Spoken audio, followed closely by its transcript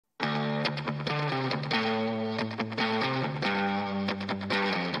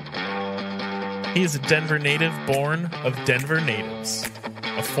He is a Denver native born of Denver natives,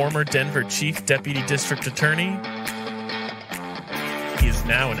 a former Denver Chief Deputy District Attorney. He is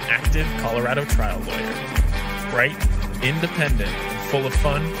now an active Colorado trial lawyer. Bright, independent, and full of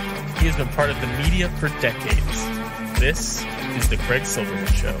fun, he has been part of the media for decades. This is The Craig Silverman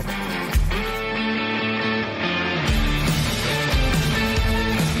Show.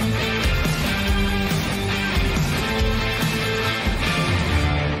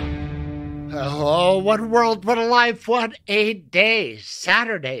 Oh, what a world, what a life, what a day.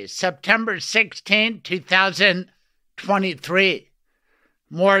 Saturday, September 16, 2023.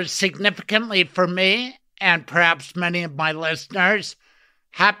 More significantly for me, and perhaps many of my listeners,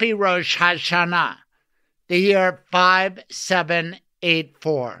 happy Rosh Hashanah, the year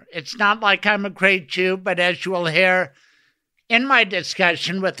 5784. It's not like I'm a great Jew, but as you will hear in my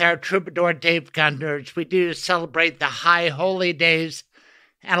discussion with our Troubadour Dave Gunders, we do celebrate the high holy days,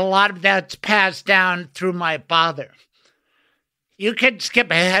 and a lot of that's passed down through my father. You can skip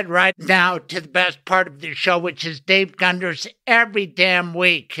ahead right now to the best part of the show, which is Dave Gunders every damn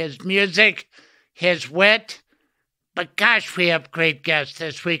week. His music, his wit. But gosh, we have great guests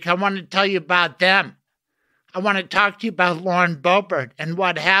this week. I want to tell you about them. I want to talk to you about Lauren Boebert and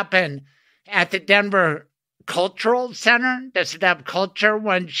what happened at the Denver Cultural Center. Does it have culture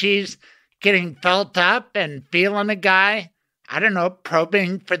when she's getting felt up and feeling a guy? I don't know,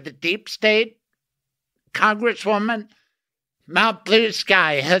 probing for the deep state? Congresswoman? Mount Blue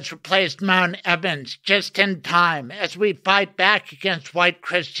Sky has replaced Mount Evans just in time as we fight back against white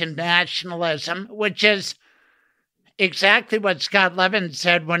Christian nationalism, which is exactly what Scott Levin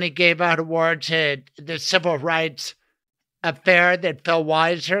said when he gave out awards at the Civil Rights Affair that Phil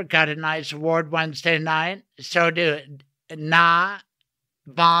Weiser got a nice award Wednesday night. So did Na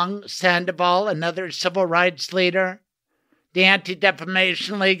Vong Sandoval, another civil rights leader. The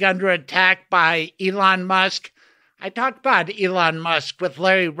Anti-Defamation League under attack by Elon Musk. I talked about Elon Musk with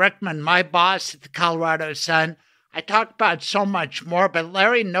Larry Ryckman, my boss at the Colorado Sun. I talked about so much more, but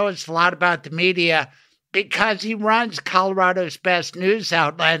Larry knows a lot about the media because he runs Colorado's best news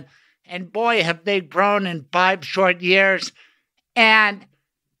outlet. And boy, have they grown in 5 short years. And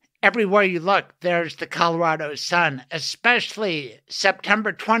everywhere you look, there's the Colorado Sun, especially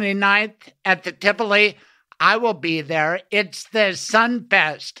September 29th at the Tivoli. I will be there. It's the Sun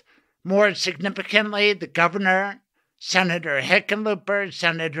Fest. More significantly, the governor, Senator Hickenlooper,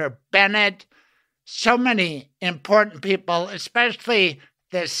 Senator Bennett, so many important people, especially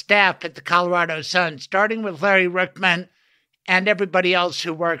the staff at the Colorado Sun, starting with Larry Ryckman and everybody else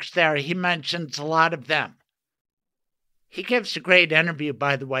who works there. He mentions a lot of them. He gives a great interview,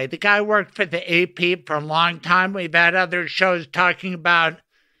 by the way. The guy worked for the AP for a long time. We've had other shows talking about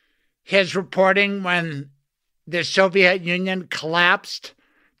his reporting when the Soviet Union collapsed.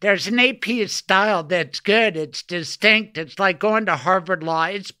 There's an AP style that's good. It's distinct. It's like going to Harvard Law.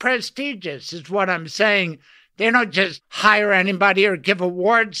 It's prestigious, is what I'm saying. They don't just hire anybody or give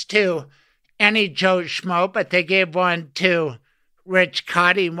awards to any Joe Schmo, but they gave one to Rich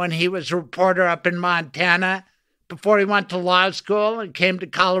Kaudy when he was a reporter up in Montana before he went to law school and came to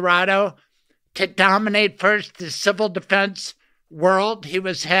Colorado to dominate first the civil defense world. He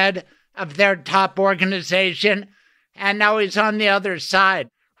was head of their top organization, and now he's on the other side.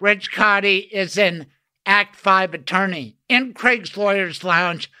 Rich Kaudy is an Act 5 attorney in Craig's Lawyers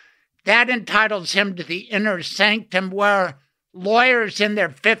Lounge. That entitles him to the inner sanctum where lawyers in their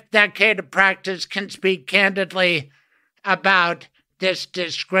 5th decade of practice can speak candidly about this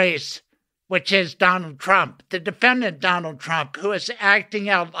disgrace, which is Donald Trump, the defendant Donald Trump, who is acting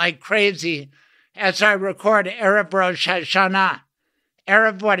out like crazy as I record Erev Rosh Hashanah.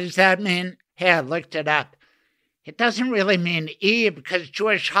 Erev, what does that mean? Hey, I looked it up. It doesn't really mean Eve because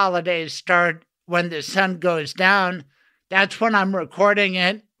Jewish holidays start when the sun goes down. That's when I'm recording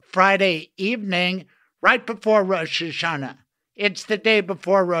it, Friday evening, right before Rosh Hashanah. It's the day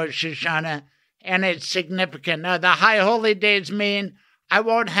before Rosh Hashanah, and it's significant. Now, the high holy days mean I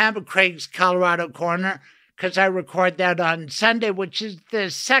won't have a Craig's Colorado Corner because I record that on Sunday, which is the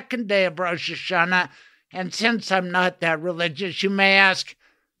second day of Rosh Hashanah. And since I'm not that religious, you may ask,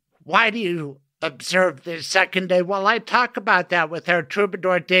 why do you observe the second day? Well, I talk about that with our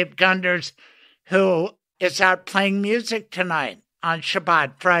Troubadour Dave Gunders, who is out playing music tonight on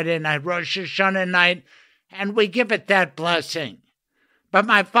Shabbat, Friday night, Rosh Hashanah night, and we give it that blessing. But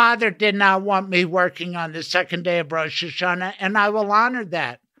my father did not want me working on the second day of Rosh Hashanah, and I will honor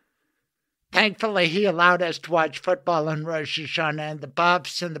that. Thankfully, he allowed us to watch football on Rosh Hashanah and the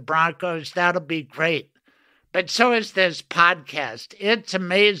Buffs and the Broncos. That'll be great. But so is this podcast. It's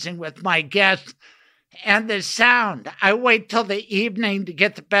amazing with my guests and the sound. I wait till the evening to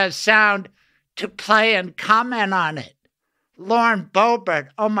get the best sound to play and comment on it. Lauren Boebert,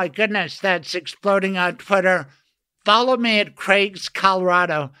 oh my goodness, that's exploding on Twitter. Follow me at Craig's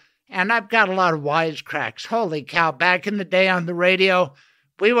Colorado, and I've got a lot of wisecracks. Holy cow, back in the day on the radio,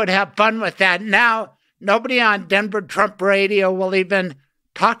 we would have fun with that. Now, nobody on Denver Trump radio will even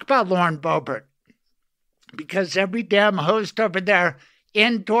talk about Lauren Boebert because every damn host over there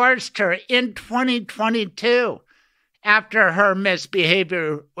endorsed her in 2022 after her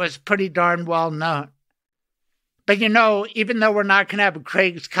misbehavior was pretty darn well known. But you know, even though we're not going to have a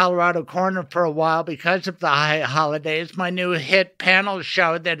Craig's Colorado Corner for a while because of the high holidays, my new hit panel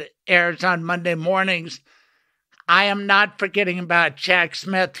show that airs on Monday mornings, I am not forgetting about Jack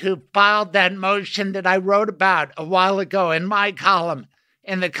Smith, who filed that motion that I wrote about a while ago in my column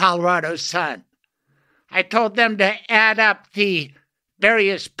in the Colorado Sun. I told them to add up the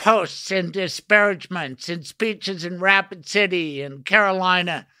various posts and disparagements and speeches in Rapid City and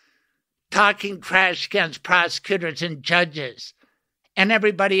Carolina, talking trash against prosecutors and judges and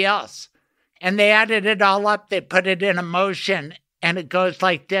everybody else. And they added it all up. They put it in a motion, and it goes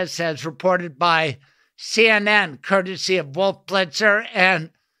like this, as reported by CNN, courtesy of Wolf Blitzer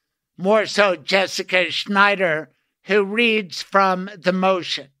and more so Jessica Schneider, who reads from the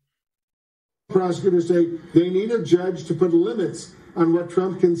motion. Prosecutors say they need a judge to put limits on what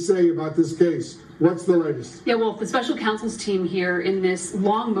Trump can say about this case. What's the latest? Yeah, well, the special counsel's team here in this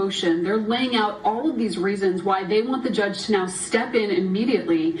long motion, they're laying out all of these reasons why they want the judge to now step in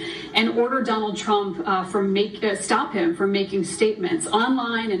immediately and order Donald Trump stop him from making statements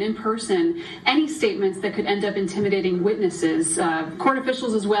online and in person, any statements that could end up intimidating witnesses, court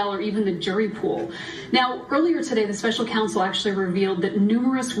officials as well, or even the jury pool. Now, earlier today, the special counsel actually revealed that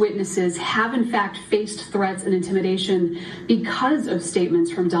numerous witnesses have in fact faced threats and intimidation because of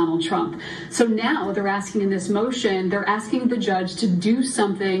statements from Donald Trump. So now they're asking in this motion, they're asking the judge to do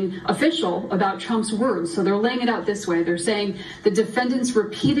something official about Trump's words. So they're laying it out this way. They're saying the defendant's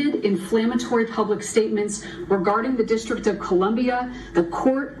repeated inflammatory public statements regarding the District of Columbia, the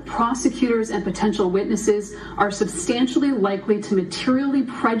court, prosecutors, and potential witnesses are substantially likely to materially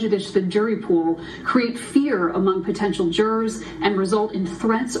prejudice the jury pool, create fear among potential jurors, and result in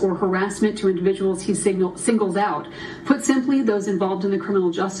threats or harassment to individuals he singles out. Put simply, those involved in the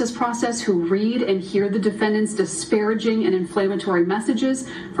criminal justice process who read and hear the defendant's disparaging and inflammatory messages,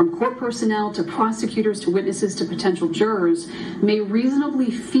 from court personnel to prosecutors to witnesses to potential jurors, may reasonably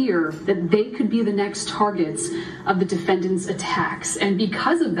fear that they could be the next targets of the defendant's attacks. And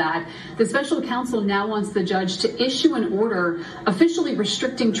because of that, the special counsel now wants the judge to issue an order officially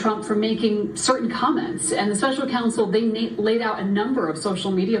restricting Trump from making certain comments. And the special counsel, they laid out a number of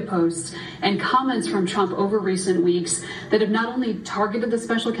social media posts and comments from Trump over recent weeks that have not only targeted the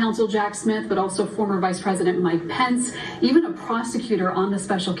special counsel Jack Smith, but also former Vice President Mike Pence, even a prosecutor on the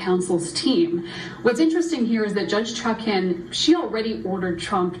special counsel's team. What's interesting here is that Judge Chutkan, she already ordered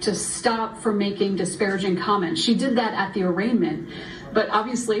Trump to stop from making disparaging comments. She did that at the arraignment. But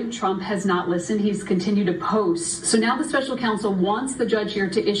obviously, Trump has not listened. He's continued to post. So now the special counsel wants the judge here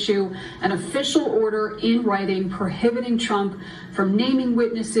to issue an official order in writing prohibiting Trump from naming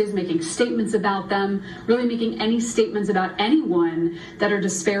witnesses, making statements about them, really making any statements about anyone that are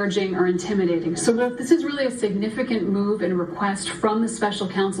disparaging or intimidating. So, Wolf, this is really a significant move and request from the special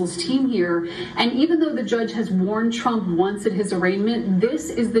counsel's team here. And even though the judge has warned Trump once at his arraignment, this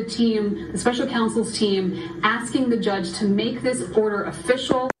is the team, the special counsel's team, asking the judge to make this order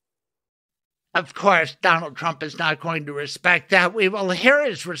official. Of course, Donald Trump is not going to respect that. We will hear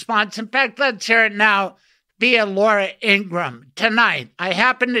his response. In fact, let's hear it now via Laura Ingraham. Tonight, I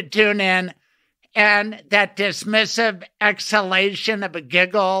happened to tune in, and that dismissive exhalation of a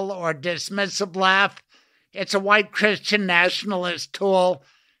giggle or dismissive laugh, it's a white Christian nationalist tool,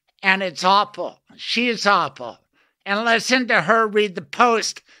 and it's awful. She's awful. And listen to her read the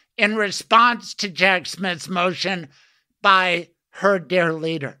post in response to Jack Smith's motion by her dear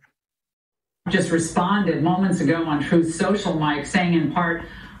leader. Just responded moments ago on Truth Social, Mike, saying in part,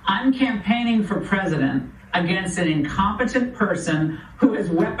 I'm campaigning for president against an incompetent person who has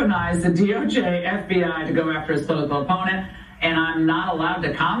weaponized the DOJ, FBI to go after his political opponent, and I'm not allowed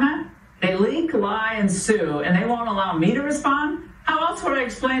to comment? They leak, lie, and sue, and they won't allow me to respond? How else would I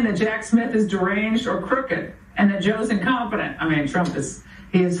explain that Jack Smith is deranged or crooked and that Joe's incompetent? I mean, Trump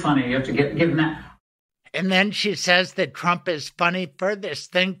he is funny. You have to give him that. And then she says that Trump is funny.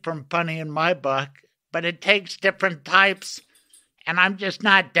 Furthest thing from funny in my book, but it takes different types. And I'm just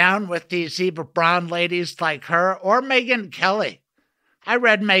not down with these Eva Braun ladies like her or Megyn Kelly. I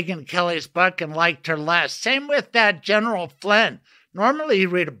read Megyn Kelly's book and liked her less. Same with that General Flynn. Normally you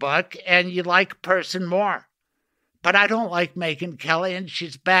read a book and you like a person more. But I don't like Megyn Kelly, and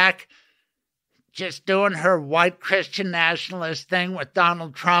she's back just doing her white Christian nationalist thing with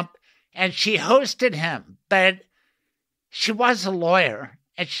Donald Trump, and she hosted him. But she was a lawyer,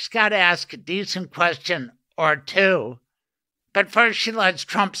 and she's got to ask a decent question or two. But first she lets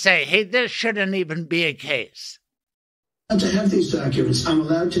Trump say, hey, this shouldn't even be a case. To have these documents. I'm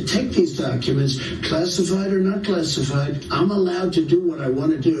allowed to take these documents, classified or not classified. I'm allowed to do what I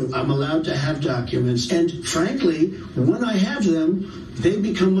want to do. I'm allowed to have documents. And frankly, when I have them, they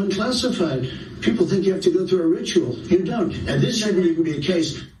become unclassified. People think you have to go through a ritual. You don't. And this shouldn't even be a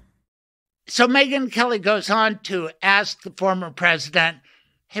case. So Megyn Kelly goes on to ask the former president,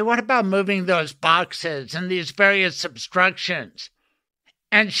 hey, what about moving those boxes and these various obstructions?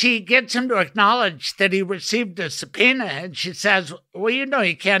 And she gets him to acknowledge that he received a subpoena. And she says, well, you know,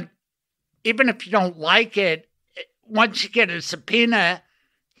 you can't, even if you don't like it, once you get a subpoena,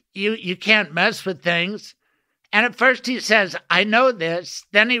 you can't mess with things. And at first he says, I know this.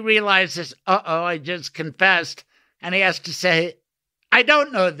 Then he realizes, I just confessed. And he has to say, I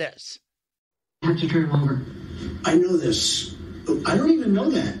don't know this. I have to turn over. I know this. I don't even know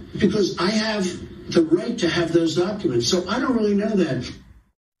that because I have the right to have those documents. So I don't really know that.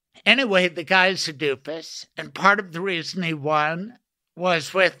 Anyway, the guy's a doofus, and part of the reason he won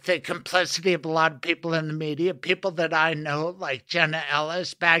was with the complicity of a lot of people in the media, people that I know, like Jenna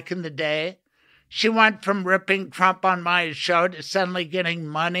Ellis back in the day. She went from ripping Trump on my show to suddenly getting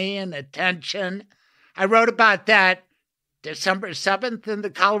money and attention. I wrote about that December 7th in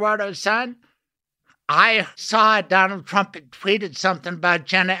the Colorado Sun. I saw Donald Trump had tweeted something about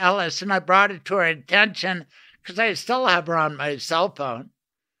Jenna Ellis, and I brought it to her attention because I still have her on my cell phone.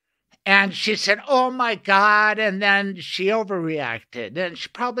 And she said, oh, my God. And then she overreacted. And she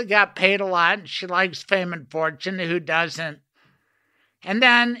probably got paid a lot. And she likes fame and fortune. Who doesn't? And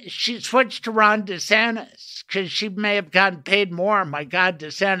then she switched to Ron DeSantis because she may have gotten paid more. My God,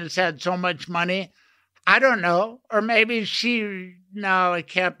 DeSantis had so much money. I don't know. Or maybe no, it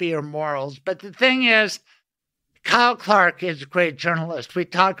can't be her morals. But the thing is, Kyle Clark is a great journalist. We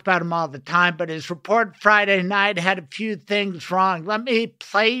talk about him all the time, but his report Friday night had a few things wrong. Let me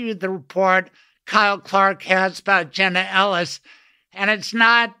play you the report Kyle Clark has about Jenna Ellis, and it's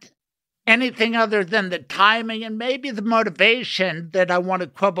not anything other than the timing and maybe the motivation that I want to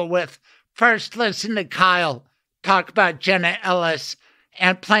quibble with. First, listen to Kyle talk about Jenna Ellis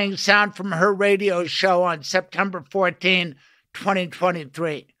and playing sound from her radio show on September 14,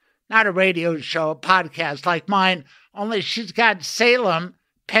 2023. Not a radio show, a podcast like mine, only she's got Salem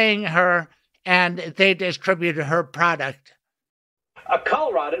paying her and they distributed her product. A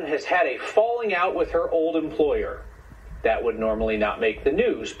Coloradan has had a falling out with her old employer. That would normally not make the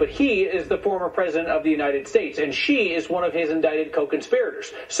news, but he is the former president of the United States, and she is one of his indicted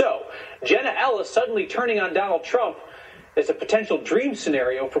co-conspirators. So, Jenna Ellis suddenly turning on Donald Trump is a potential dream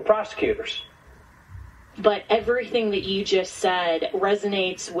scenario for prosecutors. But everything that you just said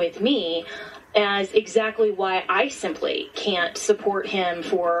resonates with me as exactly why I simply can't support him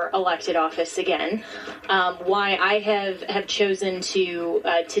for elected office again. Why I have chosen to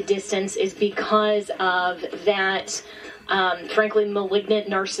distance is because of that, frankly, malignant,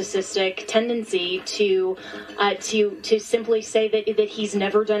 narcissistic tendency to simply say that he's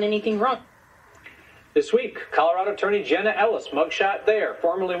never done anything wrong. This week, Colorado attorney Jenna Ellis, mugshot there,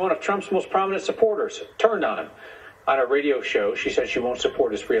 formerly one of Trump's most prominent supporters, turned on him. On a radio show, she said she won't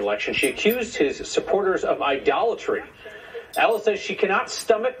support his re-election. She accused his supporters of idolatry. Ellis says she cannot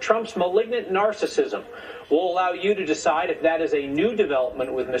stomach Trump's malignant narcissism. We'll allow you to decide if that is a new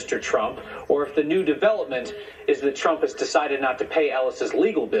development with Mr. Trump, or if the new development is that Trump has decided not to pay Ellis's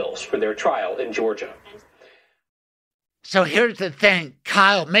legal bills for their trial in Georgia. So here's the thing,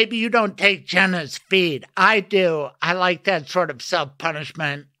 Kyle, maybe you don't take Jenna's feed. I do. I like that sort of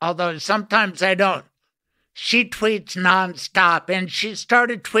self-punishment, although sometimes I don't. She tweets nonstop, and she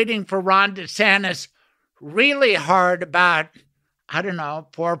started tweeting for Ron DeSantis really hard about, 4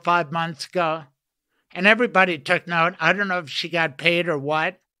 or 5 months ago. And everybody took note. I don't know if she got paid or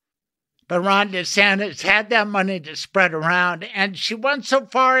what. But Ron DeSantis had that money to spread around, and she went so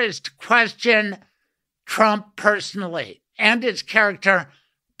far as to question Trump personally and his character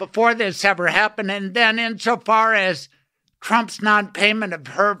before this ever happened. And then insofar as Trump's non-payment of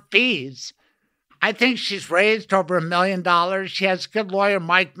her fees, I think she's raised over $1 million. She has a good lawyer,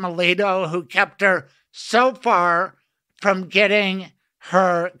 Mike Melito, who kept her so far from getting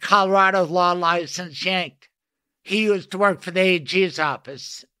her Colorado law license yanked. He used to work for the AG's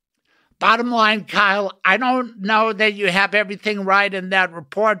office. Bottom line, Kyle, I don't know that you have everything right in that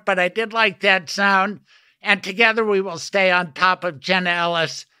report, but I did like that sound. And together we will stay on top of Jenna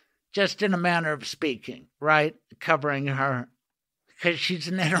Ellis, just in a manner of speaking, right? Covering her because she's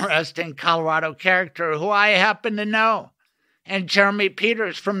an interesting Colorado character who I happen to know. And Jeremy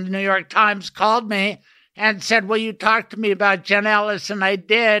Peters from the New York Times called me and said, will you talk to me about Jenna Ellis? And I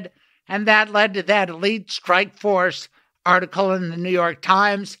did. And that led to that Elite Strike Force article in the New York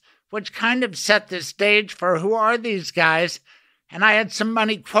Times, which kind of set the stage for who are these guys. And I had some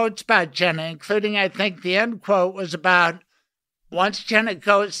money quotes about Jenna, including, I think the end quote was about, once Jenna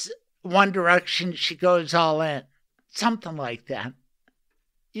goes one direction, she goes all in. Something like that.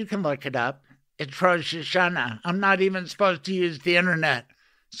 You can look it up. It's Rosh Hashanah. I'm not even supposed to use the internet,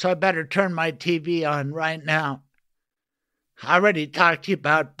 so I better turn my TV on right now. I already talked to you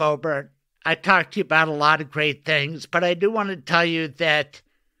about Boebert. I talked to you about a lot of great things, but I do want to tell you that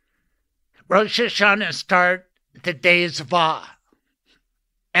Rosh Hashanah start the days of awe.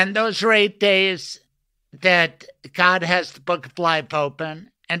 And those are 8 days that God has the book of life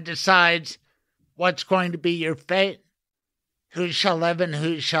open and decides what's going to be your fate. Who shall live and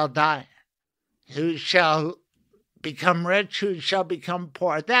who shall die? Who shall become rich? Who shall become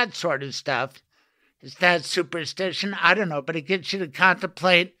poor? That sort of stuff. Is that superstition? I don't know, but it gets you to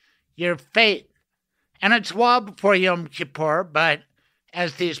contemplate your fate. And it's a while before Yom Kippur, but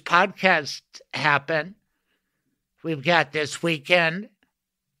as these podcasts happen, we've got this weekend,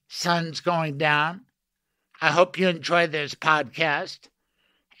 sun's going down. I hope you enjoy this podcast.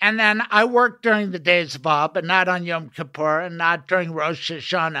 And then I work during the days of awe, but not on Yom Kippur and not during Rosh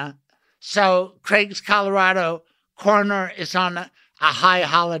Hashanah. So Craig's Colorado Corner is on a high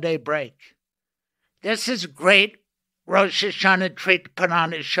holiday break. This is a great Rosh Hashanah treat to put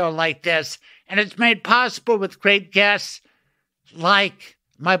on a show like this, and it's made possible with great guests like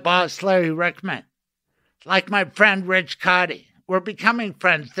my boss, Larry Ryckman, like my friend, Rich Kaudy. We're becoming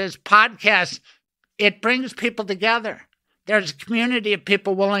friends. This podcast, it brings people together. There's a community of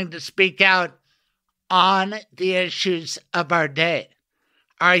people willing to speak out on the issues of our day.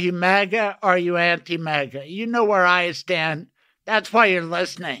 Are you MAGA or are you anti-MAGA? You know where I stand. That's why you're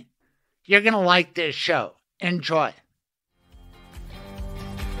listening. You're going to like this show. Enjoy.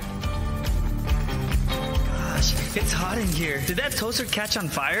 It's hot in here. Did that toaster catch on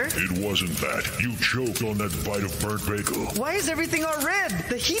fire? It wasn't that. You choked on that bite of burnt bagel. Why is everything all red?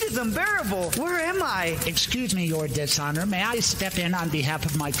 The heat is unbearable. Where am I? Excuse me, Your Dishonor. May I step in on behalf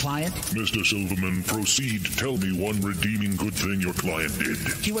of my client? Mr. Silverman, proceed. Tell me one redeeming good thing your client did.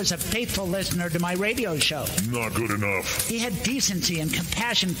 He was a faithful listener to my radio show. Not good enough. He had decency and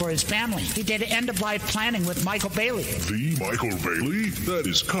compassion for his family. He did end-of-life planning with Michael Bailey. The Michael Bailey? That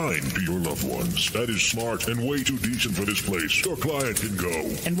is kind to your loved ones. That is smart and way too decent for this place. Your client can go.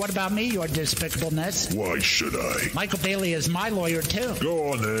 And what about me, Your Despicableness? Why should I? Michael Bailey is my lawyer, too.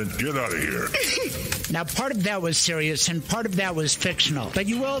 Go on, then. Get out of here. Now, part of that was serious and part of that was fictional. But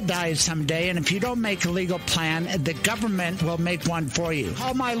you will die someday, and if you don't make a legal plan, the government will make one for you.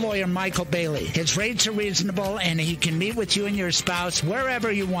 Call my lawyer, Michael Bailey. His rates are reasonable, and he can meet with you and your spouse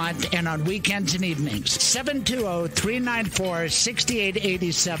wherever you want and on weekends and evenings.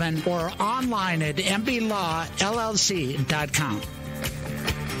 720-394-6887 or online at mblawllc.com.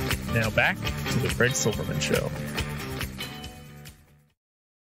 Now back to the Craig Silverman Show.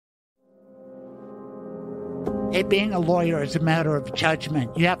 Hey, being a lawyer is a matter of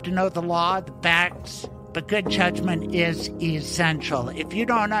judgment. You have to know the law, the facts, but good judgment is essential. If you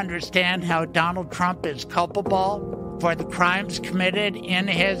don't understand how Donald Trump is culpable for the crimes committed in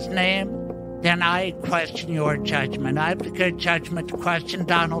his name, then I question your judgment. I have the good judgment to question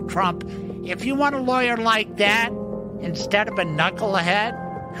Donald Trump. If you want a lawyer like that, instead of a knucklehead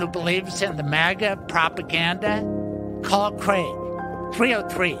who believes in the MAGA propaganda, call Craig.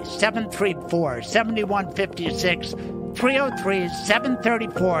 303-734-7156.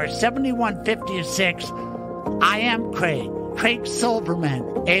 303-734-7156. I am Craig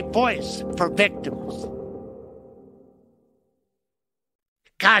Silverman, a voice for victims.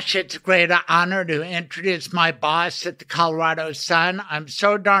 Gosh, it's a great honor to introduce my boss at the Colorado Sun. I'm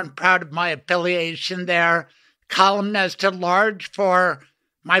so darn proud of my affiliation there. Columnist at large for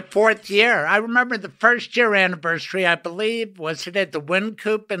my 4th year. I remember the first year anniversary, I believe, was it at the Wind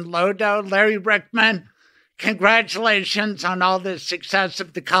Coop in Lodo? Larry Ryckman, congratulations on all the success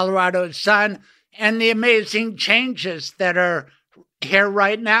of the Colorado Sun and the amazing changes that are here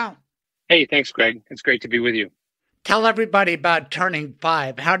right now. Hey, thanks, Greg. It's great to be with you. Tell everybody about turning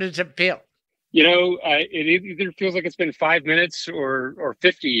 5. How does it feel? You know, it either feels like it's been 5 minutes or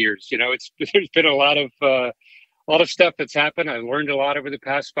 50 years. You know, there's been a lot of stuff that's happened. I learned a lot over the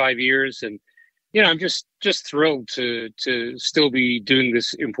past 5 years, and you know, I'm just thrilled to still be doing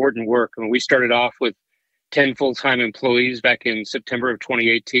this important work. I mean, we started off with 10 full-time employees back in September of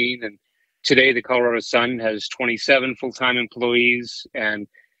 2018, and today, the Colorado Sun has 27 full-time employees, and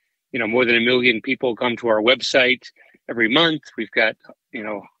more than 1 million people come to our website every month. We've got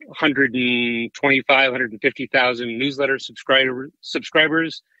 150,000 newsletter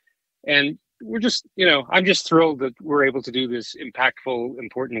subscribers, and we're just I'm just thrilled that we're able to do this impactful,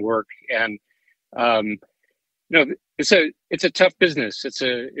 important work. And it's a tough business.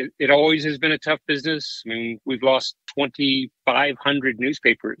 It always has been a tough business. I mean, we've lost 2,500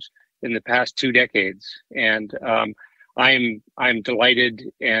 newspapers in the past 2 decades, and I'm delighted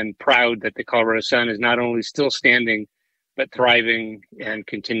and proud that the Colorado Sun is not only still standing, but thriving and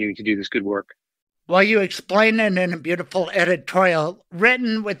continuing to do this good work. Well, you explain it in a beautiful editorial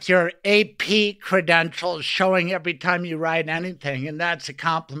written with your AP credentials showing every time you write anything, and that's a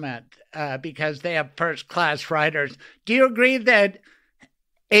compliment because they have first-class writers. Do you agree that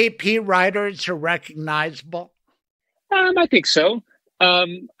AP writers are recognizable? I think so.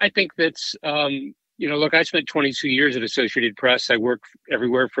 I think that's, look, I spent 22 years at Associated Press. I worked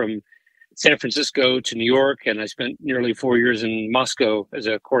everywhere from San Francisco to New York, and I spent nearly 4 years in Moscow as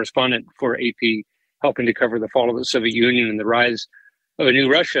a correspondent for AP, helping to cover the fall of the Soviet Union and the rise of a new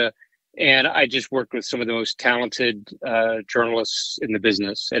Russia. And I just worked with some of the most talented journalists in the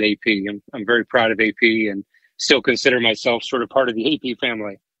business at AP. I'm very proud of AP and still consider myself sort of part of the AP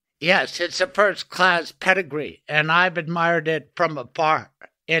family. Yes, it's a first-class pedigree, and I've admired it from afar.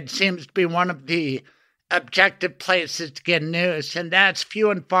 It seems to be one of the objective places to get news, and that's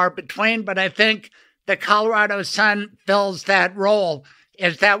few and far between, but I think the Colorado Sun fills that role.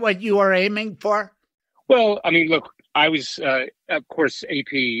 Is that what you are aiming for? Well, I mean, look, I was, of course,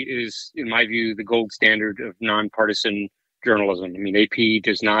 AP is, in my view, the gold standard of nonpartisan journalism. I mean, AP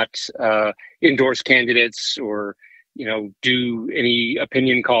does not endorse candidates or do any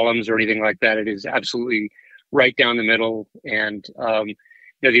opinion columns or anything like that. It is absolutely right down the middle. And,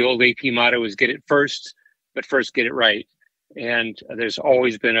 the old AP motto is get it first, but first get it right. And there's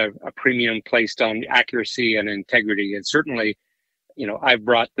always been a premium placed on accuracy and integrity. And certainly, I've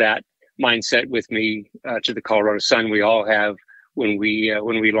brought that mindset with me to the Colorado Sun. We all have when we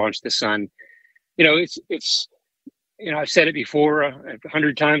launched the Sun. It's I've said it before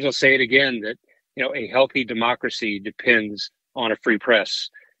 100 times. I'll say it again that a healthy democracy depends on a free press.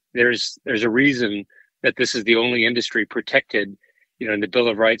 There's a reason that this is the only industry protected, in the Bill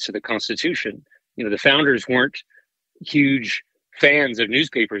of Rights of the Constitution. The founders weren't huge fans of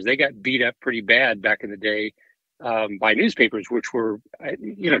newspapers. They got beat up pretty bad back in the day by newspapers, which were,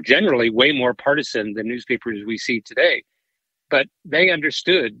 generally way more partisan than newspapers we see today. But they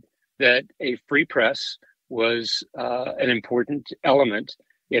understood that a free press was an important element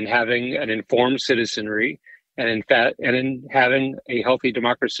in having an informed citizenry and in having a healthy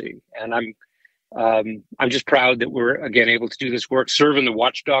democracy. And I'm just proud that we're again able to do this work, serve in the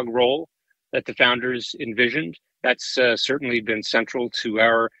watchdog role that the founders envisioned. That's certainly been central to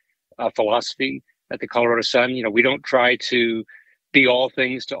our philosophy at the Colorado Sun. We don't try to be all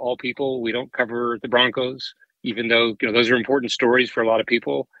things to all people. We don't cover the Broncos, even though those are important stories for a lot of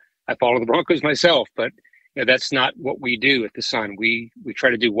people. I follow the Broncos myself, but that's not what we do at the Sun. We try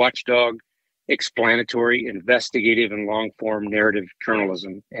to do watchdog, explanatory, investigative, and long form narrative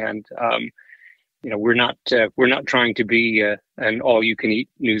journalism. And we're not trying to be an all you can eat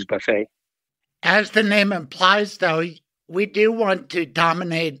news buffet. As the name implies, though, we do want to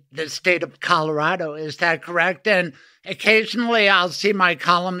dominate the state of Colorado. Is that correct? And occasionally I'll see my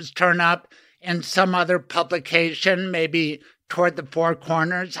columns turn up in some other publication, maybe toward the Four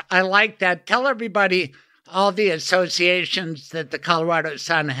Corners. I like that. Tell everybody all the associations that the Colorado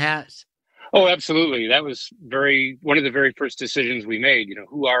Sun has. Oh, absolutely. That was one of the very first decisions we made.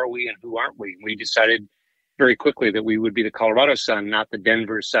 Who are we and who aren't we? We decided very quickly that we would be the Colorado Sun, not the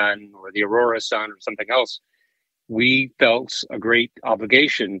Denver Sun or the Aurora Sun or something else. We felt a great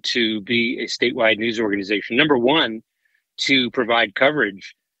obligation to be a statewide news organization. Number one, to provide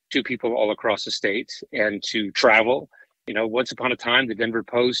coverage to people all across the state and to travel. Once upon a time, the Denver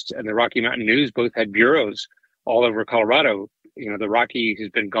Post and the Rocky Mountain News both had bureaus all over Colorado. The Rocky has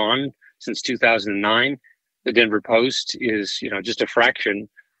been gone since 2009. The Denver Post is, just a fraction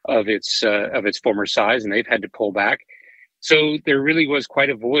of its former size, and they've had to pull back. So there really was quite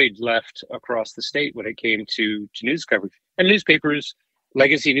a void left across the state when it came to news coverage. And newspapers,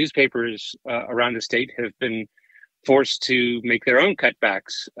 legacy newspapers around the state have been forced to make their own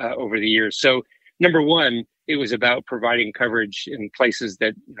cutbacks over the years. So number one, it was about providing coverage in places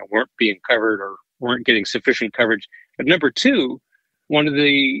that weren't being covered or weren't getting sufficient coverage. But number two, one of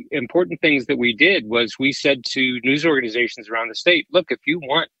the important things that we did was we said to news organizations around the state, look, if you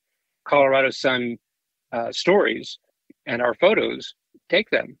want Colorado Sun stories and our photos, take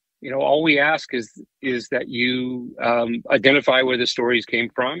them. all we ask is that you identify where the stories came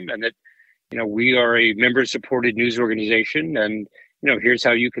from, and that, we are a member-supported news organization, and, here's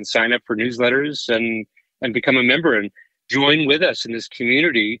how you can sign up for newsletters and become a member and join with us in this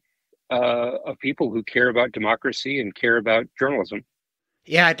community of people who care about democracy and care about journalism.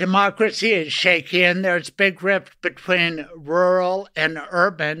 Yeah, democracy is shaky, and there's a big rift between rural and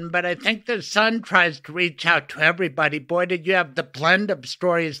urban, but I think the Sun tries to reach out to everybody. Boy, did you have the blend of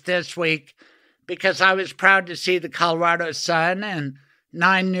stories this week, because I was proud to see the Colorado Sun and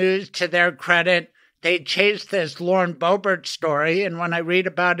 9 News, to their credit, they chased this Lauren Boebert story, and when I read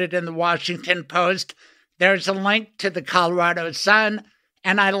about it in the Washington Post, there's a link to the Colorado Sun,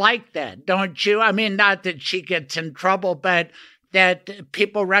 and I like that, don't you? I mean, not that she gets in trouble, but that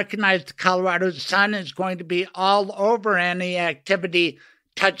people recognize the Colorado Sun is going to be all over any activity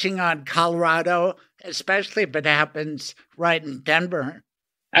touching on Colorado, especially if it happens right in Denver.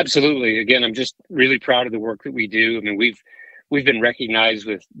 Absolutely. Again, I'm just really proud of the work that we do. I mean, we've been recognized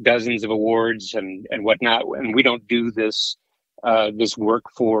with dozens of awards and whatnot, and we don't do this work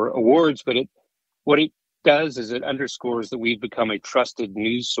for awards, but what it does is it underscores that we've become a trusted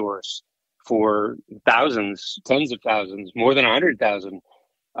news source for thousands, tens of thousands, more than 100,000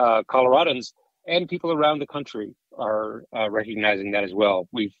 Coloradans, and people around the country are recognizing that as well.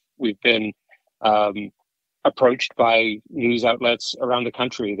 We've been approached by news outlets around the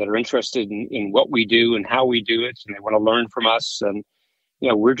country that are interested in what we do and how we do it, and they want to learn from us. And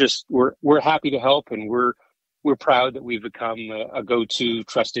we're happy to help, and we're proud that we've become a go-to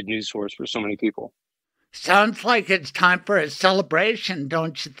trusted news source for so many people. Sounds like it's time for a celebration,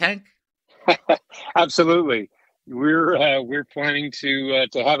 don't you think? Absolutely. We're planning to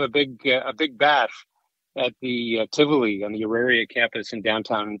have a big bash at the Tivoli on the Auraria campus in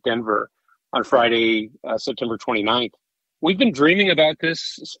downtown Denver on Friday, September 29th. We've been dreaming about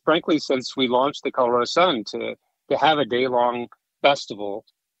this, frankly, since we launched the Colorado Sun, to have a day-long festival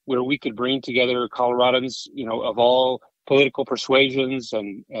where we could bring together Coloradans, of all political persuasions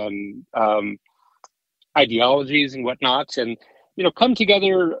and ideologies and whatnot, and come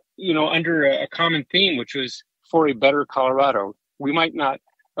together, under a common theme, which was for a better Colorado. We might not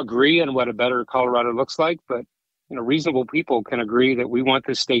agree on what a better Colorado looks like, but reasonable people can agree that we want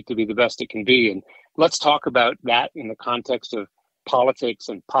this state to be the best it can be. And let's talk about that in the context of politics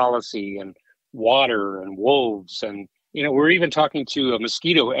and policy and water and wolves. And we're even talking to a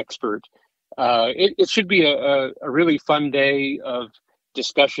mosquito expert. It should be a really fun day of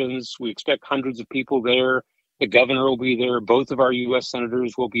discussions. We expect hundreds of people there. The governor will be there. Both of our U.S.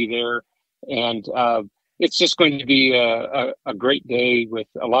 senators will be there. And it's just going to be a great day with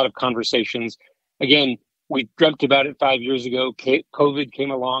a lot of conversations. Again, we dreamt about it 5 years ago. COVID came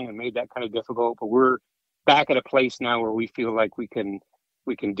along and made that kind of difficult, but we're back at a place now where we feel like we can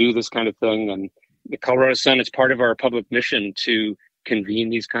do this kind of thing. And the Colorado Sun is part of our public mission to convene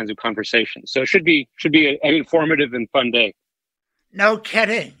these kinds of conversations. So it should be an informative and fun day. No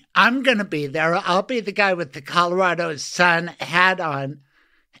kidding. I'm going to be there. I'll be the guy with the Colorado Sun hat on.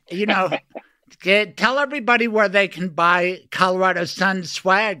 Tell everybody where they can buy Colorado Sun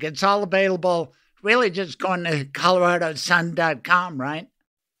swag. It's all available, really just going to coloradosun.com, right?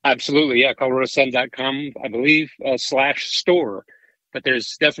 Absolutely, yeah. coloradosun.com, I believe, /store. But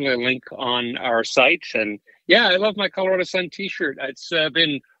there's definitely a link on our site. And yeah, I love my Colorado Sun t-shirt. It's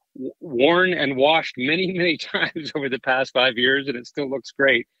been worn and washed many, many times over the past 5 years, and it still looks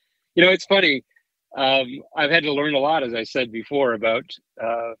great. It's funny. I've had to learn a lot, as I said before, about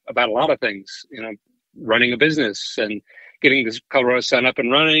a lot of things. Running a business and getting this Colorado Sun up and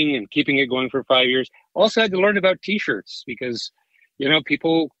running and keeping it going for 5 years. Also had to learn about T-shirts because,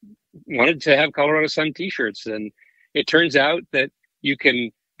 people wanted to have Colorado Sun T-shirts, and it turns out that you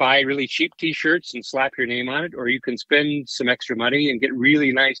can buy really cheap T-shirts and slap your name on it, or you can spend some extra money and get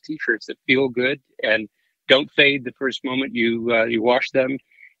really nice T-shirts that feel good and don't fade the first moment you wash them.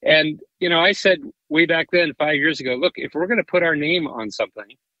 And, I said way back then, 5 years ago, look, if we're going to put our name on something,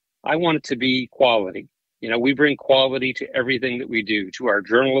 I want it to be quality. We bring quality to everything that we do, to our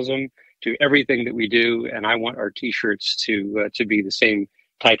journalism, to everything that we do. And I want our T-shirts to be the same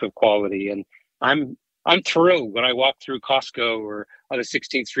type of quality. And I'm thrilled when I walk through Costco or on the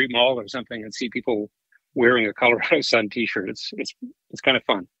 16th Street Mall or something and see people wearing a Colorado Sun T-shirt. It's kind of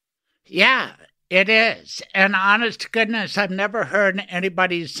fun. Yeah. It is. And honest to goodness, I've never heard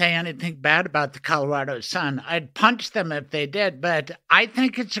anybody say anything bad about the Colorado Sun. I'd punch them if they did, but I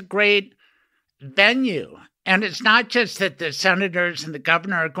think it's a great venue. And it's not just that the senators and the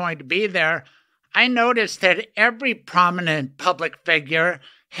governor are going to be there. I noticed that every prominent public figure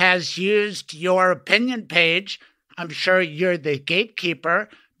has used your opinion page. I'm sure you're the gatekeeper,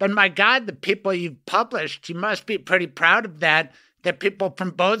 But my God, the people you've published, you must be pretty proud of that people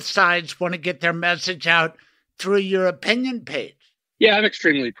from both sides want to get their message out through your opinion page. Yeah, I'm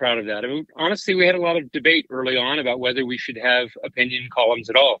extremely proud of that. I mean, honestly, we had a lot of debate early on about whether we should have opinion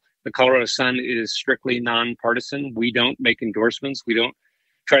columns at all. The Colorado Sun is strictly nonpartisan. We don't make endorsements. We don't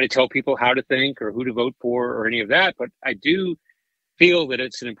try to tell people how to think or who to vote for or any of that. But I do feel that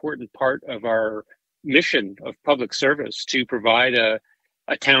it's an important part of our mission of public service to provide a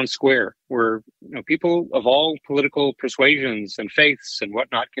town square where people of all political persuasions and faiths and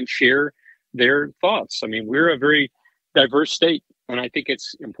whatnot can share their thoughts. I mean, we're a very diverse state, and I think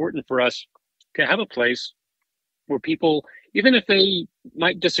it's important for us to have a place where people, even if they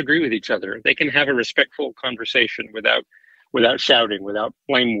might disagree with each other, they can have a respectful conversation without shouting, without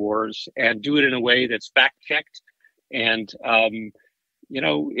flame wars, and do it in a way that's fact-checked. And I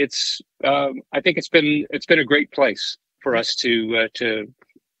think it's been a great place for us to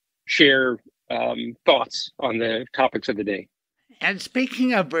share thoughts on the topics of the day. And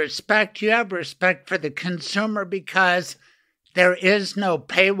speaking of respect, you have respect for the consumer because there is no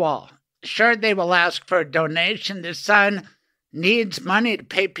paywall. Sure, they will ask for a donation. The Sun needs money to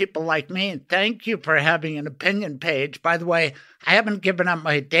pay people like me. Thank you for having an opinion page. By the way, I haven't given up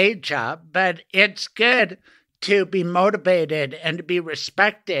my day job, but it's good to be motivated and to be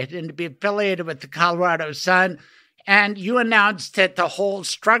respected and to be affiliated with the Colorado Sun. And you announced that the whole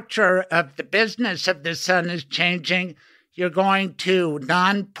structure of the business of the Sun is changing. You're going to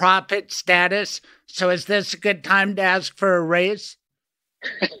nonprofit status. So is this a good time to ask for a raise?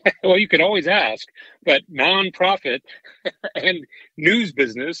 Well, you could always ask, but nonprofit and news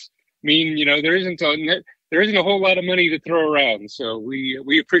business mean, there isn't a whole lot of money to throw around. So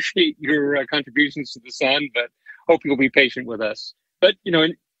we appreciate your contributions to the Sun, but hope you'll be patient with us. But,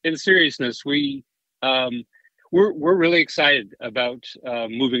 in seriousness, we're really excited about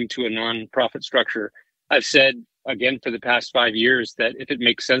moving to a nonprofit structure. I've said, again, for the past 5 years that if it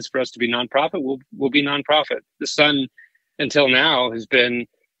makes sense for us to be nonprofit, we'll be nonprofit. The Sun, until now, has been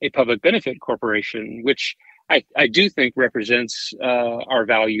a public benefit corporation, which I do think represents our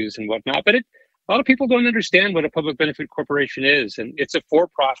values and whatnot. But a lot of people don't understand what a public benefit corporation is, and it's a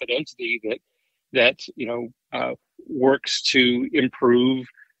for-profit entity that works to improve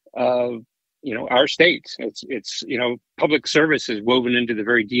our state. It's public service is woven into the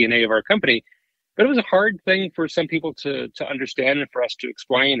very DNA of our company. But it was a hard thing for some people to understand and for us to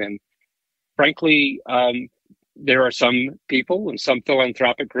explain. And frankly, there are some people and some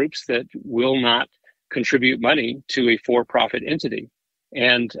philanthropic groups that will not contribute money to a for-profit entity.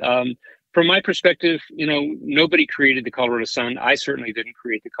 And from my perspective, nobody created the Colorado Sun. I certainly didn't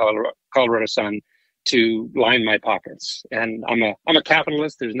create the Colorado Sun to line my pockets. And I'm a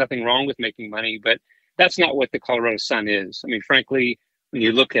capitalist. There's nothing wrong with making money, but that's not what the Colorado Sun is. I mean, frankly, when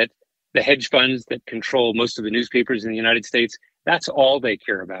you look at the hedge funds that control most of the newspapers in the United States, that's all they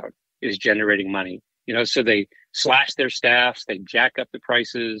care about is generating money. So they slash their staffs, they jack up the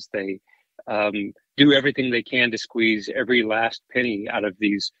prices, they do everything they can to squeeze every last penny out of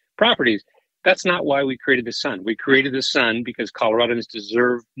these properties. That's not why we created the Sun. We created the Sun because Coloradans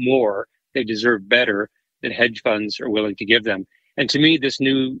deserve more. They deserve better than hedge funds are willing to give them. And to me, this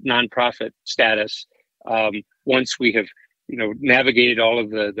new nonprofit status, once we have navigated all of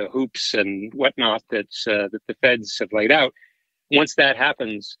the hoops and whatnot that the feds have laid out, once that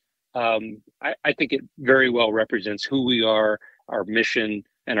happens, I think it very well represents who we are, our mission,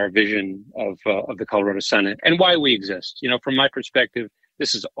 and our vision of the Colorado Sun and why we exist. From my perspective,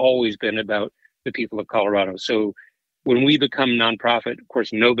 this has always been about the people of Colorado. So when we become nonprofit, of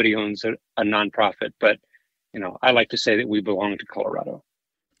course, nobody owns a nonprofit, but I like to say that we belong to Colorado.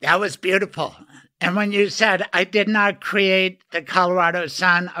 That was beautiful. And when you said, I did not create the Colorado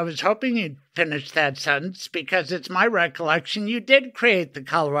Sun, I was hoping you'd finish that sentence because it's my recollection you did create the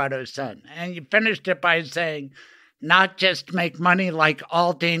Colorado Sun. And you finished it by saying, not just make money like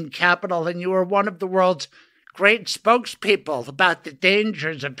Aldine Capital. And you were one of the world's great spokespeople about the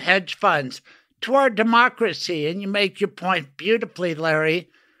dangers of hedge funds to our democracy. And you make your point beautifully, Larry.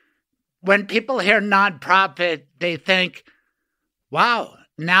 When people hear nonprofit, they think, wow,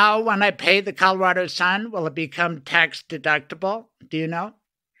 now when I pay the Colorado Sun, will it become tax deductible? Do you know?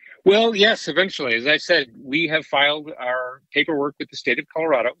 Well, yes, eventually. As I said, we have filed our paperwork with the state of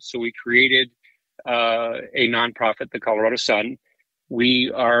Colorado. So we created a nonprofit, the Colorado Sun.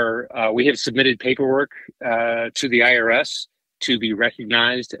 We have submitted paperwork to the IRS to be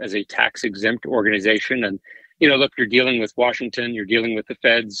recognized as a tax-exempt organization. And, look, you're dealing with Washington, you're dealing with the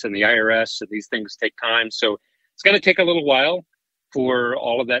feds and the IRS, and these things take time. So it's going to take a little while. for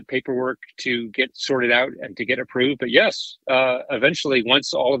all of that paperwork to get sorted out and to get approved. But yes, eventually,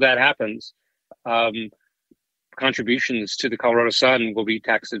 once all of that happens, contributions to the Colorado Sun will be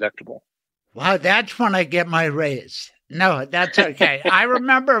tax deductible. Wow, that's when I get my raise. No, that's okay. I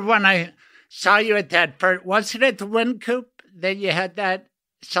remember when I saw you at that first, was it at the Wind Coop that you had that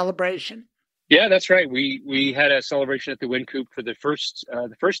celebration? Yeah, that's right. We had a celebration at the Wind Coop for the first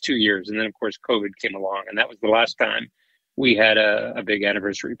 2 years, and then of course COVID came along, and that was the last time we had a big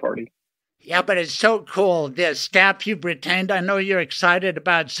anniversary party. Yeah, but it's so cool. The staff you've retained, I know you're excited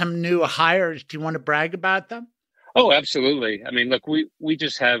about some new hires. Do you want to brag about them? Oh, absolutely. I mean, look, we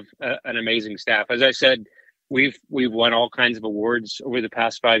just have an amazing staff. As I said, we've won all kinds of awards over the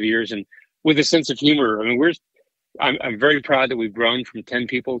past 5 years, and with a sense of humor. I mean, I'm very proud that we've grown from 10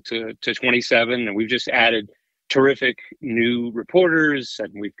 people to 27, and we've just added terrific new reporters,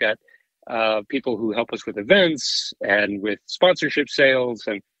 and we've got people who help us with events and with sponsorship sales,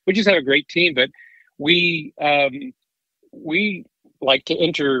 and we just have a great team. But we like to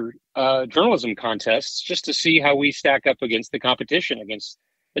enter journalism contests just to see how we stack up against the competition, against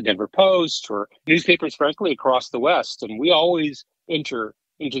the Denver Post or newspapers, frankly, across the West. And we always enter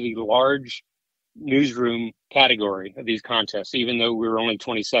into the large newsroom category of these contests, even though we were only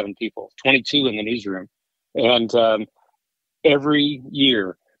 27 people, 22 in the newsroom. And every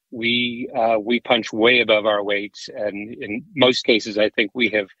year we punch way above our weight. And in most cases, I think we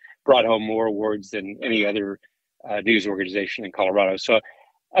have brought home more awards than any other news organization in Colorado. So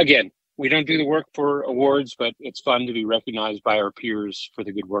again, we don't do the work for awards, but it's fun to be recognized by our peers for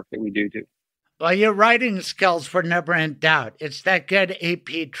the good work that we do. Well, your writing skills were never in doubt. It's that good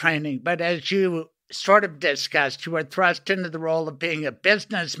AP training. But as you sort of discussed, you were thrust into the role of being a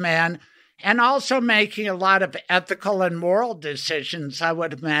businessman and also making a lot of ethical and moral decisions, I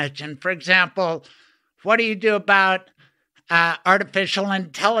would imagine. For example, what do you do about artificial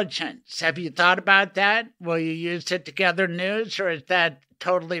intelligence? Have you thought about that? Will you use it to gather news, or is that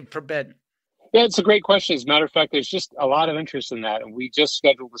totally forbidden? Yeah, it's a great question. As a matter of fact, there's just a lot of interest in that. And we just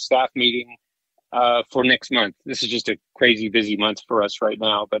scheduled a staff meeting for next month. This is just a crazy busy month for us right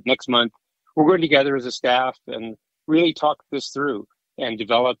now. But next month, we're going together as a staff and really talk this through and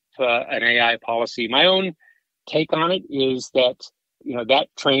develop an AI policy. My own take on it is that, that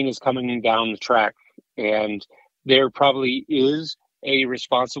train is coming down the track, and there probably is a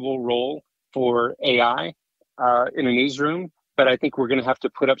responsible role for AI in a newsroom. But I think we're going to have to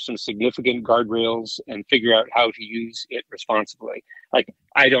put up some significant guardrails and figure out how to use it responsibly. Like,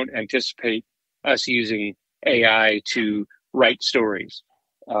 I don't anticipate us using AI to write stories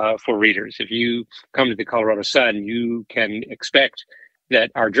for readers. If you come to the Colorado Sun, you can expect that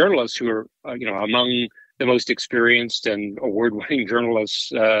our journalists, who are among the most experienced and award-winning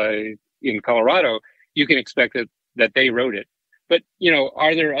journalists in Colorado, you can expect that they wrote it. But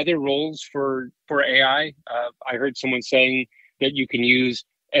are there other roles for AI? I heard someone saying that you can use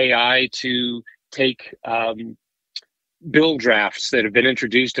AI to take bill drafts that have been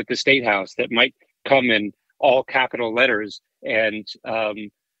introduced at the State House that might come in all capital letters and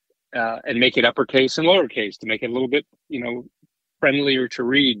make it uppercase and lowercase to make it a little bit, friendlier to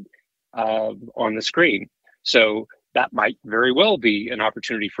read on the screen. So that might very well be an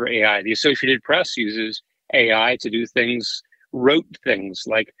opportunity for AI. The Associated Press uses AI to do rote things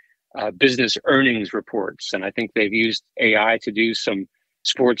like business earnings reports. And I think they've used AI to do some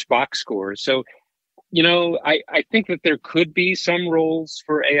sports box scores. So, I think that there could be some roles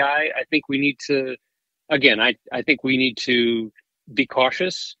for AI. I think we need to, I think we need to be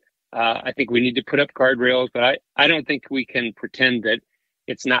cautious. I think we need to put up guardrails, but I don't think we can pretend that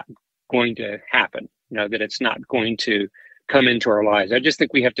it's not going to happen, that it's not going to come into our lives. I just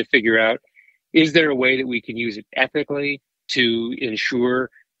think we have to figure out, is there a way that we can use it ethically to ensure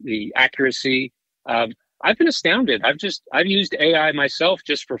the accuracy? I've been astounded. I've used AI myself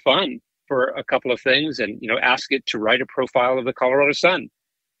just for fun for a couple of things, and ask it to write a profile of the Colorado Sun,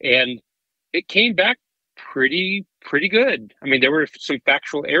 and it came back pretty good. I mean, there were some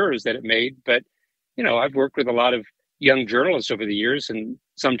factual errors that it made, but I've worked with a lot of young journalists over the years, and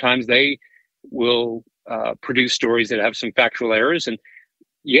sometimes they will produce stories that have some factual errors, and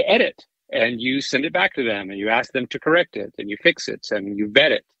you edit and you send it back to them and you ask them to correct it and you fix it and you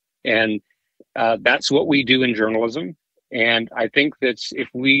vet it. And that's what we do in journalism. And I think that if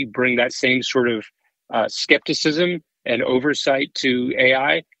we bring that same sort of skepticism and oversight to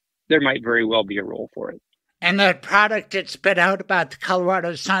AI, there might very well be a role for it. And the product it spit out about the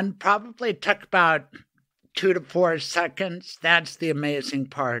Colorado Sun probably took about 2 to 4 seconds. That's the amazing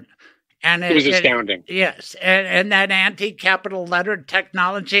part. And it was astounding. Yes. And that anti-capital letter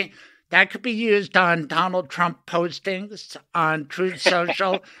technology, That could be used on Donald Trump postings on Truth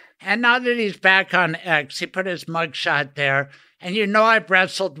Social. And now that he's back on X, he put his mugshot there. And you know I've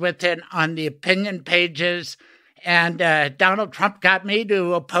wrestled with it on the opinion pages. And Donald Trump got me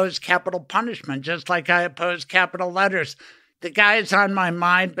to oppose capital punishment, just like I oppose capital letters. The guy's on my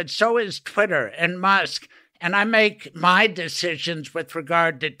mind, but so is Twitter and Musk. And I make my decisions with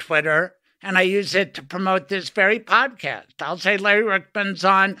regard to Twitter, and I use it to promote this very podcast. I'll say Larry Ryckman's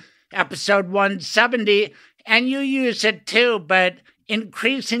on episode 170, and you use it too, but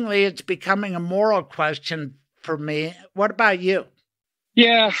increasingly it's becoming a moral question for me. What about you?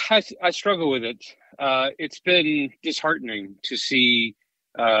 Yeah, I struggle with it. It's been disheartening to see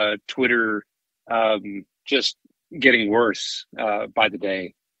Twitter just getting worse by the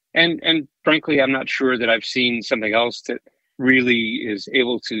day. And frankly, I'm not sure that I've seen something else that really is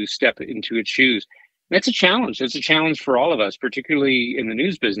able to step into its shoes. That's a challenge. It's a challenge for all of us, particularly in the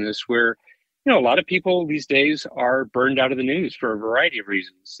news business, where, a lot of people these days are burned out of the news for a variety of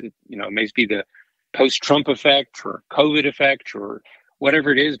reasons. It may be the post-Trump effect or COVID effect or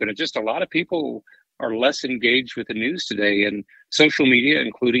whatever it is, but it's just a lot of people are less engaged with the news today. And social media,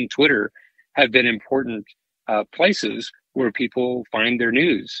 including Twitter, have been important places where people find their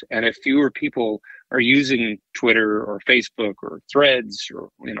news. And if fewer people are using Twitter or Facebook or Threads or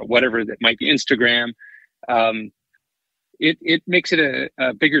whatever that might be, Instagram, it makes it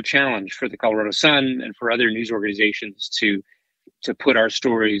a bigger challenge for the Colorado Sun and for other news organizations to put our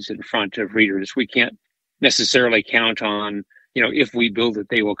stories in front of readers. We can't necessarily count on, if we build it,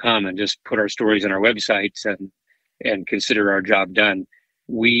 they will come, and just put our stories on our websites and consider our job done.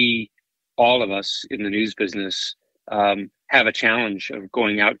 We, all of us in the news business, have a challenge of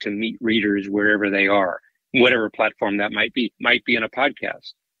going out to meet readers wherever they are, whatever platform that might be in a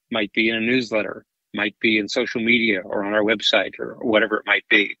podcast, might be in a newsletter, might be in social media or on our website or whatever it might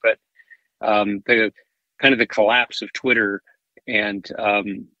be. But the collapse of Twitter and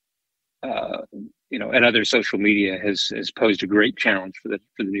and other social media has posed a great challenge for the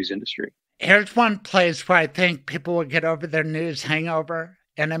news industry. Here's one place where I think people will get over their news hangover.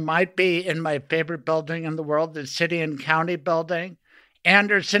 And it might be in my favorite building in the world, the City and County building.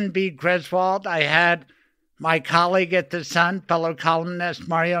 Anderson v. Griswold. I had my colleague at the Sun, fellow columnist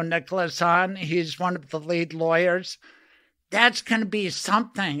Mario Nicholas on. He's one of the lead lawyers. That's going to be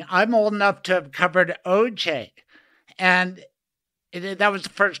something. I'm old enough to have covered OJ. And that was the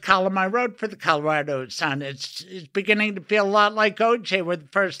first column I wrote for the Colorado Sun. It's beginning to feel a lot like OJ were the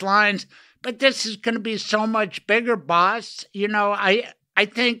first lines. But this is going to be so much bigger, boss. I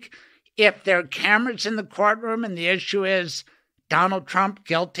think if there are cameras in the courtroom and the issue is Donald Trump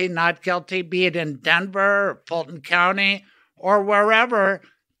guilty, not guilty, be it in Denver or Fulton County or wherever,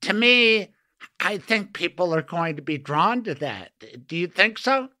 to me, I think people are going to be drawn to that. Do you think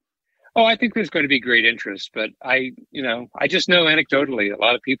so? Oh, I think there's going to be great interest, but I just know anecdotally, a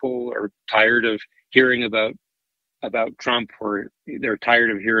lot of people are tired of hearing about Trump, or they're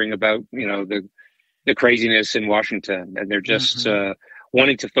tired of hearing about, the craziness in Washington, and they're just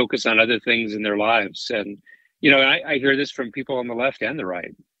wanting to focus on other things in their lives. And, I hear this from people on the left and the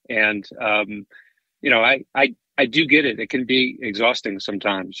right. And, I do get it. It can be exhausting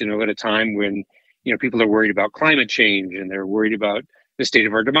sometimes, at a time when, people are worried about climate change and they're worried about the state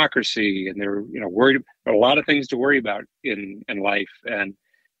of our democracy, and they're, worried about a lot of things to worry about in life. And,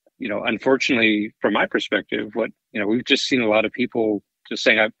 unfortunately, from my perspective, we've just seen a lot of people just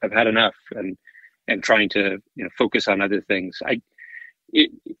saying, I've had enough, and trying to, focus on other things.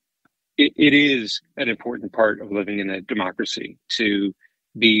 It is an important part of living in a democracy to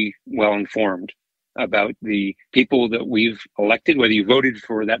be well informed about the people that we've elected, whether you voted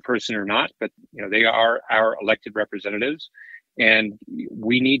for that person or not, but they are our elected representatives, and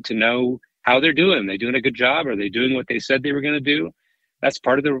we need to know how they're doing. Are they doing a good job? Are they doing what they said they were going to do? That's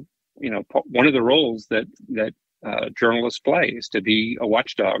part of the, one of the roles that journalists play, is to be a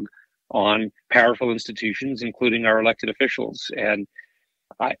watchdog on powerful institutions, including our elected officials. And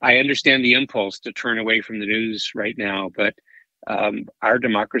I understand the impulse to turn away from the news right now, but our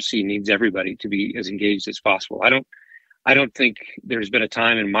democracy needs everybody to be as engaged as possible. I don't think there's been a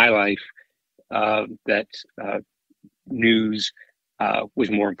time in my life that news was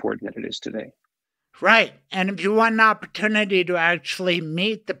more important than it is today. Right. And if you want an opportunity to actually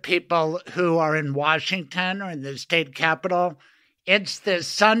meet the people who are in Washington or in the state capitol, it's the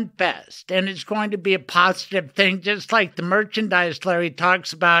Sunfest, and it's going to be a positive thing, just like the merchandise Larry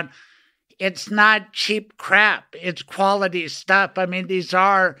talks about. It's not cheap crap. It's quality stuff. I mean, these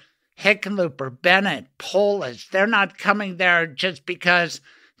are Hickenlooper, Bennett, Polis. They're not coming there just because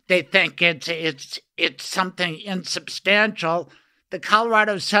they think it's something insubstantial. The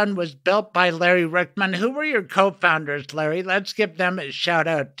Colorado Sun was built by Larry Ryckman. Who were your co-founders, Larry? Let's give them a shout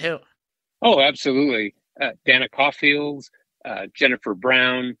out too. Oh, absolutely. Dana Caulfield, Jennifer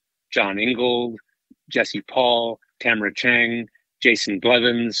Brown, John Ingold, Jesse Paul, Tamara Chang, Jason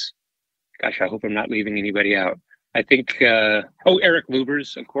Blevins. Gosh, I hope I'm not leaving anybody out. I think, Eric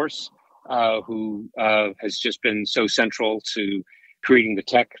Lubers, of course, who has just been so central to creating the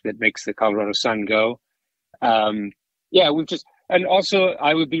tech that makes the Colorado Sun go. And also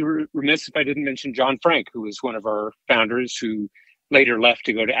I would be remiss if I didn't mention John Frank, who was one of our founders who later left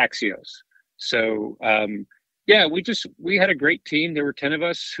to go to Axios. So, we had a great team. There were 10 of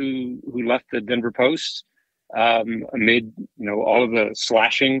us who left the Denver Post amid, all of the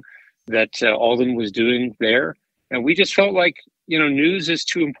slashing that Alden was doing there. And we just felt like, news is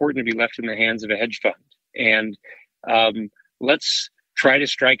too important to be left in the hands of a hedge fund. And let's try to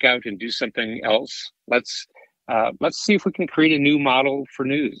strike out and do something else. Let's see if we can create a new model for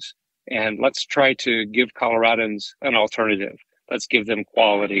news. And let's try to give Coloradans an alternative. Let's give them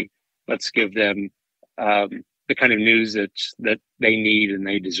quality. Let's give them the kind of news that they need and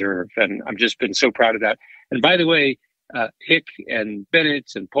they deserve. And I've just been so proud of that. And by the way, Hick and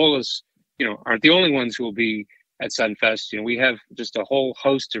Bennett and Polis, aren't the only ones who will be at Sunfest. We have just a whole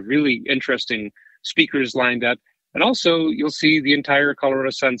host of really interesting speakers lined up. And also, you'll see the entire Colorado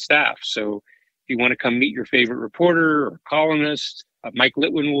Sun staff. So if you want to come meet your favorite reporter or columnist, Mike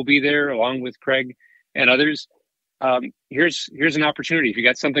Litwin will be there along with Craig and others. Here's an opportunity. If you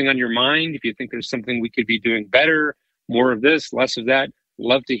got something on your mind, if you think there's something we could be doing better, more of this, less of that,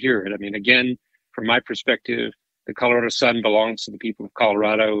 love to hear it. I mean, again, from my perspective, the Colorado Sun belongs to the people of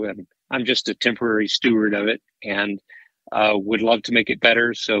Colorado, and I'm just a temporary steward of it, and would love to make it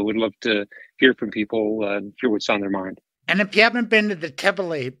better. So would love to hear from people, hear what's on their mind. And if you haven't been to the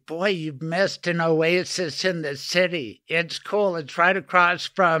Tivoli, boy, you've missed an oasis in the city. It's cool. It's right across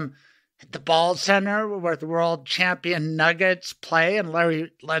from the Ball Center where the world champion Nuggets play. And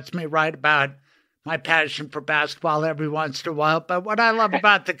Larry lets me write about my passion for basketball every once in a while. But what I love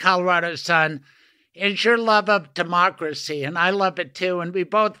about the Colorado Sun is your love of democracy. And I love it too. And we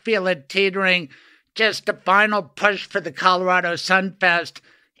both feel it teetering. Just a final push for the Colorado Sun Fest.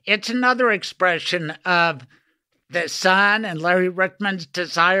 It's another expression of the Sun and Larry Ryckman's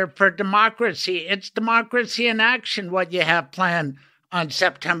desire for democracy. It's democracy in action, what you have planned on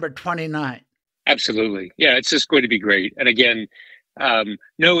September 29th. Absolutely. Yeah, it's just going to be great. And again,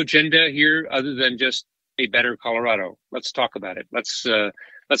 no agenda here other than just a better Colorado. Let's talk about it. Let's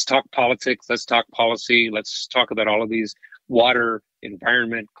talk politics. Let's talk policy. Let's talk about all of these: water,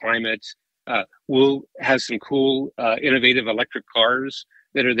 environment, climate. We'll have some cool, innovative electric cars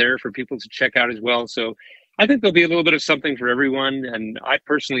that are there for people to check out as well. So I think there'll be a little bit of something for everyone. And I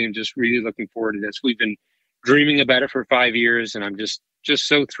personally am just really looking forward to this. We've been dreaming about it for 5 years, and I'm just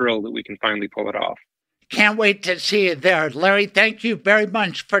so thrilled that we can finally pull it off. Can't wait to see you there. Larry, thank you very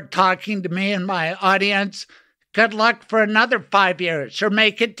much for talking to me and my audience. Good luck for another 5 years, or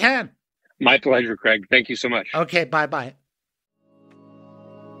make it 10. My pleasure, Craig. Thank you so much. Okay, bye-bye.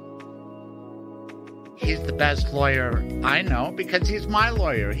 He's the best lawyer I know because he's my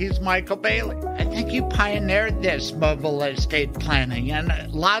lawyer. He's Michael Bailey. I think you pioneered this mobile estate planning, and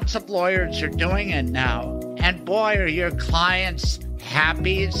lots of lawyers are doing it now. And boy, are your clients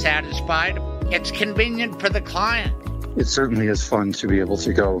happy, satisfied? It's convenient for the client. It certainly is fun to be able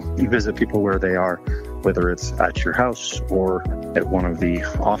to go and visit people where they are, whether it's at your house or at one of the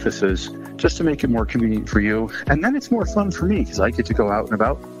offices, just to make it more convenient for you. And then it's more fun for me because I get to go out and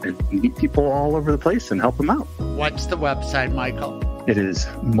about and meet people all over the place and help them out. What's the website, Michael? It is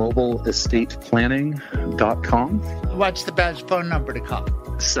mobileestateplanning.com. What's the best phone number to call?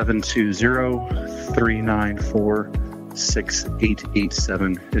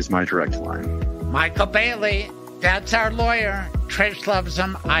 720-394-6887 is my direct line. Michael Bailey, that's our lawyer. Trish loves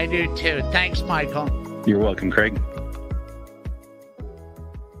him. I do too. Thanks, Michael. You're welcome, Craig.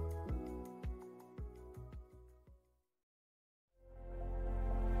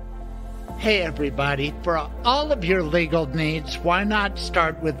 Hey, everybody. For all of your legal needs, why not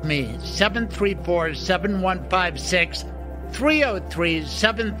start with me? 734-7156,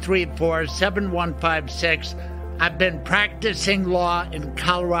 303-734-7156. I've been practicing law in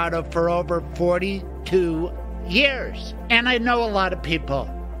Colorado for over 42 years, and I know a lot of people.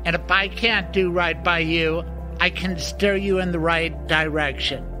 And if I can't do right by you, I can steer you in the right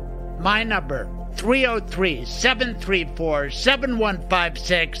direction. My number,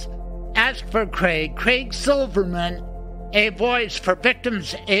 303-734-7156. Ask for Craig Silverman, a voice for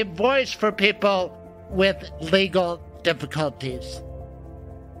victims, a voice for people with legal difficulties.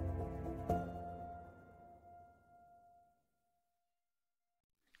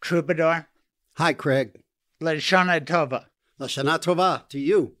 Troubadour. Hi, Craig. Lashana Tova. Lashana Tova to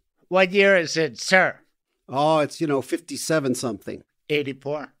you. What year is it, sir? Oh, it's, 57 something.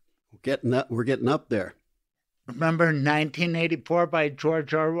 84. We're getting up there. Remember 1984 by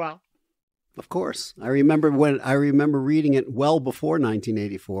George Orwell? Of course. I remember reading it well before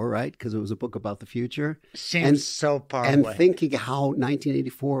 1984, right? Because it was a book about the future. Seems so far away. And thinking how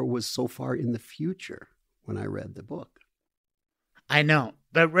 1984 was so far in the future when I read the book. I know.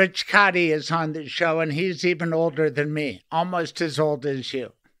 But Rich Kaudy is on the show, and he's even older than me, almost as old as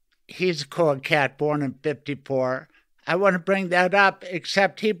you. He's a cool cat, born in 54. I want to bring that up,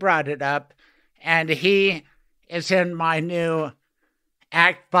 except he brought it up, and he is in my new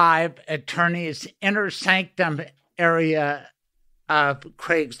Act 5 Attorney's Inner Sanctum area of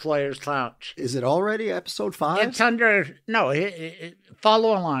Craig's Lawyers Lounge. Is it already episode 5? It's under, no,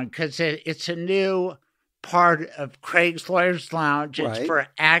 follow along, because it's a new part of Craig's Lawyers Lounge. It's right. for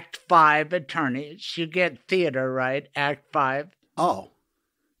Act 5 attorneys. You get theater, right? Act 5. Oh.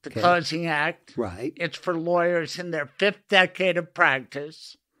 The closing act. Right. It's for lawyers in their 5th decade of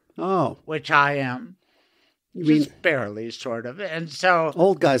practice. Oh. Which I am. You Just mean barely, sort of. And so.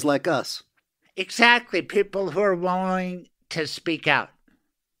 Old guys like us. Exactly. People who are willing to speak out.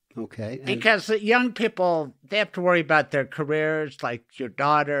 Okay. Because young people, they have to worry about their careers, like your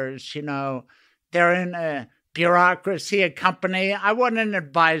daughters, They're in a bureaucracy, a company. I wouldn't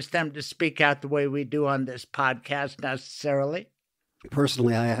advise them to speak out the way we do on this podcast necessarily.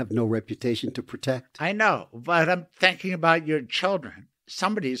 Personally, I have no reputation to protect. I know, but I'm thinking about your children.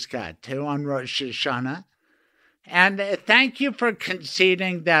 Somebody's got to on Rosh Hashanah. And thank you for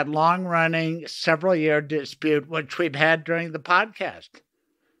conceding that long-running, several-year dispute, which we've had during the podcast,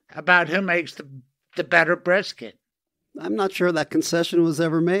 about who makes the better brisket. I'm not sure that concession was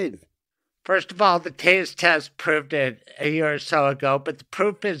ever made. First of all, the taste test proved it a year or so ago, but the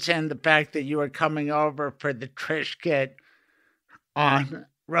proof is in the fact that you were coming over for the Trishkit on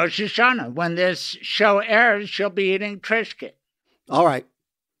Rosh Hashanah. When this show airs, you'll be eating Trishkit. All right.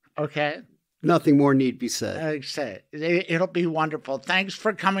 Okay. Nothing more need be said. Like I said, it'll be wonderful. Thanks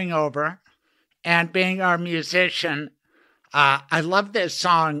for coming over and being our musician. I love this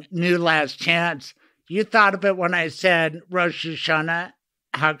song, New Last Chance. You thought of it when I said Rosh Hashanah.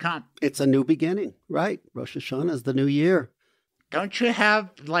 How come? It's a new beginning, right? Rosh Hashanah is the new year. Don't you have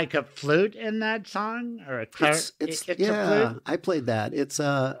like a flute in that song or a clerk? It's a flute? I played that. It's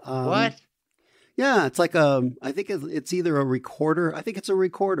a what? Yeah, it's like I think it's either a recorder. I think it's a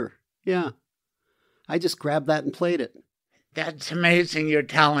recorder. Yeah, I just grabbed that and played it. That's amazing, your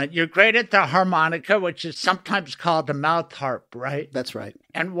talent. You're great at the harmonica, which is sometimes called a mouth harp, right? That's right.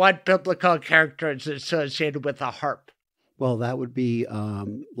 And what biblical character is associated with a harp? Well, that would be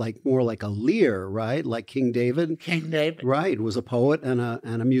more like a lyre, right? Like King David. King David. Right, was a poet and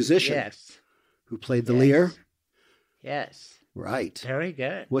a musician. Yes. Who played the lyre. Yes. Right. Very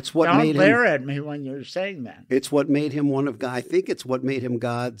good. Don't made glare at me when you're saying that. It's what made him I think it's what made him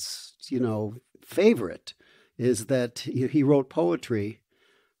God's, favorite, is that he wrote poetry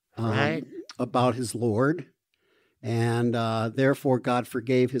right. about his Lord, and therefore God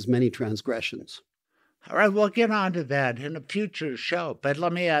forgave his many transgressions. All right, we'll get on to that in a future show. But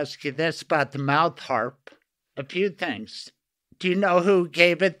let me ask you this about the mouth harp. A few things. Do you know who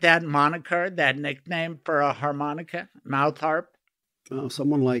gave it that moniker, that nickname for a harmonica, mouth harp? Oh,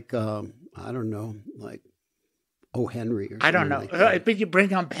 someone like, I don't know, like O. Henry or something. I don't know. Like but you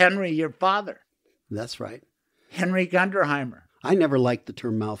bring up Henry, your father. That's right. Henry Gunderheimer. I never liked the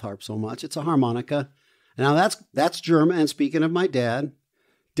term mouth harp so much. It's a harmonica. Now that's German. And speaking of my dad,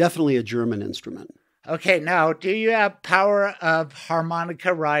 definitely a German instrument. Okay, now, do you have power of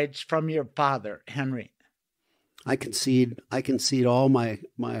harmonica rights from your father, Henry? I concede all my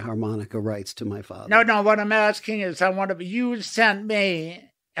harmonica rights to my father. No, what I'm asking is you sent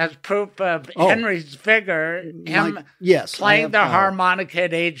me, as proof of Henry's vigor, him playing the harmonica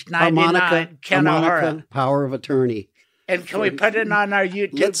at age 99. Harmonica, power of attorney. And can we put it on our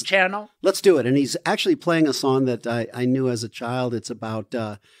YouTube channel? Let's do it. And he's actually playing a song that I knew as a child. It's about...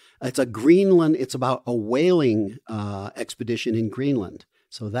 It's about a whaling expedition in Greenland.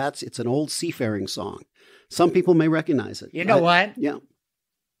 So it's an old seafaring song. Some people may recognize it. You know what? Yeah.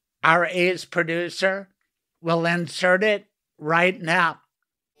 Our ace producer will insert it right now.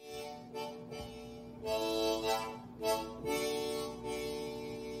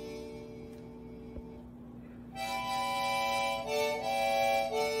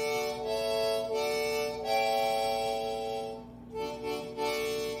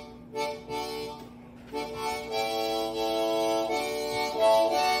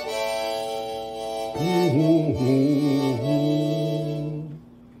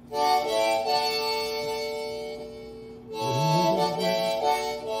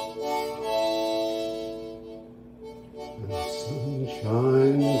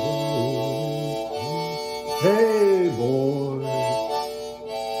 Hey, boy.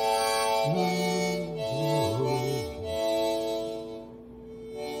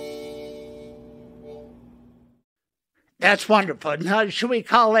 That's wonderful. Now, should we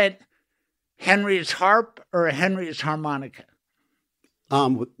call it Henry's harp or Henry's harmonica?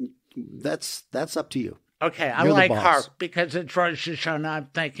 That's up to you. Okay, I You're like harp because it's Rosh Hashanah. I'm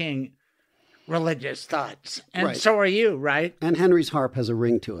thinking religious thoughts. And right. So are you, right? And Henry's harp has a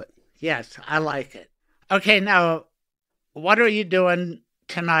ring to it. Yes, I like it. Okay, now, what are you doing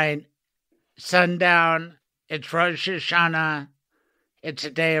tonight? Sundown. It's Rosh Hashanah. It's a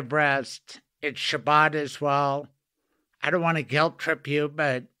day of rest. It's Shabbat as well. I don't want to guilt trip you,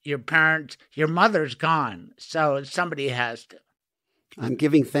 but your mother's gone, so somebody has to. I'm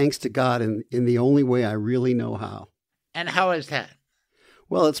giving thanks to God in the only way I really know how. And how is that?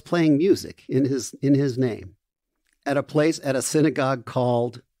 Well, it's playing music in his name at a synagogue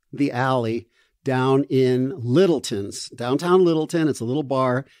called The Alley down in downtown Littleton. It's a little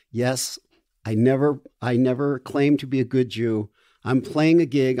bar. Yes, I never claimed to be a good Jew. I'm playing a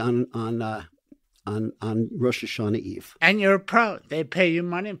gig on Rosh Hashanah Eve. And you're a pro. They pay you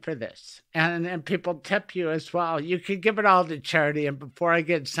money for this. And people tip you as well. You could give it all to charity. And before I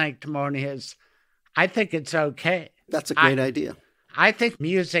get sanctimonious, I think it's okay. That's a great idea. I think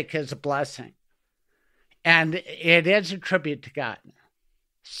music is a blessing. And it is a tribute to God.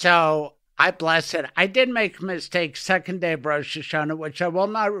 So I bless it. I did make a mistake second day of Rosh Hashanah, which I will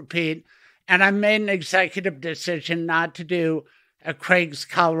not repeat. And I made an executive decision not to do a Craig's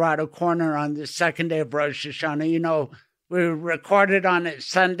Colorado Corner on the second day of Rosh Hashanah. You know, we recorded on it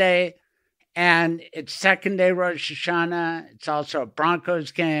Sunday, and it's second day Rosh Hashanah. It's also a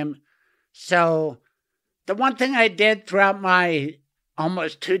Broncos game. So the one thing I did throughout my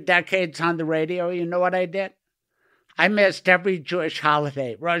almost 2 decades on the radio, you know what I did? I missed every Jewish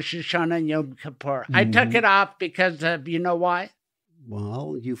holiday, Rosh Hashanah and Yom Kippur. I took it off because of, you know why?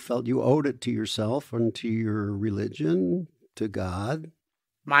 Well, you felt you owed it to yourself and to your religion, to God.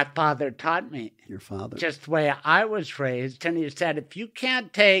 My father taught me. Your father. Just the way I was raised. And he said, if you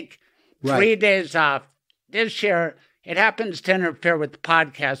can't take 3 days off this year, it happens to interfere with the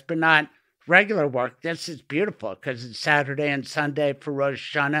podcast, but not regular work. This is beautiful because it's Saturday and Sunday for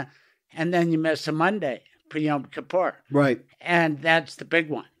Rosh Hashanah, and then you miss a Monday for Yom Kippur. Right. And that's the big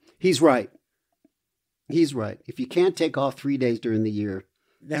one. He's right. He's right. If you can't take off 3 days during the year,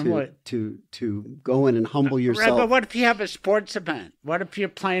 then what? To go in and humble yourself. Right, but what if you have a sports event? What if you're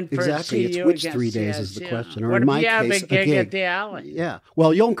playing for exactly? CU It's which against 3 days CSU? is the question. Or what in if my you have case, a gig at the Alley? Yeah.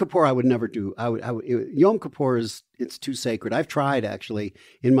 Well, Yom Kippur I would never do. Yom Kippur it's too sacred. I've tried actually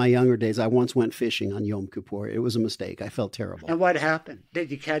in my younger days. I once went fishing on Yom Kippur. It was a mistake. I felt terrible. And what happened?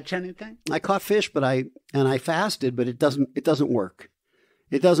 Did you catch anything? I caught fish, but I fasted, but it doesn't work.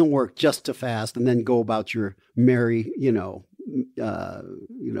 It doesn't work just to fast and then go about your merry,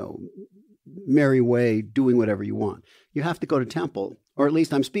 merry way, doing whatever you want. You have to go to temple, or at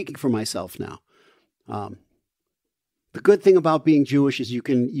least I'm speaking for myself now. The good thing about being Jewish is you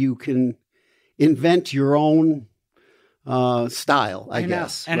can invent your own style, I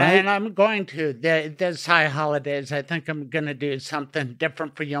guess. And, right? and I'm going to. There's high holidays. I think I'm going to do something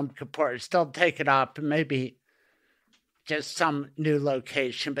different for Yom Kippur. Still take it off and maybe just some new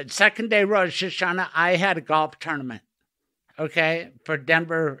location. But second day Rosh Hashanah, I had a golf tournament, okay, for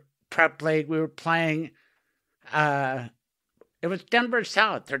Denver Prep League. We were playing, it was Denver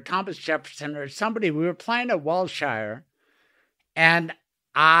South or Thomas Jefferson or somebody. We were playing at Walshire, and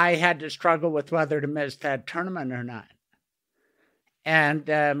I had to struggle with whether to miss that tournament or not. And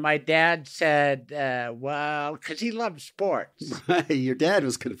my dad said, well, because he loved sports. Your dad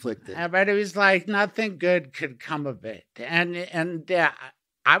was conflicted. But it was like nothing good could come of it. And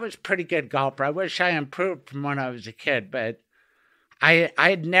I was a pretty good golfer. I wish I improved from when I was a kid, but I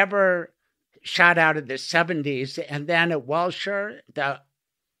had never shot out of the 70s. And then at Welshire, the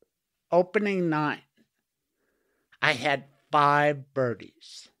opening 9, I had 5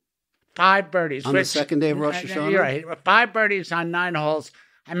 birdies. 5 birdies. On the second day of Rosh Hashanah? You're right. 5 birdies on 9 holes.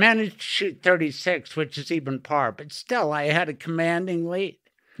 I managed to shoot 36, which is even par. But still, I had a commanding lead.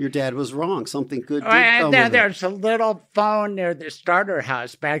 Your dad was wrong. Something good did come of it. There's a little phone near the starter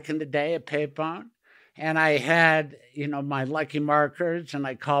house back in the day, a payphone. And I had, my lucky markers, and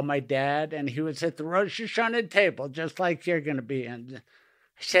I called my dad, and he was at the Rosh Hashanah table, just like you're going to be. And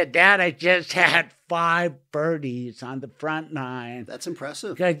I said, Dad, I just had 5 birdies on the front 9. That's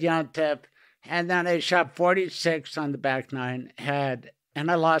impressive. Good Yom Tov. And then I shot 46 on the back 9, and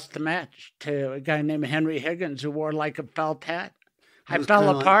I lost the match to a guy named Henry Higgins who wore like a felt hat. I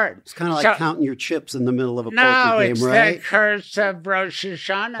fell apart. It's kind of like counting your chips in the middle of a poker game, No, right? it's the curse of Rosh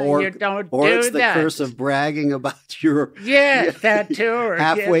Hashanah. You don't do that. Or it's the curse of bragging about your... Yeah, that too. Or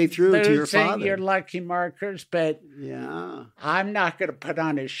halfway through to your father. Your lucky markers. But yeah, I'm not going to put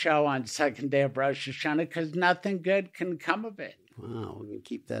on a show on second day of Rosh Hashanah because nothing good can come of it. Wow, we're going to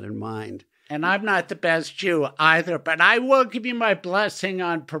keep that in mind. And I'm not the best Jew either, but I will give you my blessing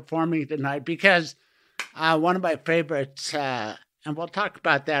on performing tonight because one of my favorites... and we'll talk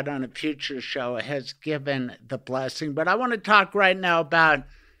about that on a future show, has given the blessing. But I want to talk right now about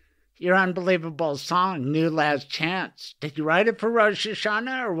your unbelievable song, New Last Chance. Did you write it for Rosh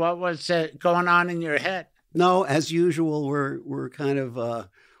Hashanah, or what was going on in your head? No, as usual, we're kind of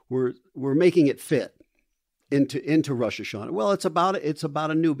we're making it fit into Rosh Hashanah. Well, it's about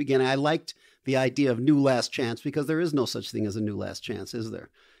a new beginning. I liked the idea of new last chance because there is no such thing as a new last chance, is there?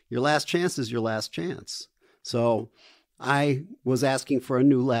 Your last chance is your last chance. So I was asking for a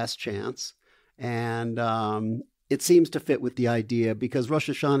new last chance, and it seems to fit with the idea because Rosh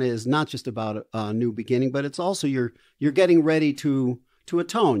Hashanah is not just about a new beginning, but it's also you're getting ready to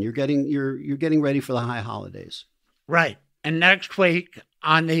atone. You're getting ready for the high holidays. Right. And next week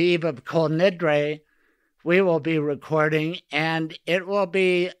on the eve of Kol Nidre, we will be recording, and it will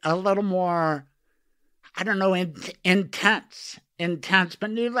be a little more, I don't know, intense, but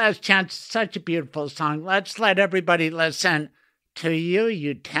New Last Chance is such a beautiful song. Let's let everybody listen to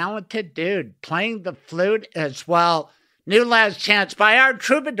you talented dude, playing the flute as well. New Last Chance by our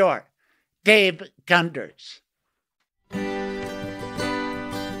troubadour, Dave Gunders.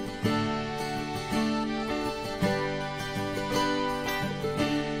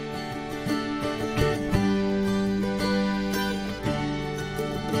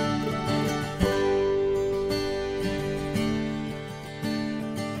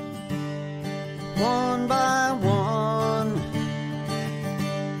 One by one,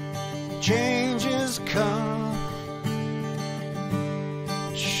 changes come,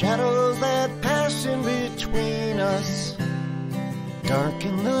 shadows that pass in between us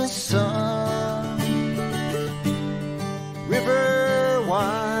darken the sun. River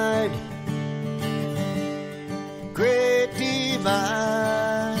wide, great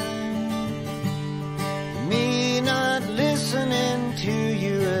divide, me not listening to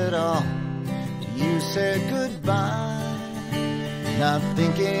you at all. You said goodbye, not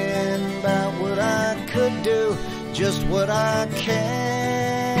thinking about what I could do, just what I can't.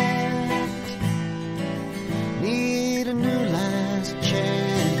 Need a new last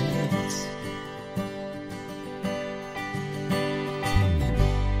chance.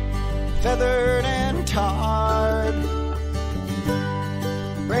 Feathered and tarred,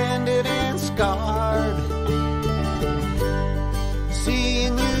 branded and scarred,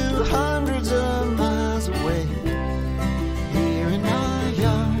 seeing you hundreds of miles away, here in my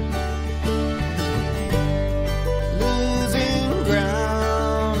yard, losing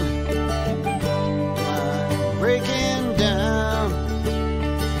ground, I'm breaking down,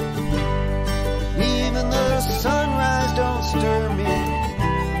 even the sunrise don't stir me,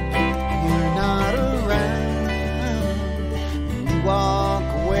 you're not around, and you walk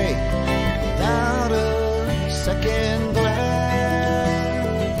away without a second glance.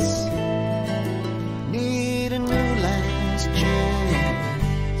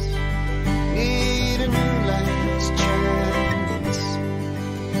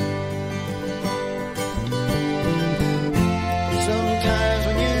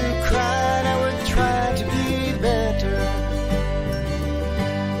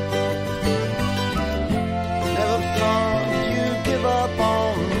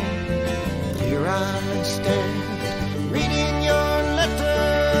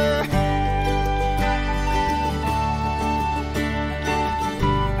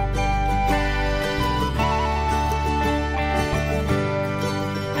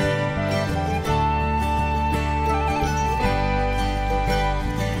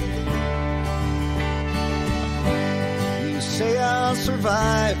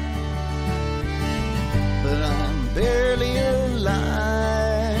 Survive, but I'm barely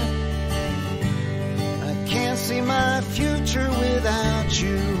alive. I can't see my future without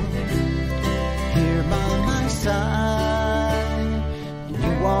you here by my side.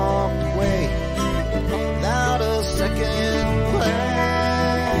 You walked away without a second glance.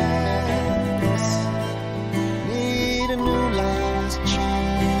 Need a new last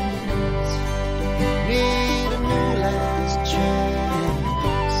chance. Need a new last chance.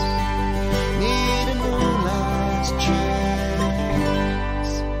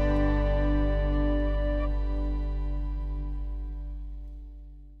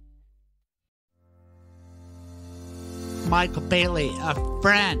 Michael Bailey, a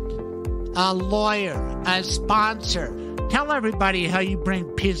friend, a lawyer, a sponsor. Tell everybody how you bring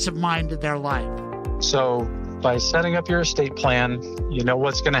peace of mind to their life. So by setting up your estate plan, you know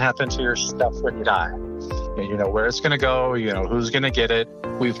what's going to happen to your stuff when you die. You know where it's going to go, you know who's going to get it.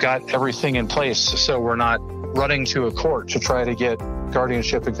 We've got everything in place, so we're not running to a court to try to get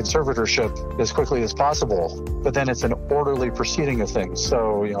guardianship and conservatorship as quickly as possible. But then it's an orderly proceeding of things.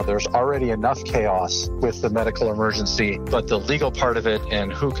 So, you know, there's already enough chaos with the medical emergency, but the legal part of it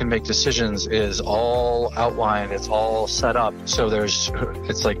and who can make decisions is all outlined. It's all set up. So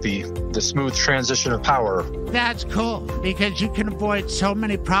it's like the smooth transition of power. That's cool, because you can avoid so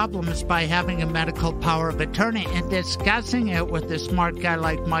many problems by having a medical power of attorney and discussing it with a smart guy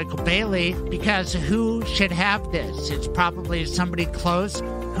like Michael Bailey, because who should have this? It's probably somebody close.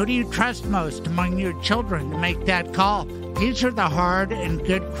 Who do you trust most among your children to make that call? These are the hard and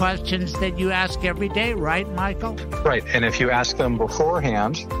good questions that you ask every day, right, Michael? Right. And if you ask them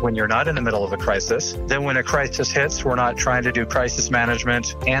beforehand, when you're not in the middle of a crisis, then when a crisis hits, we're not trying to do crisis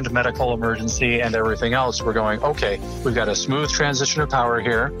management and medical emergency and everything else. We're going, okay, we've got a smooth transition of power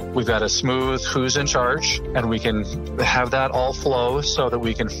here. We've got a smooth who's in charge, and we can have that all flow so that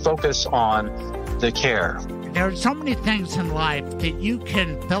we can focus on the care. There are so many things in life that you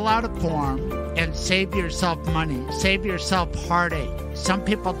can fill out a form and save yourself money, save yourself heartache. Some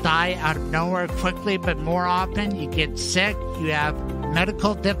people die out of nowhere quickly, but more often you get sick, you have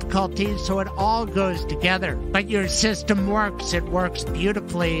medical difficulties, so it all goes together. But your system works. It works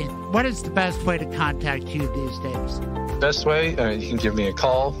beautifully. What is the best way to contact you these days? Best way, you can give me a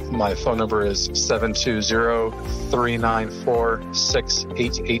call. My phone number is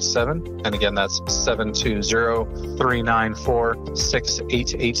 720-394-6887. And again, that's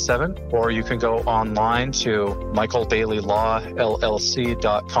 720-394-6887. Or you can go online to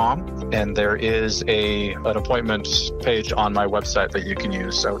michaelbaileylawllc.com. And there is an appointment page on my website that you can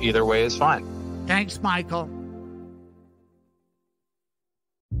use. So either way is fine. Thanks, Michael.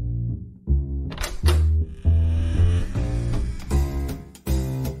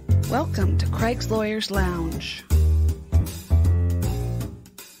 Welcome to Craig's Lawyers Lounge.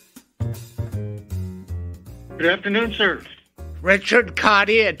 Good afternoon, sir. Richard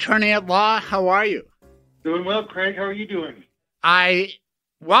Kaudy, attorney at law. How are you? Doing well, Craig. How are you doing? I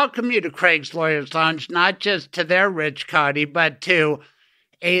welcome you to Craig's Lawyers Lounge, not just to their Rich Kaudy, but to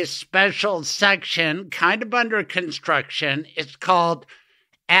a special section kind of under construction. It's called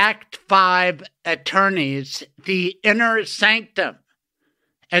Act 5 Attorneys, the Inner Sanctum.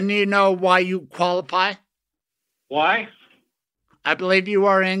 And do you know why you qualify? Why? I believe you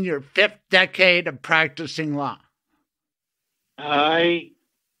are in your 5th decade of practicing law. I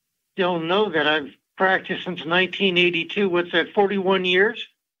don't know that. I've practiced since 1982. What's that, 41 years?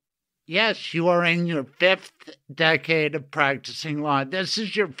 Yes, you are in your 5th decade of practicing law. This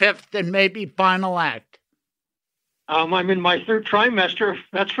is your 5th and maybe final act. I'm in my 3rd trimester,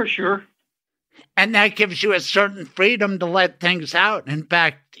 that's for sure. And that gives you a certain freedom to let things out. In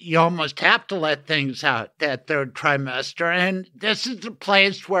fact, you almost have to let things out that 3rd trimester. And this is a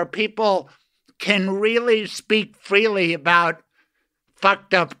place where people can really speak freely about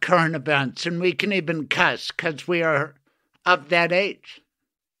fucked up current events. And we can even cuss because we are of that age.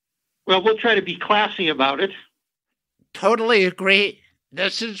 Well, we'll try to be classy about it. Totally agree.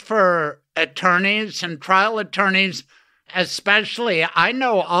 This is for attorneys and trial attorneys especially. I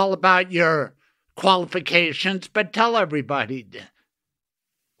know all about your qualifications, but tell everybody.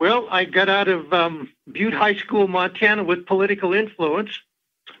 Well, I got out of Butte High School, Montana with political influence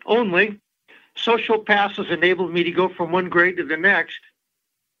only. Social passes enabled me to go from one grade to the next.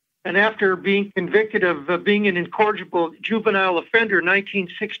 And after being convicted of being an incorrigible juvenile offender in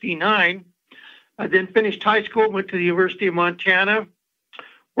 1969, I then finished high school, went to the University of Montana,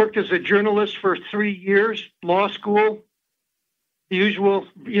 worked as a journalist for 3 years, law school, the usual,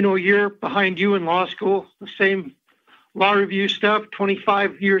 year behind you in law school, the same law review stuff,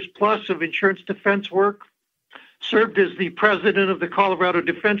 25 years plus of insurance defense work, served as the president of the Colorado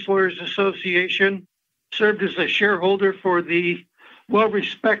Defense Lawyers Association, served as a shareholder for the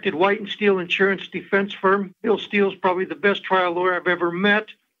well-respected White and Steel insurance defense firm. Bill Steele's probably the best trial lawyer I've ever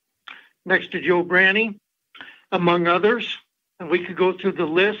met, next to Joe Branny, among others. And we could go through the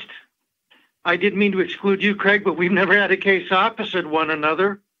list. I didn't mean to exclude you, Craig, but we've never had a case opposite one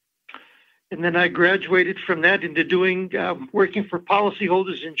another. And then I graduated from that into doing working for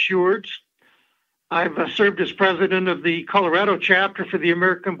policyholders insureds. I've served as president of the Colorado chapter for the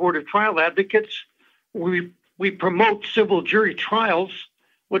American Board of Trial Advocates. We promote civil jury trials,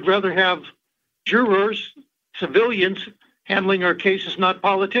 would rather have jurors, civilians, handling our cases, not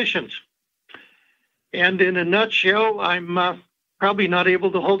politicians. And in a nutshell, I'm probably not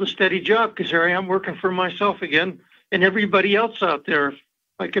able to hold a steady job because here I am working for myself again and everybody else out there, if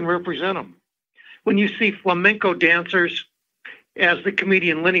I can represent them. When you see flamenco dancers, as the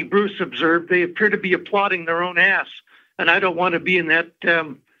comedian Lenny Bruce observed, they appear to be applauding their own ass. And I don't want to be in that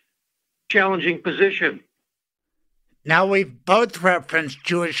challenging position. Now, we've both referenced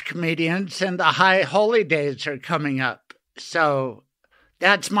Jewish comedians, and the high holy days are coming up. So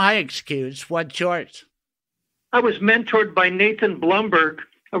that's my excuse. What's yours? I was mentored by Nathan Blumberg,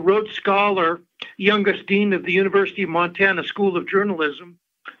 a Rhodes Scholar, youngest dean of the University of Montana School of Journalism,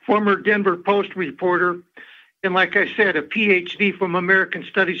 former Denver Post reporter, and like I said, a PhD from American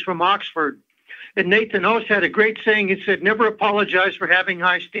Studies from Oxford. And Nathan always had a great saying. He said, never apologize for having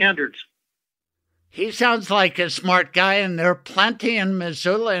high standards. He sounds like a smart guy, and there are plenty in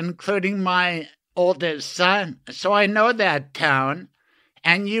Missoula, including my oldest son. So I know that town,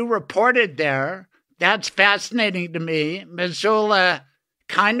 and you reported there. That's fascinating to me. Missoula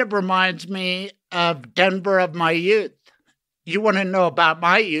kind of reminds me of Denver of my youth. You want to know about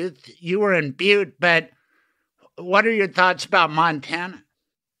my youth. You were in Butte, but what are your thoughts about Montana?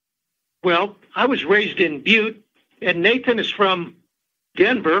 Well, I was raised in Butte, and Nathan is from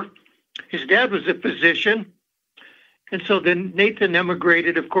Denver. His dad was a physician. And so then Nathan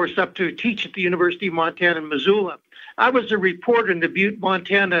emigrated, of course, up to teach at the University of Montana in Missoula. I was a reporter in the Butte,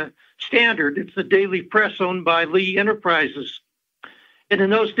 Montana Standard. It's the daily press owned by Lee Enterprises. And in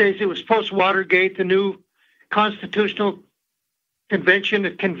those days, it was post-Watergate, the new constitutional convention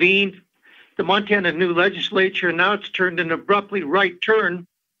that convened the Montana new legislature. Now it's turned an abruptly right turn,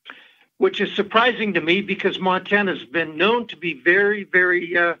 which is surprising to me because Montana's been known to be very,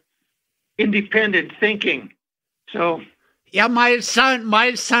 very independent thinking. So, yeah, my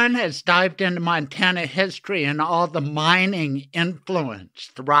son has dived into Montana history and all the mining influence,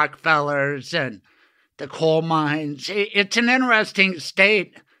 the Rockefellers and the coal mines. It's an interesting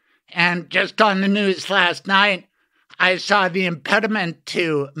state. And just on the news last night, I saw the impediment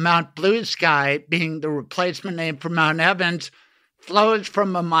to Mount Blue Sky, being the replacement name for Mount Evans, flows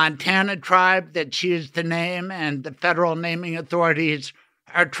from a Montana tribe that's used the name, and the federal naming authorities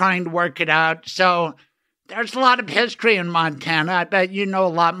are trying to work it out. So there's a lot of history in Montana. I bet you know a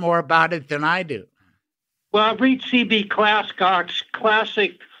lot more about it than I do. Well, read C.B. Glasscock's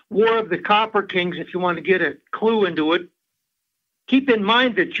classic War of the Copper Kings if you want to get a clue into it. Keep in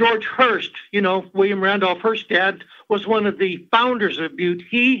mind that George Hearst, William Randolph Hearst's dad, was one of the founders of Butte.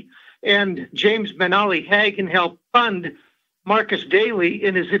 He and James Benally Hagen helped fund Marcus Daly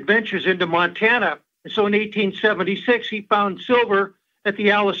in his adventures into Montana. And so in 1876, he found silver at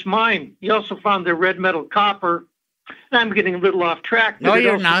the Alice mine. He also found the red metal copper. And I'm getting a little off track. No,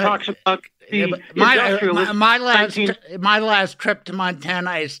 you're not. Talks about the my last trip to Montana,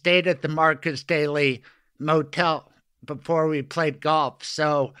 I stayed at the Marcus Daly Motel before we played golf.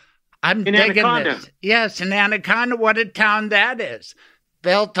 So I'm digging this. Yes, in Anaconda, what a town that is.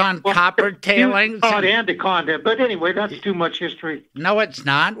 Built on copper tailings. Anaconda, but anyway, that's too much history. No, it's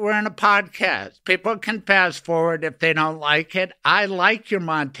not. We're in a podcast. People can fast forward if they don't like it. I like your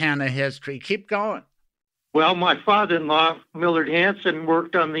Montana history. Keep going. Well, my father-in-law, Millard Hanson,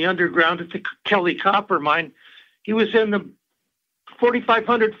 worked on the underground at the Kelly copper mine. He was in the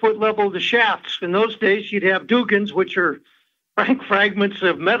 4,500-foot level of the shafts. In those days, you'd have Dugans, which are fragments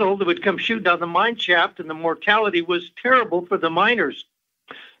of metal that would come shooting down the mine shaft, and the mortality was terrible for the miners.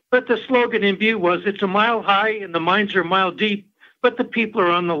 But the slogan in Butte was, it's a mile high and the mines are a mile deep, but the people are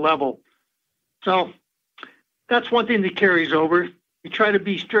on the level. So that's one thing that carries over. You try to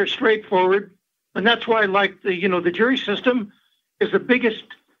be straightforward. And that's why I like the jury system is the biggest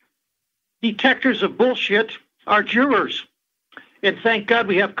detectors of bullshit are jurors. And thank God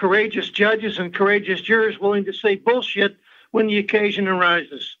we have courageous judges and courageous jurors willing to say bullshit when the occasion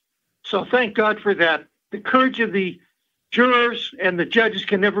arises. So thank God for that. The courage of the jurors and the judges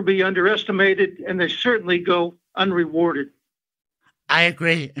can never be underestimated, and they certainly go unrewarded. I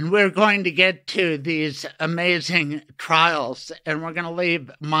agree. And we're going to get to these amazing trials, and we're going to leave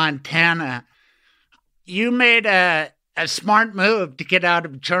Montana. You made a smart move to get out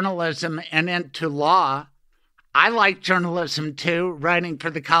of journalism and into law. I like journalism too, writing for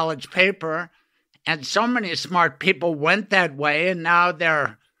the college paper. And so many smart people went that way, and now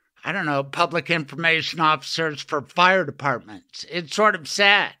they're, public information officers for fire departments. It's sort of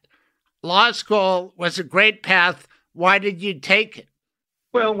sad. Law school was a great path. Why did you take it?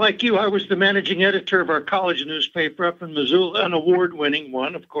 Well, like you, I was the managing editor of our college newspaper up in Missoula, an award-winning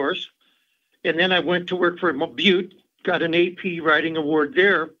one, of course. And then I went to work for Butte, got an AP writing award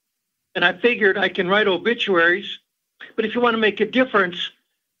there. And I figured I can write obituaries, but if you want to make a difference,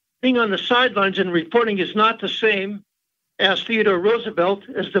 being on the sidelines and reporting is not the same as Theodore Roosevelt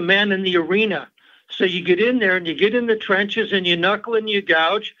as the man in the arena. So you get in there and you get in the trenches and you knuckle and you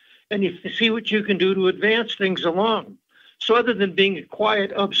gouge and you see what you can do to advance things along. So other than being a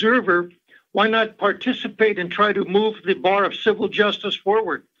quiet observer, why not participate and try to move the bar of civil justice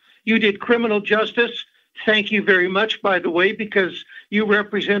forward? You did criminal justice. Thank you very much, by the way, because you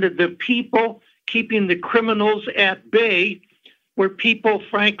represented the people, keeping the criminals at bay, where people,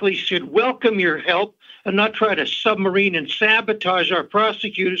 frankly, should welcome your help and not try to submarine and sabotage our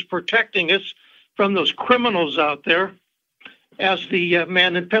prosecutors protecting us from those criminals out there. As the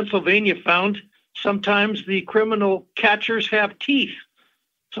man in Pennsylvania found, sometimes the criminal catchers have teeth.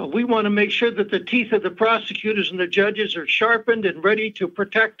 So we want to make sure that the teeth of the prosecutors and the judges are sharpened and ready to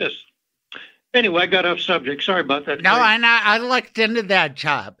protect us. Anyway, I got off subject. Sorry about that. No, and I looked into that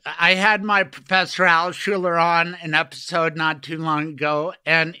job. I had my Professor Al Schuler on an episode not too long ago,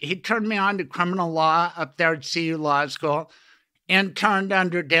 and he turned me on to criminal law up there at CU Law School. Interned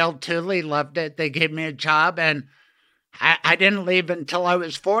under Dale Tooley, loved it. They gave me a job, and I didn't leave until I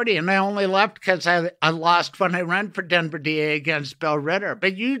was 40, and I only left because I lost when I ran for Denver DA against Bill Ritter.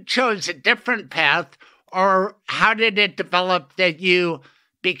 But you chose a different path, or how did it develop that you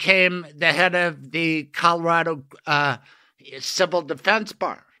became the head of the Colorado Civil Defense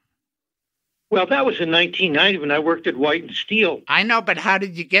Bar? Well, that was in 1990 when I worked at White and Steel. I know, but how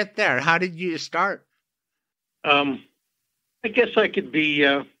did you get there? How did you start? I guess I could be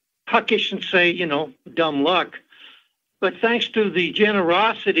puckish and say, dumb luck. But thanks to the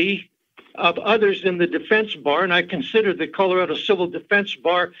generosity of others in the defense bar, and I consider the Colorado Civil Defense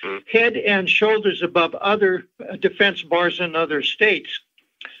Bar head and shoulders above other defense bars in other states.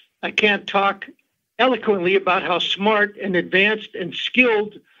 I can't talk eloquently about how smart and advanced and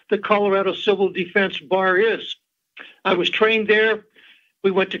skilled the Colorado Civil Defense Bar is. I was trained there.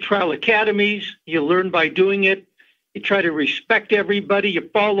 We went to trial academies. You learn by doing it. You try to respect everybody. You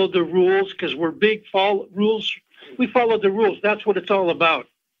follow the rules because we're big rules. We follow the rules. That's what it's all about.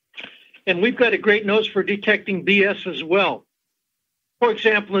 And we've got a great nose for detecting BS as well. For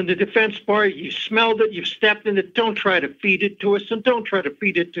example, in the defense bar, you smelled it, you stepped in it. Don't try to feed it to us, and don't try to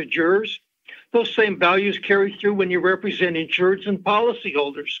feed it to jurors. Those same values carry through when you represent insureds and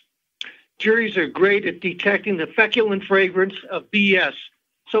policyholders. Juries are great at detecting the feculent fragrance of BS,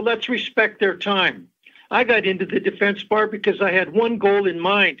 so let's respect their time. I got into the defense bar because I had one goal in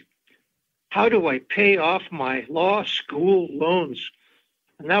mind. How do I pay off my law school loans?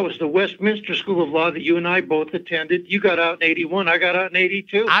 And that was the Westminster School of Law that you and I both attended. You got out in 81. I got out in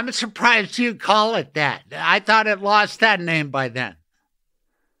 82. I'm surprised you call it that. I thought it lost that name by then.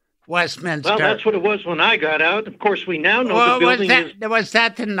 Westminster. Well, that's what it was when I got out. Of course, we now know the building was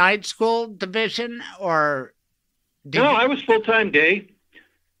that the night school division? Or I was full-time day.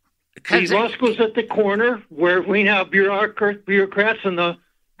 The law school's at the corner where we have bureaucrats, and the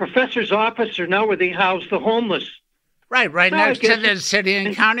professor's office are now where they house the homeless. Right next to the city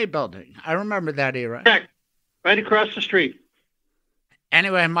and county building. I remember that era. Correct. Right across the street.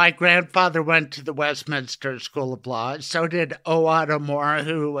 Anyway, my grandfather went to the Westminster School of Law. So did O. Otto Moore,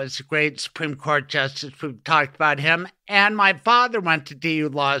 who was a great Supreme Court justice. We've talked about him. And my father went to DU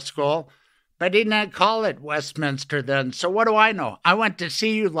Law School, but he didn't call it Westminster then. So what do I know? I went to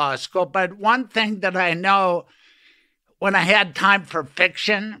CU Law School. But one thing that I know, when I had time for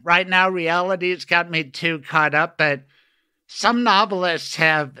fiction, right now reality's got me too caught up, but some novelists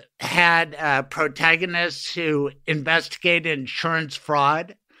have had protagonists who investigate insurance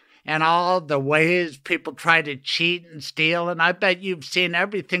fraud and all the ways people try to cheat and steal. And I bet you've seen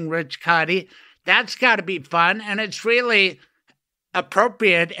everything, Rich Kaudy. That's got to be fun. And it's really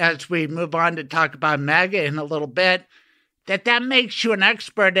appropriate, as we move on to talk about MAGA in a little bit, that makes you an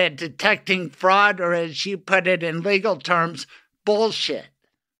expert at detecting fraud, or as you put it in legal terms, bullshit.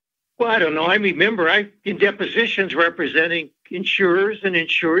 Well, I don't know. I remember in depositions representing insurers and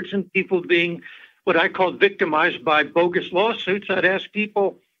insureds and people being what I called victimized by bogus lawsuits. I'd ask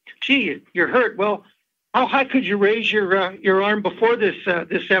people, gee, you're hurt. Well, how high could you raise your arm before this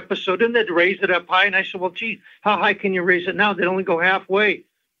episode? And they'd raise it up high. And I said, well, gee, how high can you raise it now? They'd only go halfway.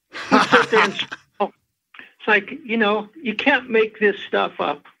 It's like, you can't make this stuff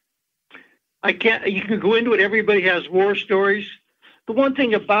up. You can go into it. Everybody has war stories. The one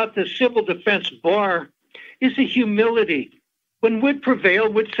thing about the civil defense bar is the humility. When Wood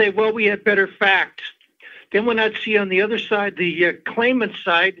prevailed, would say, well, we had better facts. Then when I'd see on the other side, the claimant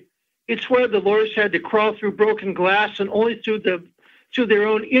side, it's where the lawyers had to crawl through broken glass, and only through their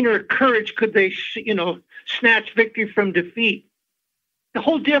own inner courage could they, snatch victory from defeat. The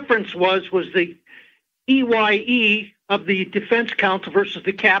whole difference was the EYE of the defense counsel versus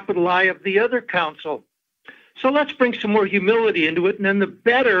the capital I of the other counsel. So let's bring some more humility into it. And then the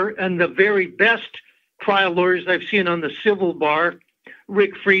better and the very best trial lawyers I've seen on the civil bar,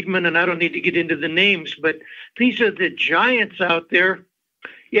 Rick Friedman, and I don't need to get into the names, but these are the giants out there.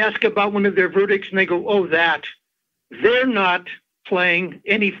 You ask about one of their verdicts and they go, oh, that. They're not playing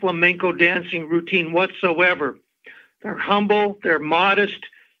any flamenco dancing routine whatsoever. They're humble, they're modest,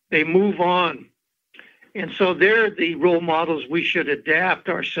 they move on. And so they're the role models we should adapt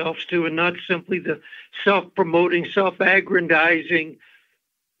ourselves to, and not simply the self-promoting, self-aggrandizing,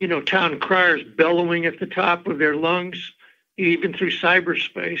 town criers bellowing at the top of their lungs, even through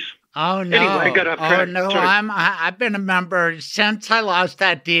cyberspace. Oh, no. Anyway, I got off track. Oh, no. Sorry. I've been a member since I lost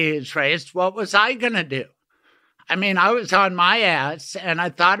that DA's race. What was I going to do? I mean, I was on my ass, and I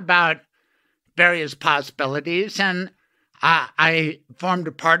thought about various possibilities, and I formed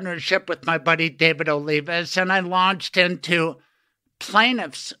a partnership with my buddy David Olivas, and I launched into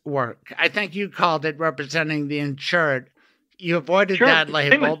plaintiff's work. I think you called it representing the insured. You avoided that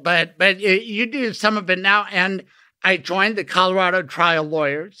label, but you do some of it now, and I joined the Colorado Trial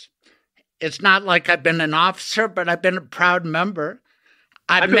Lawyers. It's not like I've been an officer, but I've been a proud member.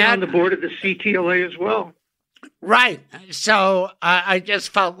 I've been on the board of the CTLA as well. Right. So I just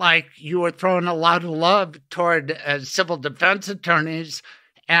felt like you were throwing a lot of love toward civil defense attorneys,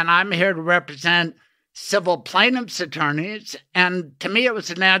 and I'm here to represent civil plaintiffs attorneys. And to me, it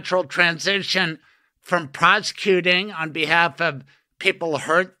was a natural transition from prosecuting on behalf of people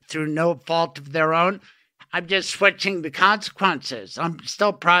hurt through no fault of their own. I'm just switching the consequences. I'm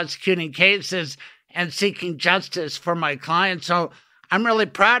still prosecuting cases and seeking justice for my clients. So I'm really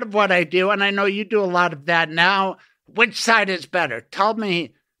proud of what I do, and I know you do a lot of that now. Which side is better? Tell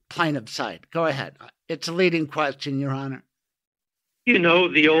me plaintiff side. Go ahead. It's a leading question, Your Honor.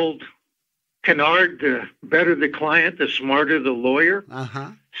 The old canard, the better the client, the smarter the lawyer.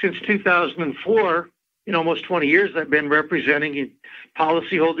 Uh-huh. Since 2004, in almost 20 years, I've been representing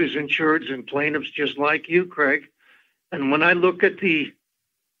policyholders, insureds, and plaintiffs just like you, Craig. And when I look at the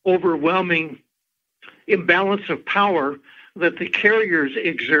overwhelming imbalance of power that the carriers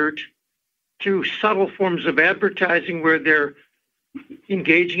exert through subtle forms of advertising, where they're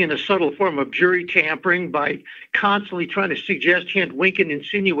engaging in a subtle form of jury tampering by constantly trying to suggest, hint, wink, and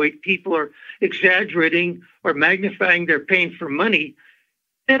insinuate people are exaggerating or magnifying their pain for money.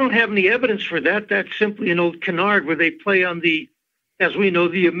 They don't have any evidence for that. That's simply an old canard where they play on the, as we know,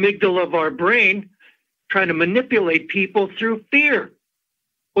 the amygdala of our brain, trying to manipulate people through fear.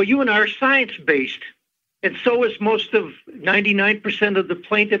 Well, you and I are science-based. And so is most of 99% of the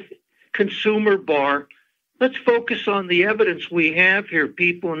plaintiff consumer bar. Let's focus on the evidence we have here,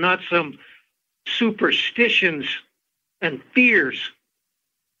 people, and not some superstitions and fears.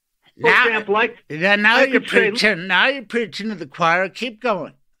 Now, For example, now you're preaching to the choir. Keep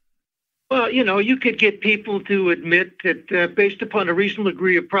going. Well, you could get people to admit that based upon a reasonable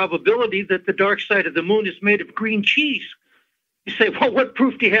degree of probability that the dark side of the moon is made of green cheese. You say, well, what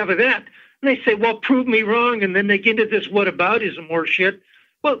proof do you have of that? And they say, well, prove me wrong. And then they get into this whataboutism or shit.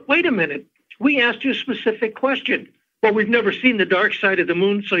 Well, wait a minute. We asked you a specific question. Well, we've never seen the dark side of the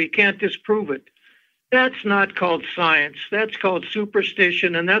moon, so you can't disprove it. That's not called science. That's called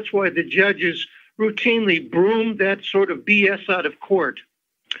superstition. And that's why the judges routinely broom that sort of BS out of court.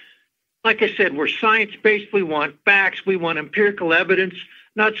 Like I said, we're science-based. We want facts. We want empirical evidence,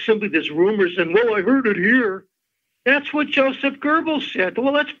 not simply this rumors and, well, I heard it here. That's what Joseph Goebbels said.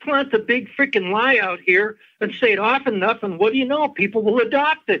 Well, let's plant the big freaking lie out here and say it often enough, and what do you know? People will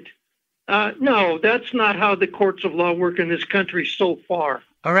adopt it. No, that's not how the courts of law work in this country so far.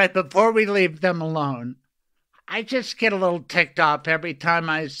 All right, before we leave them alone, I just get a little ticked off every time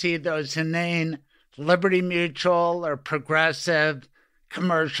I see those inane Liberty Mutual or Progressive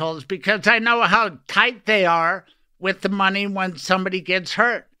commercials, because I know how tight they are with the money when somebody gets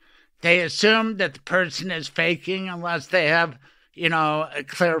hurt. They assume that the person is faking unless they have, a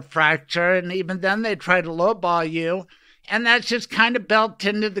clear fracture. And even then they try to lowball you. And that's just kind of built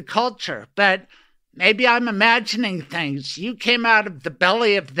into the culture. But maybe I'm imagining things. You came out of the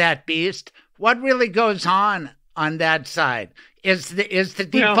belly of that beast. What really goes on that side? Is the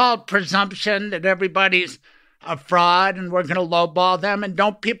default presumption that everybody's a fraud and we're going to lowball them? And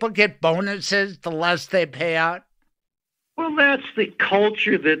don't people get bonuses the less they pay out? Well, that's the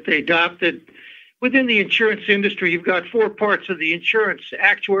culture that they adopted. Within the insurance industry, you've got four parts of the insurance: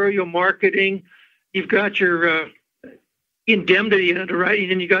 actuarial, marketing, you've got your indemnity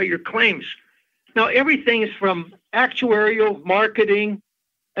underwriting, and you got your claims. Now, everything is from actuarial, marketing,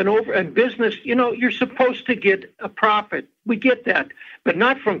 and business. You're supposed to get a profit. We get that, but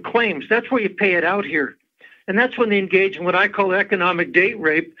not from claims. That's where you pay it out here. And that's when they engage in what I call economic date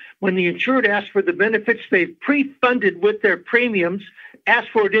rape, when the insured asks for the benefits they've pre-funded with their premiums, ask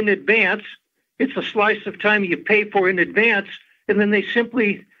for it in advance. It's a slice of time you pay for in advance, and then they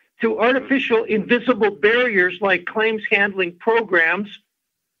simply, through artificial invisible barriers like claims handling programs,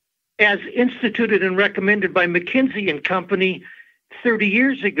 as instituted and recommended by McKinsey and Company 30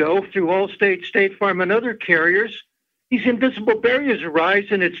 years ago through Allstate, State Farm, and other carriers, these invisible barriers arise,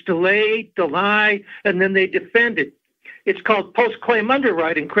 and it's delay, deny, and then they defend it. It's called post-claim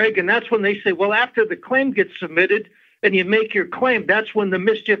underwriting, Craig, and that's when they say, well, after the claim gets submitted and you make your claim, that's when the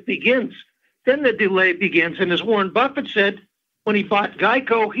mischief begins. Then the delay begins. And as Warren Buffett said, when he bought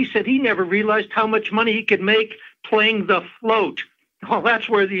Geico, he said he never realized how much money he could make playing the float. Well, that's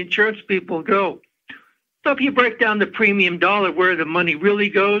where the insurance people go. So if you break down the premium dollar, where the money really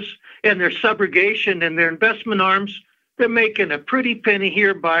goes, and their subrogation and their investment arms, they're making a pretty penny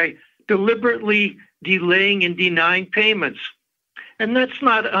here by deliberately delaying and denying payments. And that's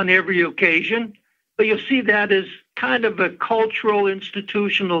not on every occasion, but you'll see that as kind of a cultural,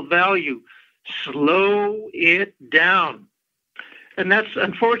 institutional value. Slow it down. And that's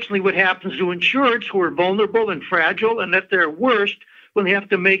unfortunately what happens to insureds who are vulnerable and fragile and at their worst when they have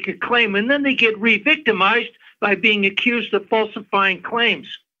to make a claim. And then they get re-victimized by being accused of falsifying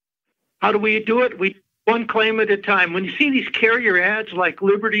claims. How do we do it? We one claim at a time. When you see these carrier ads like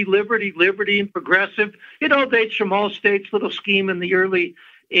Liberty, Liberty, Liberty, and Progressive, it all dates from Allstate's little scheme in the early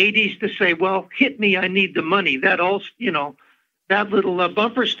 80s to say, well, hit me, I need the money. That all, that little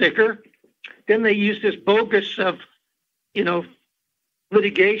bumper sticker. Then they use this bogus of,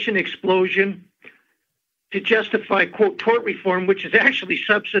 litigation explosion to justify, quote, tort reform, which is actually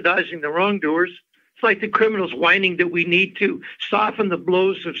subsidizing the wrongdoers. It's like the criminals whining that we need to soften the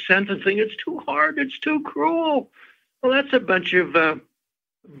blows of sentencing. It's too hard. It's too cruel. Well, that's a bunch of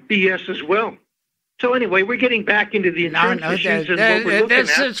BS as well. So anyway, we're getting back into the insurance issues and what we're looking at.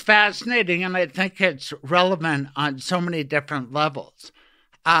 This is fascinating, and I think it's relevant on so many different levels.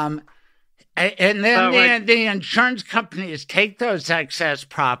 And then the insurance companies take those excess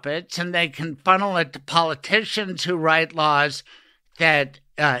profits and they can funnel it to politicians who write laws that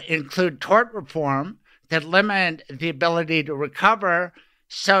include tort reform, that limit the ability to recover,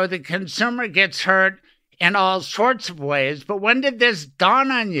 so the consumer gets hurt in all sorts of ways. But when did this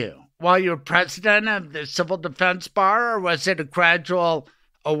dawn on you? While you were president of the Civil Defense Bar, or was it a gradual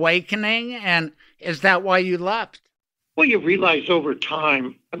awakening? And is that why you left? Well, you realize over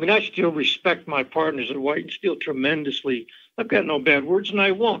time, I still respect my partners at White and Steel tremendously. I've got no bad words, and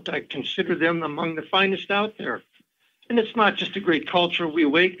I won't. I consider them among the finest out there. And it's not just a great cultural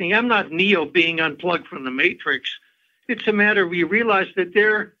reawakening. I'm not Neo being unplugged from the Matrix. It's a matter where you realize that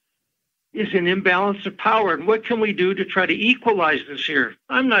there is an imbalance of power, and what can we do to try to equalize this here?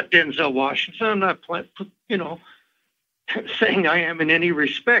 I'm not Denzel Washington. I'm not, saying I am in any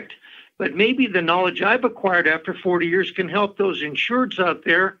respect. But maybe the knowledge I've acquired after 40 years can help those insureds out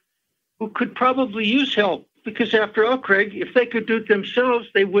there who could probably use help. Because after all, Craig, if they could do it themselves,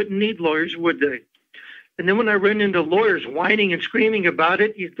 they wouldn't need lawyers, would they? And then when I run into lawyers whining and screaming about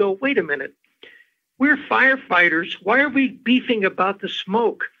it, you go, wait a minute. We're firefighters. Why are we beefing about the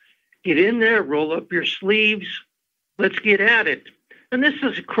smoke? Get in there, roll up your sleeves. Let's get at it. And this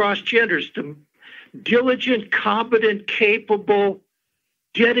is across genders. The diligent, competent, capable,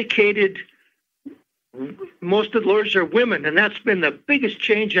 dedicated, most of the lawyers are women, and that's been the biggest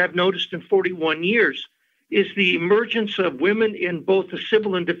change I've noticed in 41 years, is the emergence of women in both the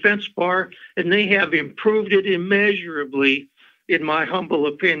civil and defense bar, and they have improved it immeasurably, in my humble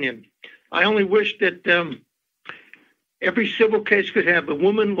opinion. I only wish that every civil case could have a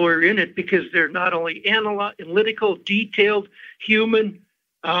woman lawyer in it, because they're not only analytical, detailed, human,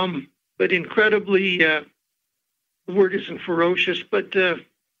 but incredibly, the word isn't ferocious, but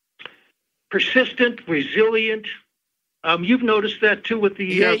persistent, resilient. You've noticed that too with the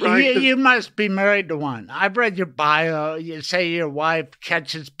you must be married to one. I've read your bio. You say your wife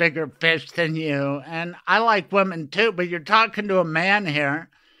catches bigger fish than you, and I like women too, but you're talking to a man here.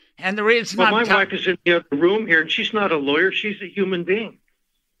 And the reason my wife is in the other room here, and she's not a lawyer. She's a human being.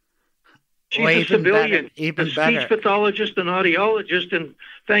 She's a civilian, a speech pathologist, an audiologist, and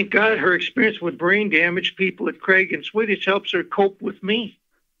thank God her experience with brain damaged people at Craig and Swedish helps her cope with me.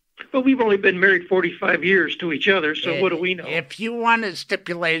 But we've only been married 45 years to each other, so what do we know? If you want a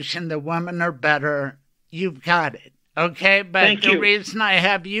stipulation that women are better, you've got it, okay? But the reason I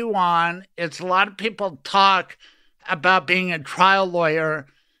have you on is a lot of people talk about being a trial lawyer,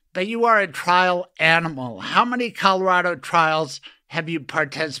 but you are a trial animal. How many Colorado trials have you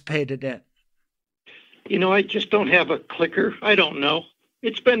participated in? I just don't have a clicker. I don't know.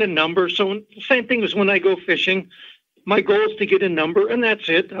 It's been a number. So same thing as when I go fishing. My goal is to get a number, and that's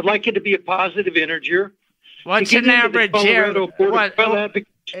it. I'd like it to be a positive integer. What's an average here?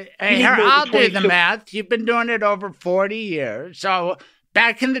 I'll do the math. You've been doing it over 40 years. So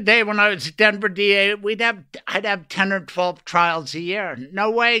back in the day when I was a Denver DA, I'd have 10 or 12 trials a year.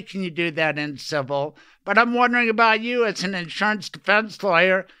 No way can you do that in civil. But I'm wondering about you as an insurance defense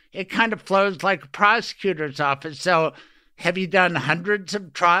lawyer. It kind of flows like a prosecutor's office. So have you done hundreds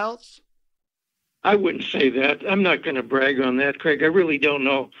of trials? I wouldn't say that. I'm not going to brag on that, Craig. I really don't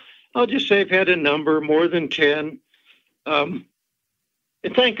know. I'll just say I've had a number, more than 10. And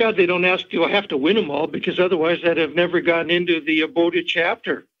thank God they don't ask, do I have to win them all? Because otherwise I'd have never gotten into the aborted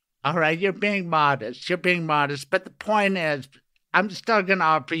chapter. All right, you're being modest. You're being modest. But the point is, I'm still going to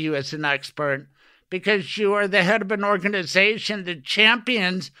offer you as an expert because you are the head of an organization that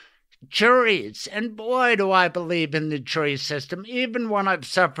champions juries. And boy, do I believe in the jury system, even when I've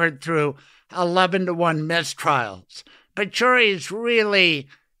suffered through 11-1 mistrials. But juries really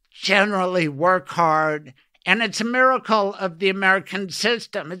generally work hard, and it's a miracle of the American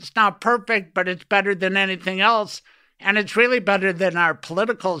system. It's not perfect, but it's better than anything else, and it's really better than our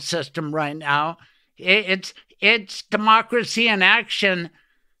political system right now. It's democracy in action.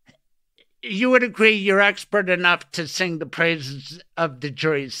 You would agree you're expert enough to sing the praises of the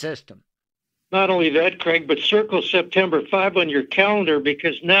jury system. Not only that, Craig, but circle September 5 on your calendar,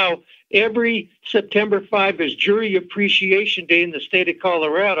 because now every September 5 is Jury Appreciation Day in the state of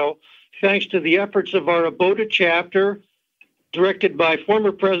Colorado, thanks to the efforts of our Abota chapter, directed by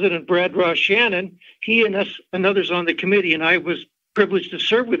former President Brad Ross Shannon. He and us and others on the committee, and I was privileged to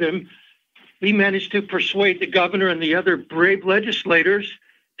serve with him, we managed to persuade the governor and the other brave legislators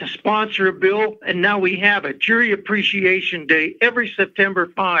to sponsor a bill, and now we have it. Jury Appreciation Day every September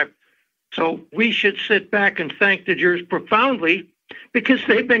 5. So we should sit back and thank the jurors profoundly, because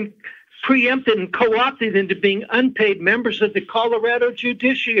they've been preempted and co-opted into being unpaid members of the Colorado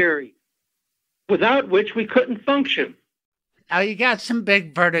judiciary, without which we couldn't function. Now, you got some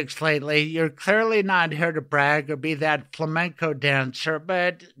big verdicts lately. You're clearly not here to brag or be that flamenco dancer,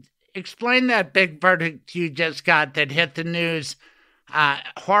 but explain that big verdict you just got that hit the news.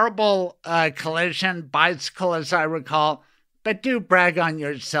 Horrible collision, bicycle, as I recall, but do brag on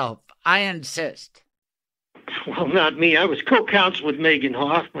yourself. I insist. Well, not me. I was co-counsel with Megan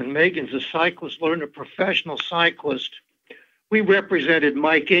Hoffman. Megan's a cyclist lawyer and a professional cyclist. We represented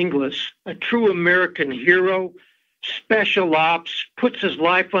Mike Inglis, a true American hero, special ops, puts his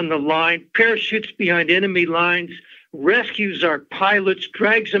life on the line, parachutes behind enemy lines, rescues our pilots,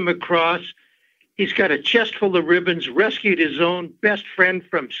 drags them across. He's got a chest full of ribbons, rescued his own best friend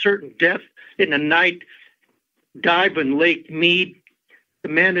from certain death in a night dive in Lake Mead. The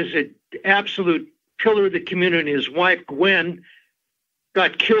man is an absolute pillar of the community. His wife, Gwen,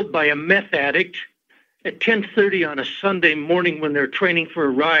 got killed by a meth addict at 10:30 on a Sunday morning when they're training for a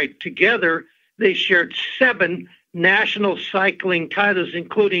ride. Together, they shared 7 national cycling titles,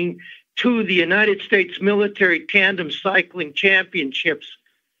 including 2 of the United States military tandem cycling championships.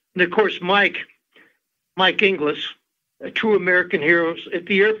 And, of course, Mike Inglis, a true American hero at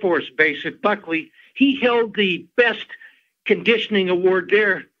the Air Force Base at Buckley, he held the best conditioning award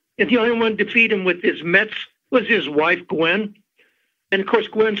there. And the only one to defeat him with his Mets was his wife, Gwen. And, of course,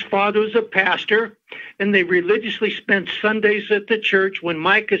 Gwen's father was a pastor, and they religiously spent Sundays at the church. When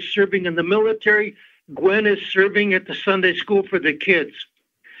Mike is serving in the military, Gwen is serving at the Sunday school for the kids.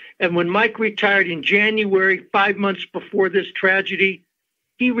 And when Mike retired in January, 5 months before this tragedy,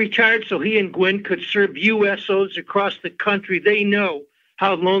 he retired so he and Gwen could serve USOs across the country. They know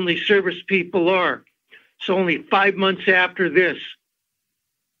how lonely service people are. So only 5 months after this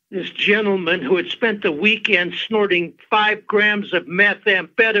gentleman who had spent the weekend snorting 5 grams of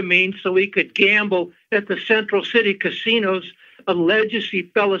methamphetamine so he could gamble at the Central City casinos alleges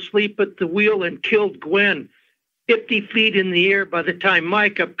he fell asleep at the wheel and killed Gwen 50 feet in the air by the time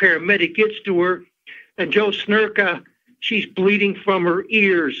Mike, a paramedic, gets to her. And Joe Snurka, she's bleeding from her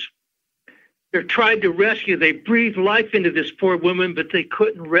ears. They're trying to rescue. They breathed life into this poor woman, but they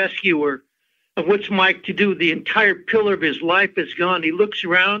couldn't rescue her. And what's Mike to do? The entire pillar of his life is gone. He looks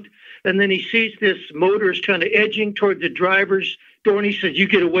around, and then he sees this motorist kind of edging toward the driver's door, and he says, "You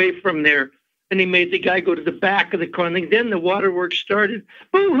get away from there." And he made the guy go to the back of the car. And then the waterworks started.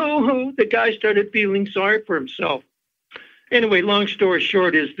 Boo hoo hoo. The guy started feeling sorry for himself. Anyway, long story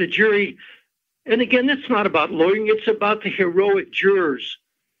short is the jury, and again, it's not about lawyering. It's about the heroic jurors.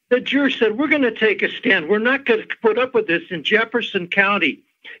 The jurors said, we're going to take a stand. We're not going to put up with this in Jefferson County.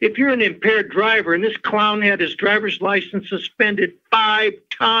 If you're an impaired driver, and this clown had his driver's license suspended 5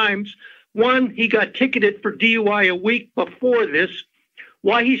 times. One, he got ticketed for DUI a week before this.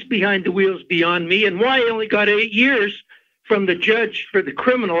 Why he's behind the wheels beyond me, and why he only got 8 years from the judge for the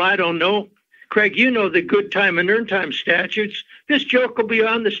criminal, I don't know. Craig, you know the good time and earned time statutes. This joke will be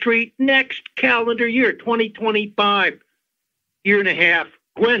on the street next calendar year, 2025. Year and a half.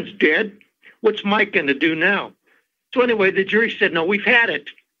 Gwen's dead. What's Mike going to do now? So anyway, the jury said, no, we've had it.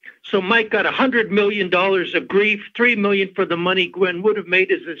 So Mike got $100 million of grief, $3 million for the money Gwen would have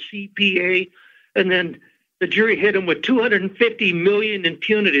made as a CPA, and then the jury hit him with $250 million in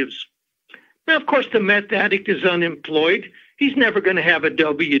punitives. Now, of course, the meth addict is unemployed. He's never going to have a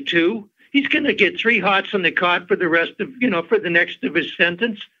W-2. He's going to get 3 hots on the cot for the rest of, for the next of his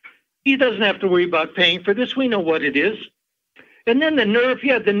sentence. He doesn't have to worry about paying for this. We know what it is. And then he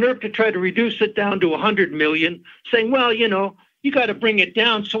had the nerve to try to reduce it down to $100 million, saying, well, you got to bring it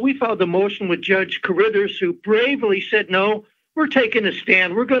down. So we filed a motion with Judge Carruthers, who bravely said, no, we're taking a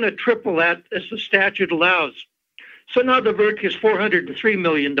stand. We're going to triple that as the statute allows. So now the verdict is $403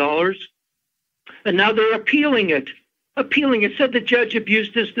 million. And now they're appealing it. It said the judge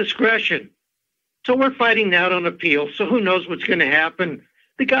abused his discretion. So we're fighting that on appeal. So who knows what's going to happen?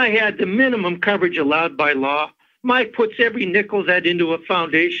 The guy had the minimum coverage allowed by law. Mike puts every nickel of that into a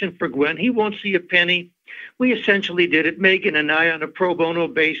foundation for Gwen. He won't see a penny. We essentially did it, Megyn and I, on a pro bono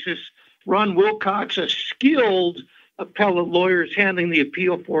basis. Ron Wilcox, a skilled appellate lawyer, is handling the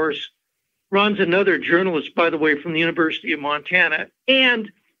appeal for us. Ron's another journalist, by the way, from the University of Montana.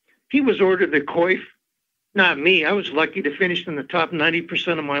 And he was ordered the coif. Not me. I was lucky to finish in the top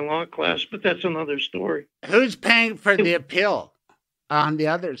 90% of my law class, but that's another story. Who's paying for the appeal on the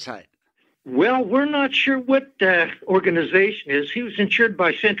other side? Well, we're not sure what the organization is. He was insured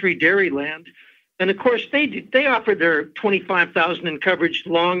by Century Dairyland. And, of course, they offered their $25,000 in coverage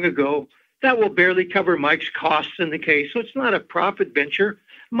long ago. That will barely cover Mike's costs in the case, so it's not a profit venture.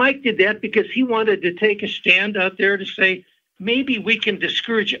 Mike did that because he wanted to take a stand out there to say, maybe we can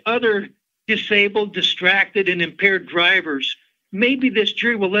discourage other disabled, distracted, and impaired drivers. Maybe this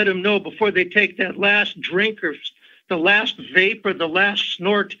jury will let them know before they take that last drink or the last vape or the last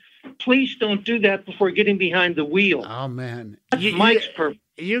snort. Please don't do that before getting behind the wheel. Oh, man. That's Mike's purpose.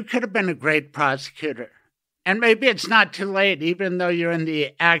 You could have been a great prosecutor. And maybe it's not too late, even though you're in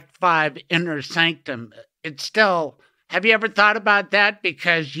the Act 5 inner sanctum. It's still, have you ever thought about that?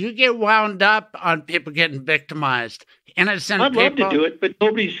 Because you get wound up on people getting victimized. Innocent I'd people. love to do it, but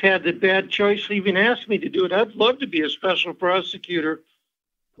nobody's had the bad choice to even ask me to do it. I'd love to be a special prosecutor.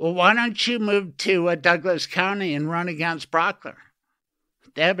 Well, why don't you move to Douglas County and run against Brockler?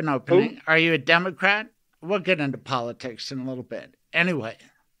 They have an opening. Are you a Democrat? We'll get into politics in a little bit. Anyway.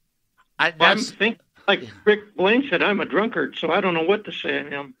 I'm thinking, like Rick Blaine said, I'm a drunkard, so I don't know what to say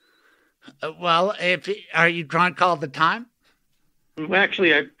I am. Well, are you drunk all the time? Well,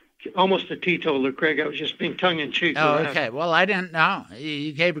 actually, I'm almost a teetotaler, Craig. I was just being tongue-in-cheek. Oh, okay. Well, I didn't know.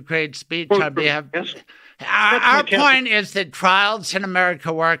 You gave a great speech. Yes. Our point is that trials in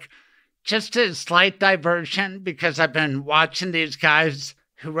America work. Just a slight diversion, because I've been watching these guys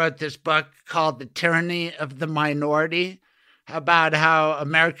who wrote this book called The Tyranny of the Minority, about how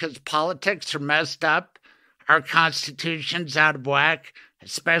America's politics are messed up, our Constitution's out of whack,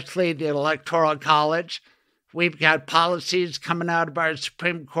 especially the Electoral College. We've got policies coming out of our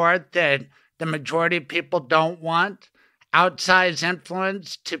Supreme Court that the majority of people don't want, outsized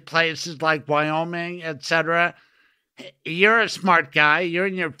influence to places like Wyoming, etc. You're a smart guy. You're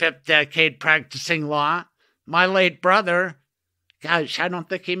in your 5th decade practicing law. My late brother, gosh, I don't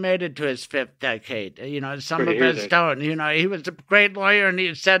think he made it to his 5th decade. Some of us don't. He was a great lawyer, and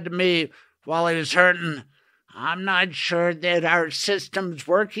he said to me while he was hurting, I'm not sure that our system's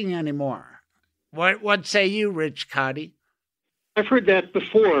working anymore. What say you, Rich Kaudy? I've heard that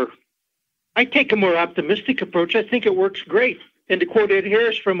before. I take a more optimistic approach. I think it works great. And to quote Ed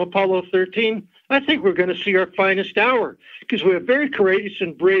Harris from Apollo 13, I think we're going to see our finest hour, because we have very courageous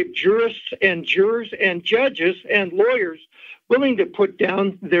and brave jurists and jurors and judges and lawyers willing to put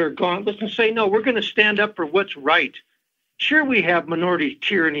down their gauntlets and say, no, we're going to stand up for what's right. Sure, we have minority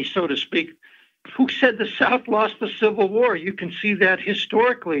tyranny, so to speak. Who said the South lost the Civil War? You can see that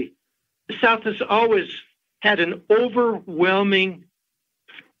historically. The South has always had an overwhelming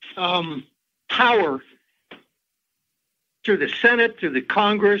power through the Senate, through the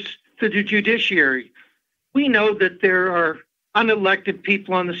Congress, through the judiciary. We know that there are unelected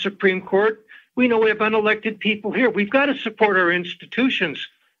people on the Supreme Court. We know we have unelected people here. We've got to support our institutions.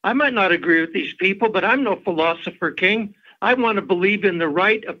 I might not agree with these people, but I'm no philosopher king. I want to believe in the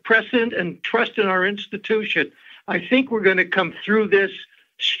right of precedent and trust in our institution. I think we're going to come through this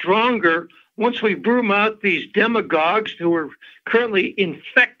stronger once we broom out these demagogues who are currently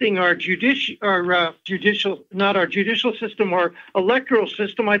infecting our judicial system, our electoral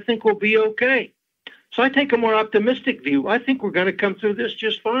system, I think we'll be okay. So I take a more optimistic view. I think we're going to come through this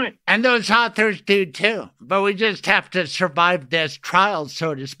just fine. And those authors do too. But we just have to survive this trial,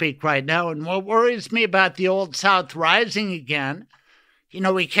 so to speak, right now. And what worries me about the Old South rising again,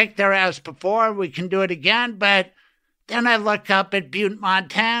 we kicked their ass before, we can do it again, but then I look up at Butte,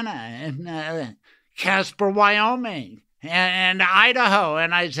 Montana, and Casper, Wyoming, and Idaho,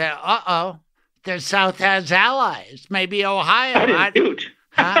 and I say, uh-oh, the South has allies. Maybe Ohio. Butte.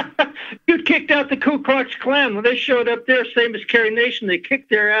 Huh? Butte kicked out the Ku Klux Klan. When they showed up there, same as Carrie Nation, they kicked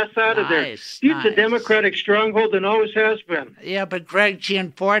their ass out of there. Butte's a Democratic stronghold and always has been. Yeah, but Greg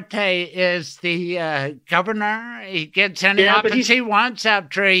Gianforte is the governor. He gets any office he wants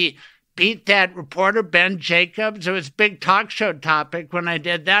after he beat that reporter, Ben Jacobs. It was a big talk show topic when I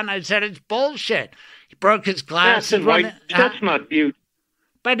did that, and I said, it's bullshit. He broke his glasses. That's not Butte.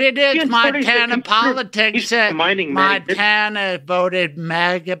 But it is Montana politics. Montana voted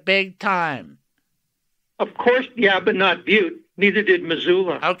MAGA big time. Of course, yeah, but not Butte. Neither did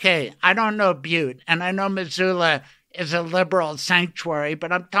Missoula. Okay, I don't know Butte, and I know Missoula is a liberal sanctuary,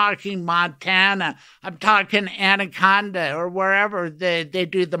 but I'm talking Montana. I'm talking Anaconda or wherever they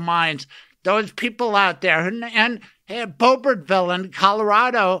do the mines. Those people out there, and Bobertville in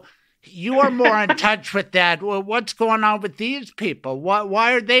Colorado, you are more in touch with that. Well, what's going on with these people?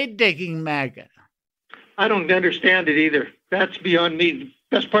 Why are they digging MAGA? I don't understand it either. That's beyond me. The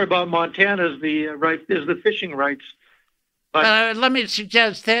best part about Montana is the fishing rights. Let me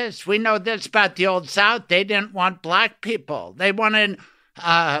suggest this. We know this about the Old South. They didn't want black people. They wanted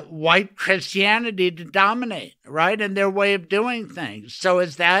white Christianity to dominate, right, in their way of doing things. So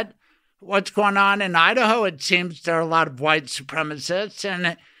is that what's going on in Idaho? It seems there are a lot of white supremacists,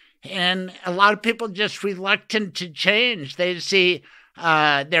 and a lot of people just reluctant to change. They see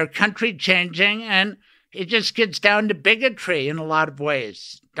their country changing, and it just gets down to bigotry in a lot of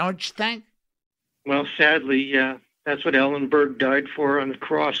ways. Don't you think? Well, sadly, that's what Ellenberg died for on the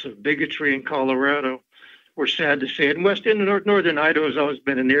cross of bigotry in Colorado. We're sad to say it. And Northern Idaho has always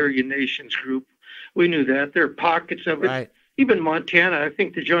been an Aryan Nations group. We knew that. There are pockets of it. Right. Even Montana, I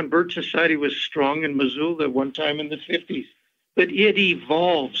think the John Birch Society was strong in Missoula at one time in the 50s. But it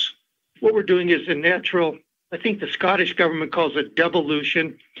evolves. What we're doing is a natural, I think the Scottish government calls it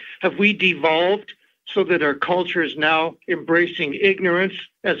devolution. Have we devolved so that our culture is now embracing ignorance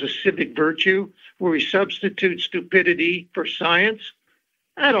as a civic virtue, where we substitute stupidity for science?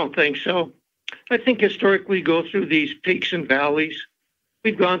 I don't think so. I think historically we go through these peaks and valleys.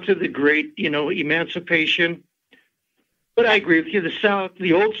 We've gone through the great, emancipation. But I agree with you,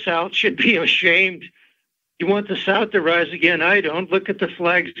 the Old South should be ashamed. You want the South to rise again? I don't. Look at the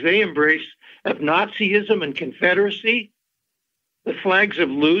flags they embrace of Nazism and Confederacy. The flags of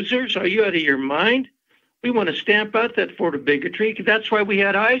losers. Are you out of your mind? We want to stamp out that form of bigotry. That's why we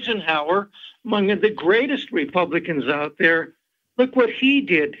had Eisenhower, among the greatest Republicans out there. Look what he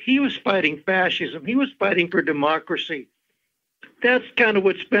did. He was fighting fascism. He was fighting for democracy. That's kind of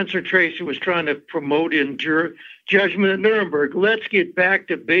what Spencer Tracy was trying to promote in Judgment at Nuremberg. Let's get back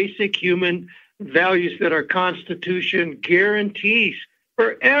to basic human values that our Constitution guarantees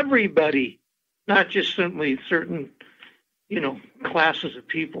for everybody, not just simply certain, classes of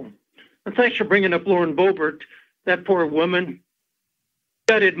people. And thanks for bringing up Lauren Boebert, that poor woman.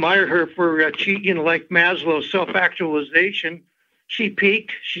 Got to admire her for like Maslow's self-actualization. She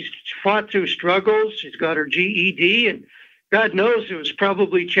peaked. She's fought through struggles. She's got her GED, and God knows it was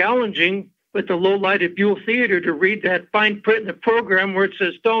probably challenging with the low light at Buell Theater to read that fine print in the program where it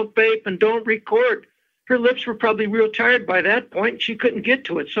says, don't vape and don't record. Her lips were probably real tired by that point. She couldn't get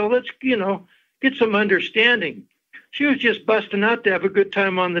to it. So let's, get some understanding. She was just busting out to have a good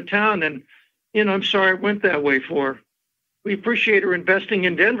time on the town. And, I'm sorry it went that way for her. We appreciate her investing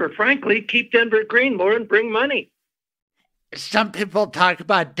in Denver. Frankly, keep Denver green, Lauren, bring money. Some people talk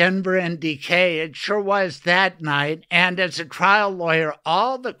about Denver in decay. It sure was that night. And as a trial lawyer,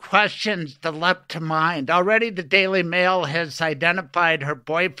 all the questions that leapt to mind. Already the Daily Mail has identified her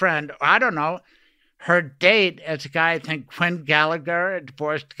boyfriend, her date as a guy, I think Quinn Gallagher, a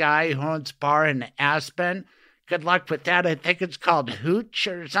divorced guy who owns a bar in Aspen. Good luck with that. I think it's called Hooch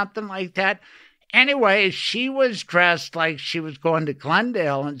or something like that. Anyway, she was dressed like she was going to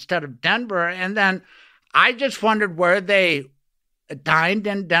Glendale instead of Denver. And then I just wondered where they dined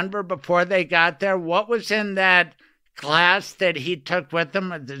in Denver before they got there. What was in that glass that he took with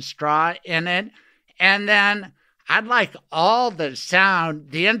him with the straw in it? And then I'd like all the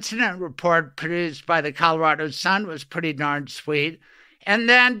sound. The incident report produced by the Colorado Sun was pretty darn sweet. And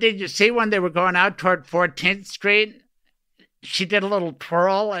then did you see when they were going out toward 14th Street? She did a little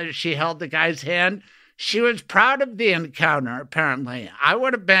twirl as she held the guy's hand. She was proud of the encounter, apparently. I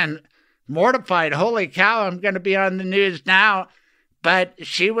would have been mortified. Holy cow, I'm going to be on the news now. But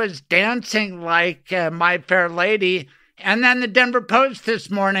she was dancing like My Fair Lady. And then the Denver Post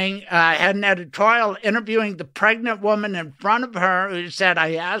this morning had an editorial interviewing the pregnant woman in front of her who said,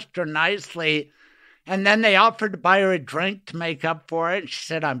 I asked her nicely. And then they offered to buy her a drink to make up for it. She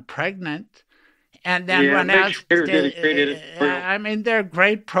said, I'm pregnant. And then when asked, I mean, they're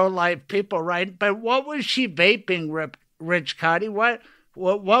great pro-life people, right? But what was she vaping, Rich Kaudy?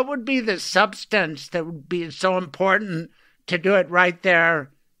 What would be the substance that would be so important to do it right there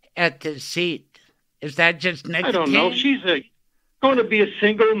at the seat? Is that just nicotine? I don't know. She's going to be a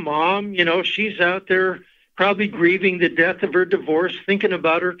single mom. You know, she's out there probably grieving the death of her divorce, thinking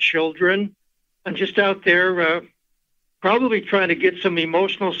about her children, and just out there probably trying to get some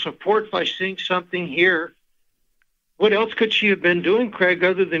emotional support by seeing something here. What else could she have been doing, Craig,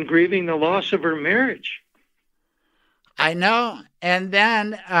 other than grieving the loss of her marriage? I know. And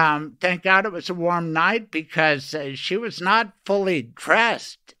then, thank God it was a warm night because she was not fully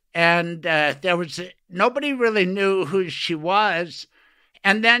dressed. And nobody really knew who she was.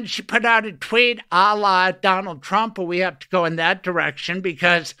 And then she put out a tweet a la Donald Trump, but we have to go in that direction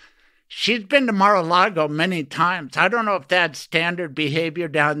because she's been to Mar-a-Lago many times. I don't know if that's standard behavior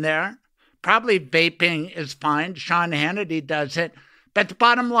down there. Probably vaping is fine. Sean Hannity does it. But the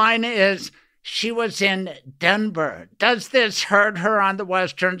bottom line is she was in Denver. Does this hurt her on the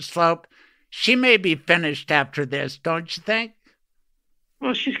Western Slope? She may be finished after this, don't you think?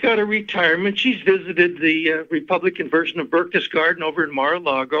 Well, she's got a retirement. She's visited the Republican version of Berchtesgaden over in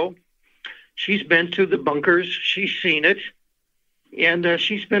Mar-a-Lago. She's been to the bunkers. She's seen it. And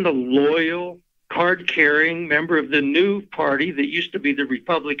she's been a loyal, card-carrying member of the new party that used to be the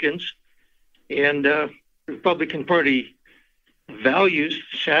Republicans. And the Republican Party values,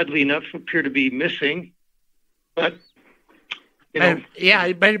 sadly enough, appear to be missing. But, you know.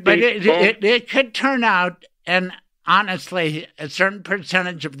 But it could turn out, and honestly, a certain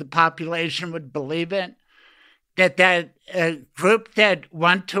percentage of the population would believe it, that group that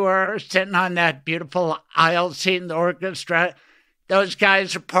went to her sitting on that beautiful aisle seat in the orchestra, those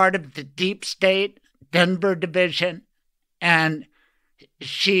guys are part of the deep state Denver division, and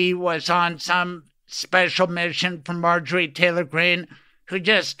she was on some special mission from Marjorie Taylor Greene, who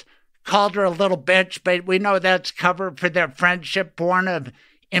just called her a little bitch, but we know that's cover for their friendship born of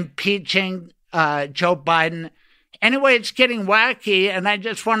impeaching Joe Biden. Anyway, it's getting wacky, and I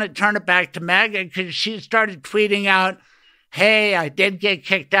just want to turn it back to Megyn because she started tweeting out, hey, I did get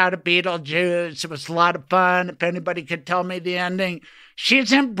kicked out of Beetlejuice. It was a lot of fun. If anybody could tell me the ending.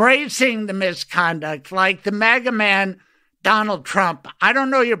 She's embracing the misconduct like the mega man, Donald Trump. I don't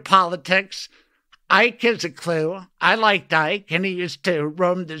know your politics. Ike is a clue. I liked Ike, and he used to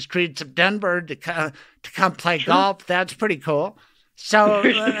roam the streets of Denver to come play golf. That's pretty cool. So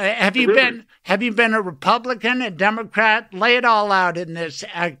have you been a Republican, a Democrat? Lay it all out in this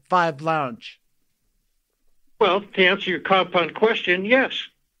Act 5 lounge. Well, to answer your compound question, yes.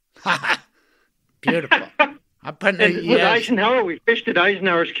 Beautiful. I'm putting and with Eisenhower, we fished at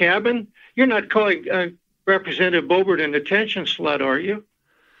Eisenhower's cabin. You're not calling Representative Boebert an attention slut, are you?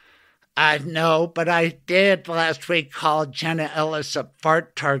 No, but I did last week call Jenna Ellis a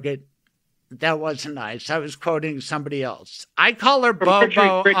fart target. That wasn't nice. I was quoting somebody else. I call her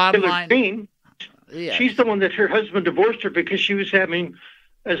Bobo online. Yes. She's the one that her husband divorced her because she was having,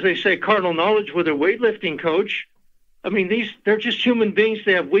 as they say, carnal knowledge with a weightlifting coach. I mean, they're just human beings.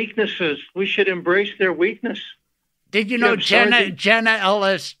 They have weaknesses. We should embrace their weakness. Did you know Jenna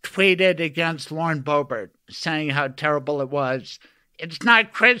Ellis tweeted against Lauren Boebert, saying how terrible it was? It's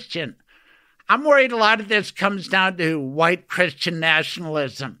not Christian. I'm worried a lot of this comes down to white Christian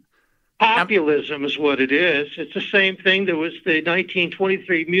nationalism. Populism is what it is. It's the same thing that was the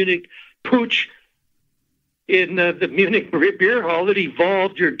 1923 Munich putsch in the Munich beer hall that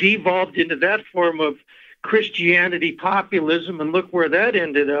evolved or devolved into that form of Christianity populism, and look where that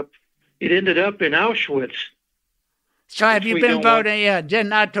ended up. It ended up in Auschwitz. So have you been voting? Yeah,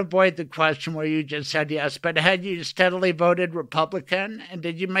 not to avoid the question where you just said yes, but had you steadily voted Republican, and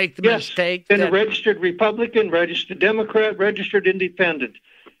did you make the mistake? Been a registered Republican, registered Democrat, registered Independent.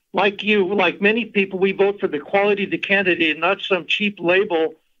 Like you, like many people, we vote for the quality of the candidate, not some cheap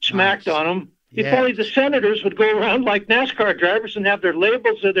label smacked on them. If only the senators would go around like NASCAR drivers and have their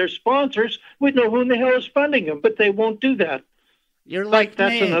labels of their sponsors, we'd know who in the hell is funding them, but they won't do that. You're like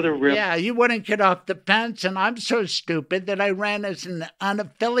that's me. Another rip. Yeah, you wouldn't get off the fence, and I'm so stupid that I ran as an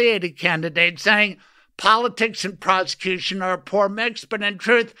unaffiliated candidate saying, politics and prosecution are a poor mix, but in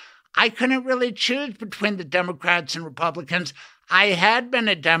truth, I couldn't really choose between the Democrats and Republicans. I had been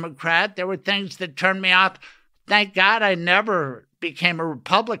a Democrat. There were things that turned me off. Thank God I never became a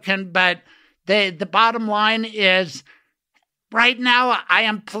Republican, but the bottom line is right now I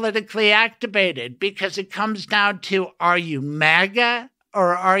am politically activated because it comes down to, are you MAGA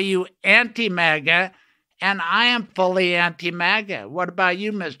or are you anti-MAGA? And I am fully anti-MAGA. What about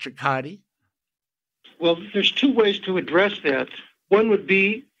you, Mr. Kaudy? Well, there's two ways to address that. One would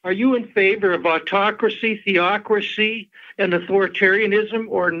be, are you in favor of autocracy, theocracy, and authoritarianism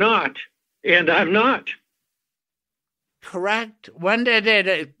or not? And I'm not. Correct. When did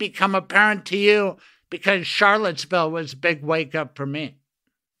it become apparent to you? Because Charlottesville was a big wake-up for me.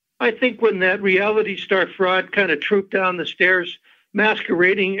 I think when that reality star fraud kind of trooped down the stairs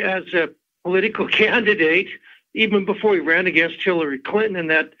masquerading as a political candidate, even before he ran against Hillary Clinton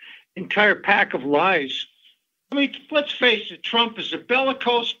and that entire pack of lies. I mean, let's face it, Trump is a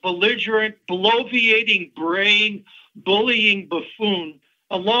bellicose, belligerent, bloviating brain, bullying buffoon,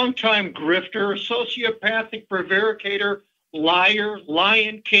 a longtime grifter, a sociopathic prevaricator, liar,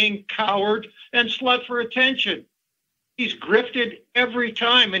 lion king, coward, and slut for attention. He's grifted every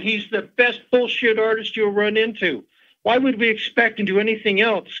time, and he's the best bullshit artist you'll run into. Why would we expect him to do anything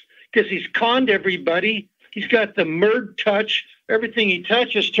else? Because he's conned everybody. He's got the murd touch. Everything he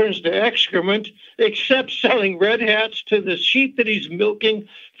touches turns to excrement, except selling red hats to the sheep that he's milking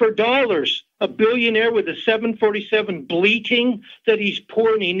for dollars. A billionaire with a 747 bleating that he's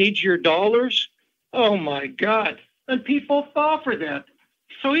poor and he needs your dollars. Oh, my God. And people fall for that.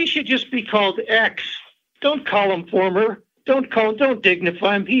 So he should just be called X. Don't call him former. Don't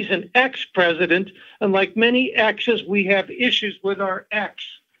dignify him. He's an ex-president. And like many exes, we have issues with our ex.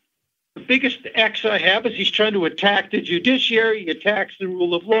 The biggest X I have is he's trying to attack the judiciary, he attacks the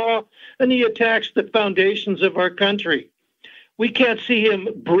rule of law, and he attacks the foundations of our country. We can't see him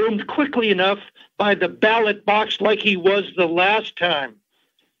broomed quickly enough by the ballot box like he was the last time.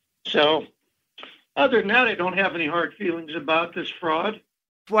 So, other than that, I don't have any hard feelings about this fraud.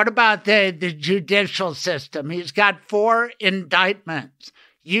 What about the judicial system? He's got 4 indictments.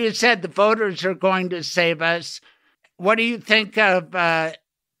 You said the voters are going to save us. What do you think of the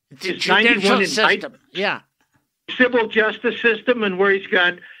judicial system? Yeah. Civil justice system, and where he's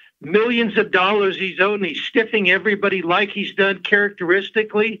got millions of dollars he's owed and he's stiffing everybody like he's done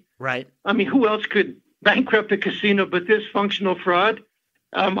characteristically. Right. I mean, who else could bankrupt a casino but this functional fraud?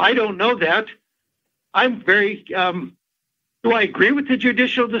 I don't know that. I'm very... do I agree with the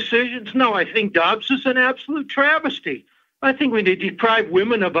judicial decisions? No, I think Dobbs is an absolute travesty. I think we need to deprive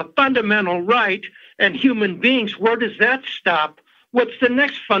women of a fundamental right and human beings. Where does that stop? What's the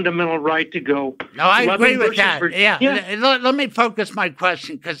next fundamental right to go? No, I agree with that. Yeah. Let me focus my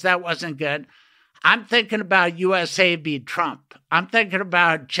question because that wasn't good. I'm thinking about USA v. Trump. I'm thinking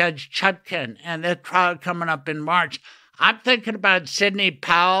about Judge Chutkan and the trial coming up in March. I'm thinking about Sidney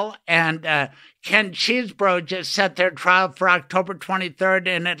Powell and Ken Cheesebro just set their trial for October 23rd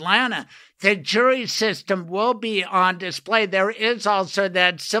in Atlanta. The jury system will be on display. There is also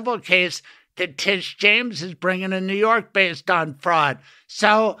that civil case that Tish James is bringing in New York based on fraud.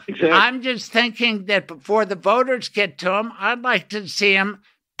 So exactly. I'm just thinking that before the voters get to him, I'd like to see him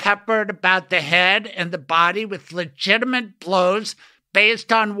peppered about the head and the body with legitimate blows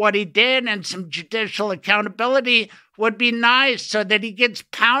based on what he did, and some judicial accountability would be nice so that he gets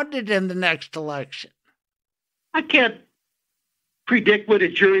pounded in the next election. I can't predict what a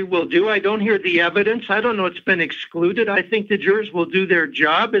jury will do. I don't hear the evidence. I don't know what's been excluded. I think the jurors will do their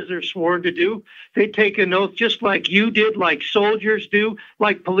job as they're sworn to do. They take an oath just like you did, like soldiers do,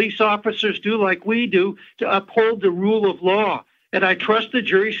 like police officers do, like we do, to uphold the rule of law. And I trust the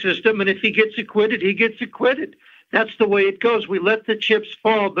jury system, and if he gets acquitted, he gets acquitted. That's the way it goes. We let the chips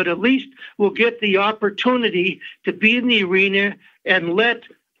fall, but at least we'll get the opportunity to be in the arena and let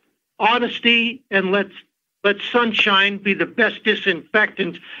honesty and let sunshine be the best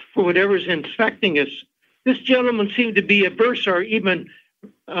disinfectant for whatever's infecting us. This gentleman seemed to be averse or even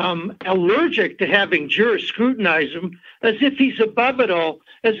allergic to having jurors scrutinize him, as if he's above it all,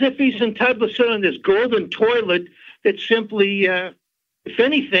 as if he's entitled to sit on this golden toilet that simply, if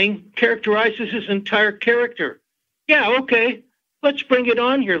anything, characterizes his entire character. Yeah, okay, let's bring it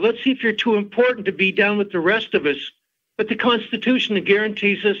on here. Let's see if you're too important to be down with the rest of us. But the Constitution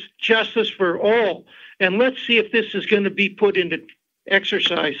guarantees us justice for all. And let's see if this is going to be put into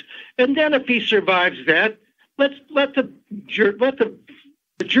exercise. And then if he survives that, let the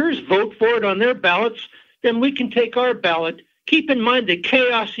jurors vote for it on their ballots. Then we can take our ballot. Keep in mind the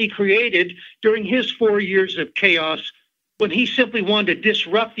chaos he created during his 4 years of chaos when he simply wanted to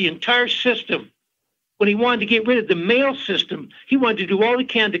disrupt the entire system. when he wanted to get rid of the mail system. He wanted to do all he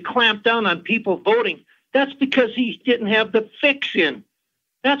can to clamp down on people voting. That's because he didn't have the fix in.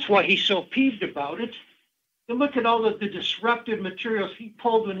 That's why he's so peeved about it. And look at all of the disruptive materials he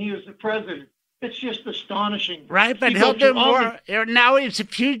pulled when he was the president. It's just astonishing. Right, but he'll do more. Now he's a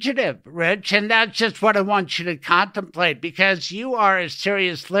fugitive, Rich, and that's just what I want you to contemplate, because you are a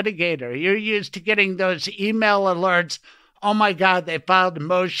serious litigator. You're used to getting those email alerts. Oh, my God, they filed a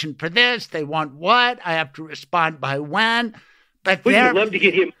motion for this. They want what? I have to respond by when? But wouldn't you love to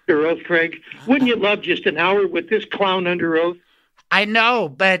get him under oath, Craig? Wouldn't you love just an hour with this clown under oath? I know,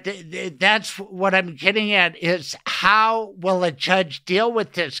 but that's what I'm getting at is how will a judge deal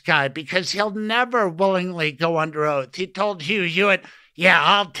with this guy? Because he'll never willingly go under oath. He told Hugh Hewitt, yeah,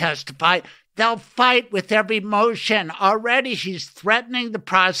 I'll testify. They'll fight with every motion. Already he's threatening the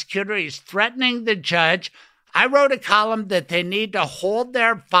prosecutor. He's threatening the judge. I wrote a column that they need to hold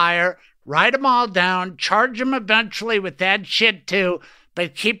their fire, write them all down, charge them eventually with that shit too,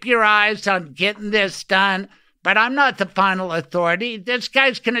 but keep your eyes on getting this done. But I'm not the final authority. This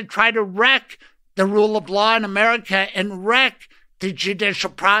guy's going to try to wreck the rule of law in America and wreck the judicial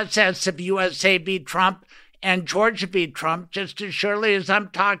process of USA v. Trump and Georgia v. Trump just as surely as I'm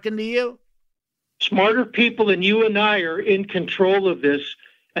talking to you. Smarter people than you and I are in control of this.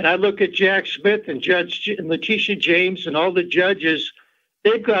 And I look at Jack Smith and Judge Letitia James and all the judges.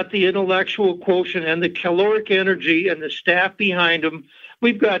 They've got the intellectual quotient and the caloric energy and the staff behind them.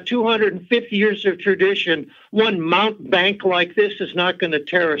 We've got 250 years of tradition. One mountebank like this is not going to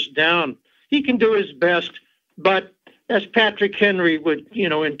tear us down. He can do his best, but as Patrick Henry would,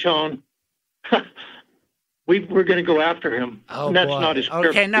 intone, we're going to go after him. Oh, and that's boy. not his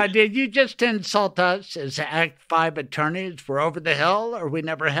Okay, now, did you just insult us as Act 5 attorneys? We're over the hill, or we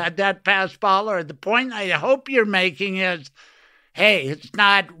never had that fastball? Or the point I hope you're making is, hey, it's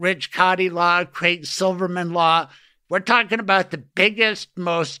not Rich Kaudy law, Craig Silverman law. We're talking about the biggest,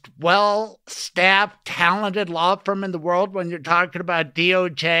 most well-staffed, talented law firm in the world when you're talking about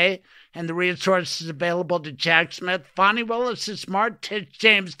DOJ and the resources available to Jack Smith. Fonnie Willis is smart, Tish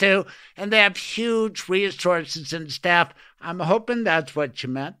James too, and they have huge resources and staff. I'm hoping that's what you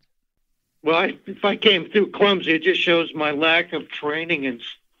meant. Well, if I came through clumsy, it just shows my lack of training. And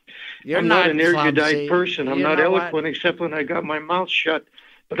I'm not an erudite person. I'm not eloquent except when I got my mouth shut.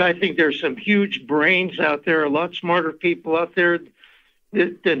 But I think there's some huge brains out there, a lot smarter people out there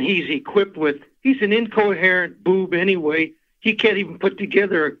than he's equipped with. He's an incoherent boob anyway. He can't even put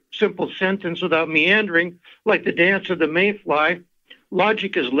together a simple sentence without meandering, like the dance of the mayfly.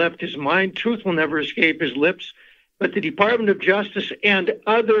 Logic has left his mind. Truth will never escape his lips. But the Department of Justice and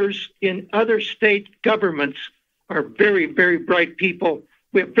others in other state governments are very, very bright people.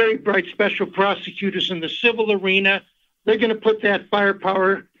 We have very bright special prosecutors in the civil arena. They're going to put that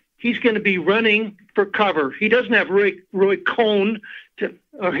firepower. He's going to be running for cover. He doesn't have Roy Cohn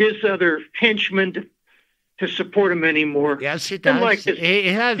or his other henchmen to support him anymore. Yes, he does. He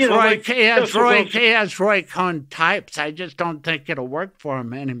has Roy Cohn types. I just don't think it'll work for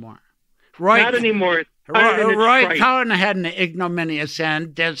him anymore. Not anymore. Roy Cohn had an ignominious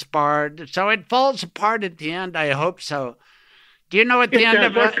end, disbarred. So it falls apart at the end. I hope so. Do you know at the end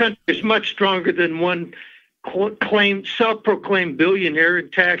of our country is much stronger than one self-proclaimed billionaire in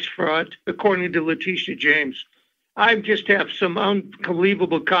tax fraud, according to Letitia James. I just have some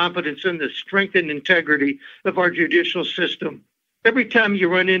unbelievable confidence in the strength and integrity of our judicial system. Every time you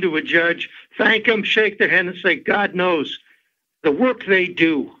run into a judge, thank them, shake their hand, and say, God knows the work they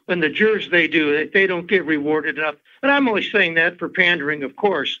do and the jurors they do, that they don't get rewarded enough. And I'm only saying that for pandering, of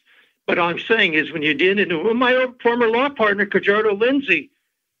course. But all I'm saying is when you did into my former law partner, Cajardo Lindsay,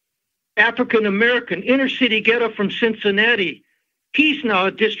 African-American, inner city ghetto from Cincinnati. He's now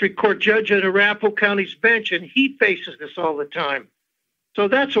a district court judge at Arapahoe County's bench, and he faces this all the time. So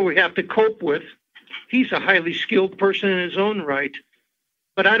that's what we have to cope with. He's a highly skilled person in his own right.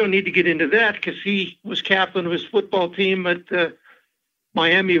 But I don't need to get into that because he was captain of his football team at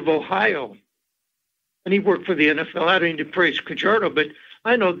Miami of Ohio. And he worked for the NFL. I don't need to praise Cajardo, but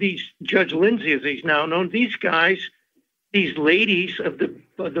I know these Judge Lindsay, as he's now known, these guys, these ladies of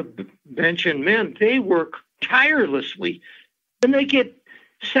the bench and men, they work tirelessly. And they get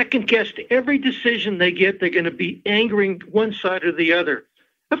second-guessed every decision they get. They're going to be angering one side or the other.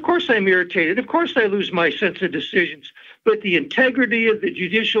 Of course I'm irritated. Of course I lose my sense of decisions. But the integrity of the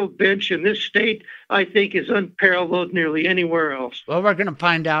judicial bench in this state, I think, is unparalleled nearly anywhere else. Well, we're going to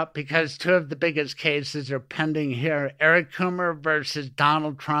find out because two of the biggest cases are pending here. Eric Coomer versus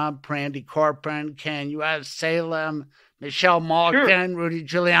Donald Trump, Randy Corcoran, Ken U.S. Salem, Michelle Malkin, Rudy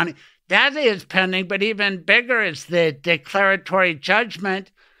Giuliani. That is pending, but even bigger is the declaratory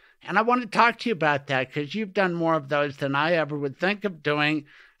judgment And I want to talk to you about that because you've done more of those than I ever would think of doing.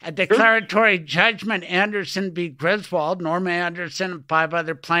 A declaratory judgment, Anderson v. Griswold, Norma Anderson and 5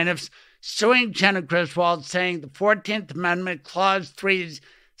 other plaintiffs suing Jenna Griswold, saying the 14th Amendment, Clause 3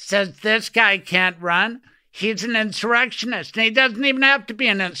 says this guy can't run. He's an insurrectionist, and he doesn't even have to be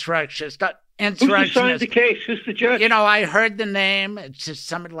an insurrectionist. Who decided the case? Who's the judge? You know, I heard the name. It's just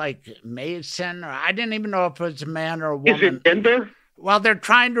somebody like Mason, or I didn't even know if it was a man or a woman. Is it Denver? Well, they're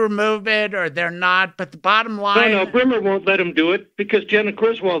trying to remove it, or they're not. But the bottom line... No, Brimmer won't let him do it because Jenna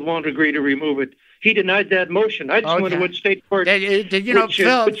Griswold won't agree to remove it. He denied that motion. I just wonder what state court... Did you know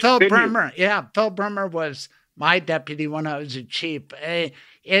Phil Brimmer? Yeah, Phil Brimmer was my deputy when I was a chief.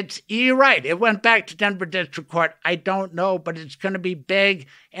 You're right. It went back to Denver District Court. I don't know, but it's going to be big,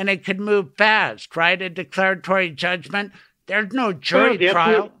 and it could move fast, right? A declaratory judgment. There's no jury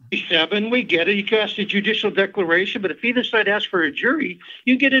trial. 7, we get it. You cast a judicial declaration, but if either side asks for a jury,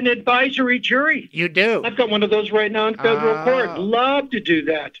 you get an advisory jury. You do. I've got one of those right now in federal court. Love to do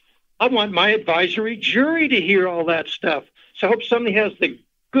that. I want my advisory jury to hear all that stuff. So I hope somebody has the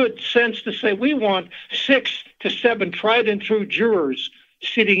good sense to say we want 6 to 7 tried and true jurors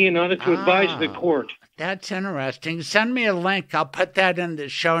sitting in on it to advise the court. That's interesting. Send me a link. I'll put that in the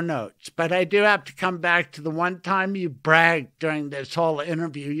show notes. But I do have to come back to the one time you bragged during this whole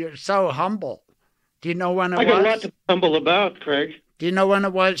interview. You're so humble. Do you know when it was? I got a lot to be humble about, Craig. Do you know when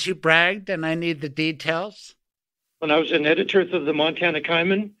it was you bragged, and I need the details? When I was an editor of the Montana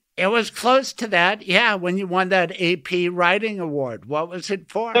Kaiman. It was close to that, yeah, when you won that AP Writing Award. What was it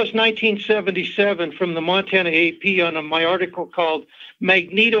for? That was 1977 from the Montana AP on my article called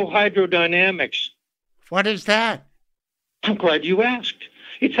Magnetohydrodynamics. What is that? I'm glad you asked.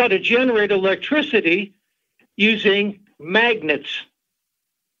 It's how to generate electricity using magnets.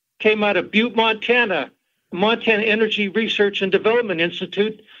 Came out of Butte, Montana, Montana Energy Research and Development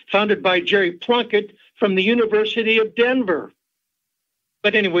Institute, founded by Jerry Plunkett from the University of Denver.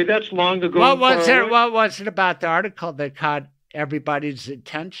 But anyway, that's long ago. What was it about the article that caught everybody's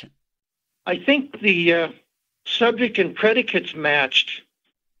attention? I think the subject and predicates matched.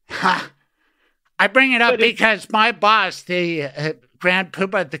 Ha! I bring it up because my boss, the Grand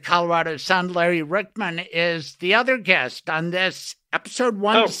Poobah at the Colorado Sun, Larry Ryckman, is the other guest on this episode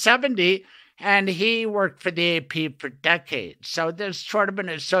 170, and he worked for the AP for decades. So this is sort of an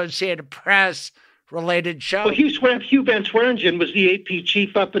Associated Press-related show. Well, Hugh Van Swearingen was the AP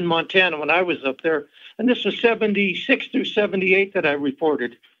chief up in Montana when I was up there, and this was 76 through 78 that I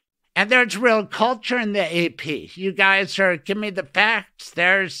reported. And there's real culture in the AP. You guys give me the facts.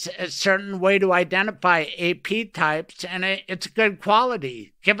 There's a certain way to identify AP types, and it's good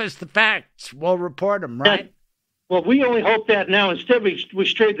quality. Give us the facts. We'll report them, right? Well, we only hope that now. Instead, we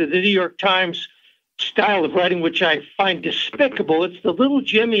strayed to the New York Times style of writing, which I find despicable. It's the little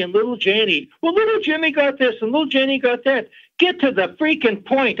Jimmy and little Janie. Well, little Jimmy got this and little Janie got that. Get to the freaking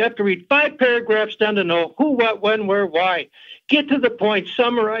point. I have to read 5 paragraphs down to know who, what, when, where, why. Get to the point,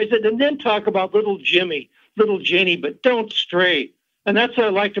 summarize it, and then talk about little Jimmy, little Jenny, but don't stray. And that's what I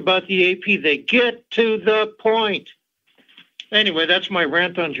liked about the AP. They get to the point. Anyway, that's my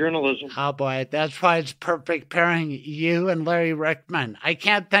rant on journalism. Oh, boy, that's why it's perfect pairing you and Larry Ryckman. I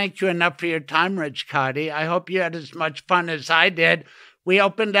can't thank you enough for your time, Rich Kaudy. I hope you had as much fun as I did. We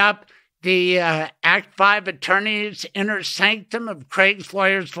opened up the Act 5 Attorney's Inner Sanctum of Craig's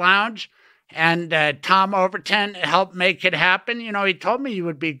Lawyers Lounge. And Tom Overton helped make it happen. You know, he told me you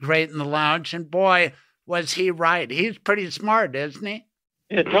would be great in the lounge, and boy, was he right. He's pretty smart, isn't he?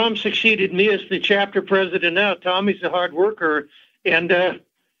 Yeah, Tom succeeded me as the chapter president now. Tommy's a hard worker. And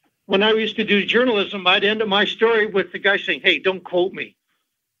when I used to do journalism, I'd end my story with the guy saying, hey, don't quote me.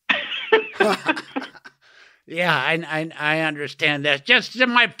 Yeah, I understand that. Just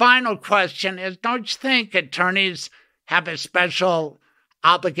my final question is, don't you think attorneys have a special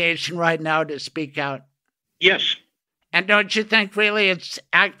obligation right now to speak out? Yes. And don't you think really it's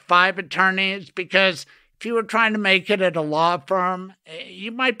Act 5 attorneys? Because if you were trying to make it at a law firm,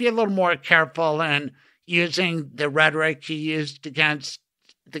 you might be a little more careful in using the rhetoric you used against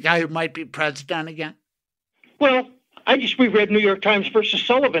the guy who might be president again. Well, I just reread New York Times versus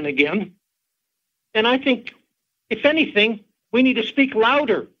Sullivan again. And I think, if anything, we need to speak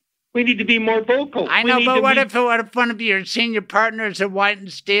louder. We need to be more vocal. I know, but what if one of your senior partners at White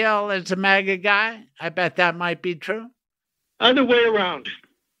and Steel is a MAGA guy? I bet that might be true. Other way around.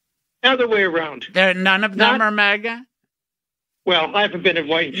 None of them are MAGA? Well, I haven't been at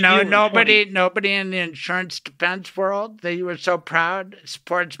White and Steel. Nobody in the insurance defense world that you were so proud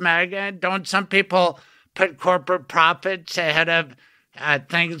supports MAGA. Don't some people put corporate profits ahead of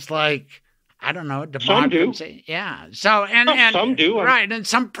things like I don't know, democracy. Some do. Yeah. So and some do. Right, and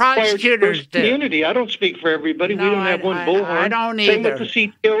some prosecutors do. Community. I don't speak for everybody. No, we don't have one bullhorn. I don't Same either. with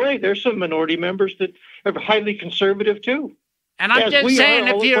the CTOA. There's some minority members that are highly conservative too. And I'm just saying,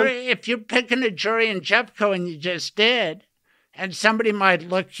 if you're picking a jury in Jeffco, and you just did, and somebody might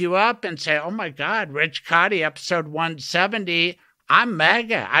look you up and say, "Oh my God, Rich Kaudy, episode 170. I'm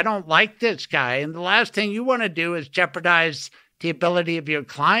MAGA. I don't like this guy." And the last thing you want to do is jeopardize the ability of your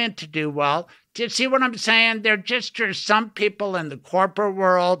client to do well. Do you see what I'm saying? There just are some people in the corporate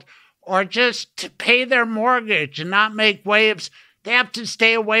world, or just to pay their mortgage and not make waves, they have to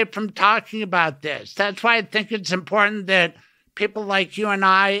stay away from talking about this. That's why I think it's important that people like you and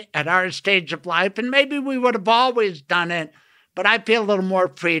I at our stage of life, and maybe we would have always done it, but I feel a little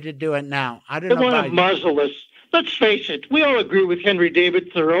more free to do it now. I don't know about you. They want to muzzle us. Let's face it, we all agree with Henry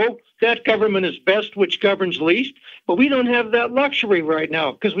David Thoreau. That government is best which governs least, but we don't have that luxury right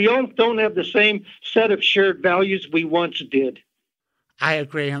now because we all don't have the same set of shared values we once did. I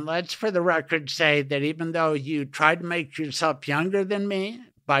agree, and let's for the record say that even though you tried to make yourself younger than me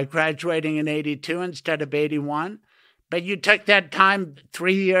by graduating in 82 instead of 81, but you took that time,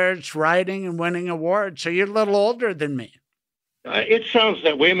 3 years, writing and winning awards, so you're a little older than me. It sounds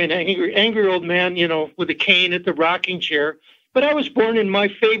that way. I'm an angry old man, with a cane at the rocking chair. But I was born in my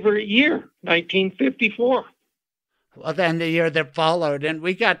favorite year, 1954. Well, then the year that followed. And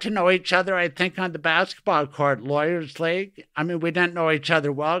we got to know each other, I think, on the basketball court, Lawyers League. I mean, we didn't know each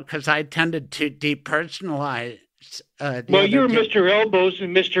other well because I tended to depersonalize. Well, you were Mr. Elbows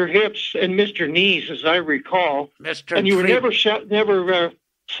and Mr. Hips and Mr. Knees, as I recall. And you were never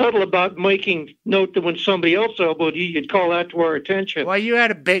subtle about making note that when somebody else elbowed you, you'd call that to our attention. Well, you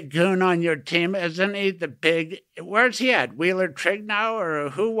had a big goon on your team, isn't he? Where's he at? Wheeler Trigg now, or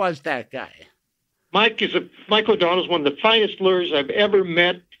who was that guy? Mike O'Donnell's one of the finest lawyers I've ever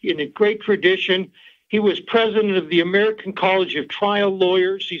met, in a great tradition. He was president of the American College of Trial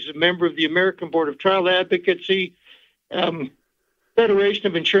Lawyers. He's a member of the American Board of Trial Advocacy, Federation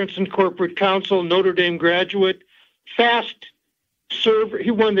of Insurance and Corporate Counsel, Notre Dame graduate, fast server.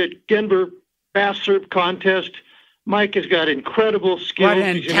 He won the Denver Fast Serve contest. Mike has got incredible skills. But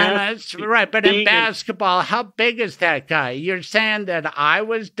in tennis, right, but in basketball, how big is that guy? You're saying that I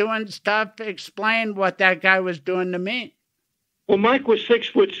was doing stuff? Explain what that guy was doing to me. Well, Mike was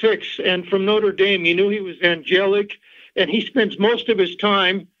 6'6", and from Notre Dame, you knew he was angelic, and he spends most of his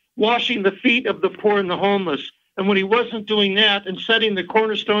time washing the feet of the poor and the homeless. And when he wasn't doing that and setting the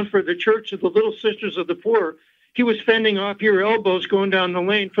cornerstone for the Church of the Little Sisters of the Poor, he was fending off your elbows going down the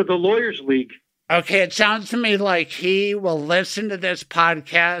lane for the Lawyers League. Okay, it sounds to me like he will listen to this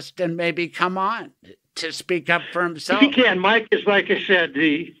podcast and maybe come on to speak up for himself. If he can. Mike is, like I said,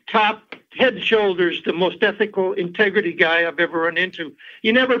 the top, head and shoulders, the most ethical integrity guy I've ever run into.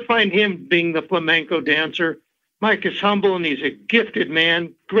 You never find him being the flamenco dancer. Mike is humble, and he's a gifted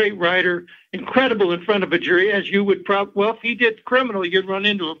man, great writer, incredible in front of a jury, as you would well, if he did criminal, you'd run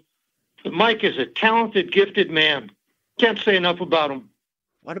into him. But Mike is a talented, gifted man. Can't say enough about him.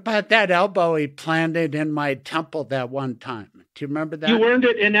 What about that elbow he planted in my temple that one time? Do you remember that? You earned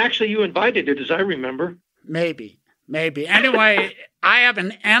it, and actually you invited it, as I remember. Maybe. Anyway, I have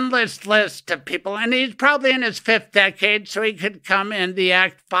an endless list of people, and he's probably in his 5th decade, so he could come in the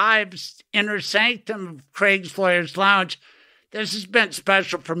Act 5's inner sanctum of Craig's Lawyers Lounge. This has been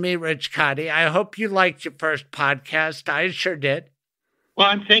special for me, Rich Kaudy. I hope you liked your first podcast. I sure did.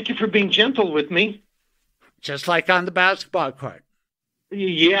 Well, thank you for being gentle with me. Just like on the basketball court.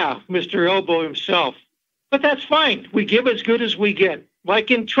 Yeah, Mr. Elbow himself. But that's fine. We give as good as we get.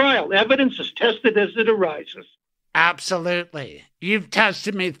 Like in trial, evidence is tested as it arises. Absolutely. You've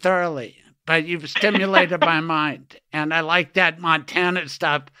tested me thoroughly, but you've stimulated my mind. And I like that Montana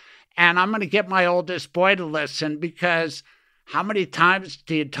stuff. And I'm going to get my oldest boy to listen, because how many times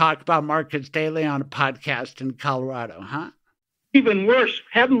do you talk about Marcus Daly on a podcast in Colorado, huh? Even worse,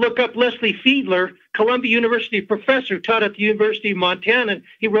 have him look up Leslie Fiedler, Columbia University professor, taught at the University of Montana.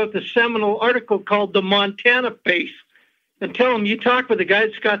 He wrote the seminal article called The Montana Face. And tell him you talk with a guy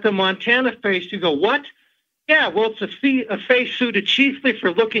that's got the Montana face. You go, what? Yeah, well, it's a face suited chiefly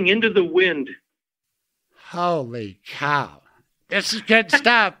for looking into the wind. Holy cow. This is good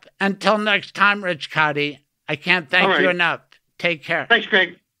stuff. Until next time, Rich Kaudy, I can't thank you enough. Take care. Thanks,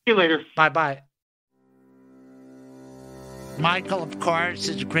 Greg. See you later. Bye-bye. Michael, of course,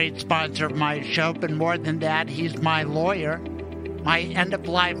 is a great sponsor of my show, but more than that, he's my lawyer, my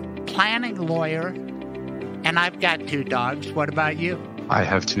end-of-life planning lawyer, and I've got 2 dogs. What about you? I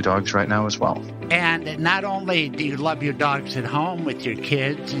have 2 dogs right now as well. And not only do you love your dogs at home with your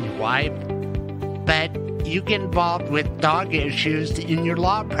kids and your wife, but you get involved with dog issues in your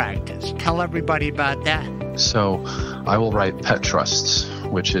law practice. Tell everybody about that. So I will write pet trusts,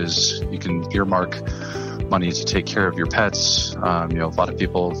 which is you can earmark money to take care of your pets. A lot of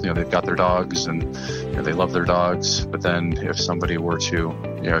people, they've got their dogs and they love their dogs. But then if somebody were to,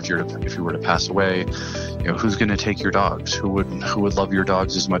 if you were to pass away, who's going to take your dogs? Who would love your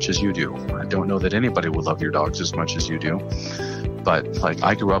dogs as much as you do? I don't know that anybody would love your dogs as much as you do. But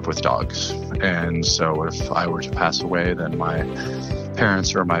I grew up with dogs. And so if I were to pass away, then my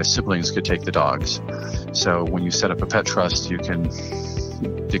parents or my siblings could take the dogs. So when you set up a pet trust, you can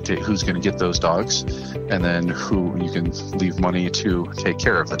dictate who's going to get those dogs, and then who you can leave money to take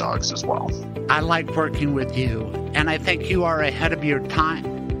care of the dogs as well. I like working with you, and I think you are ahead of your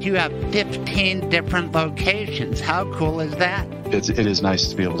time. You have 15 different locations. How cool is that? It is nice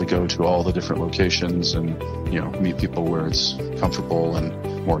to be able to go to all the different locations and, meet people where it's comfortable and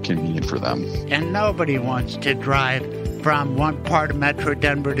more convenient for them. And nobody wants to drive from one part of Metro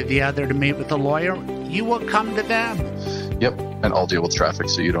Denver to the other to meet with a lawyer. You will come to them. Yep, and I'll deal with traffic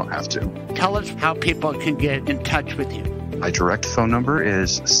so you don't have to. Tell us how people can get in touch with you. My direct phone number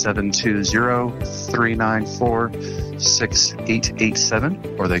is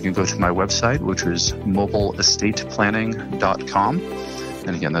 720-394-6887, or they can go to my website, which is mobileestateplanning.com.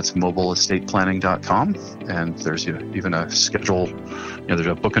 And again, that's mobileestateplanning.com. And there's even a schedule, there's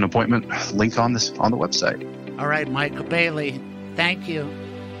a book an appointment link on the website. All right, Michael Bailey, thank you.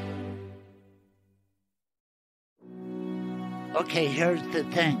 Okay, here's the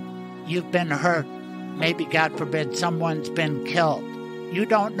thing. You've been hurt. Maybe, God forbid, someone's been killed. You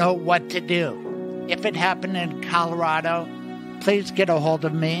don't know what to do. If it happened in Colorado, please get a hold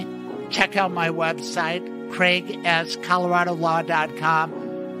of me. Check out my website, craigscoloradolaw.com,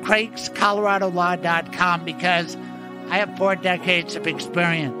 craigscoloradolaw.com, because I have 4 decades of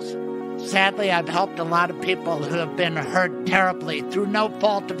experience. Sadly, I've helped a lot of people who have been hurt terribly through no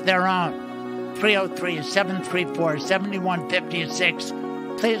fault of their own. 303-734-7156.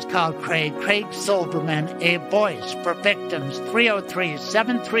 Please call Craig Silverman, a voice for victims,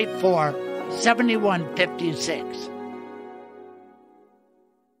 303-734-7156.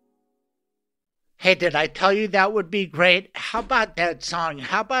 Hey, did I tell you that would be great? How about that song?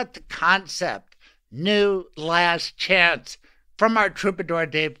 How about the concept? New Last Chance from our troubadour,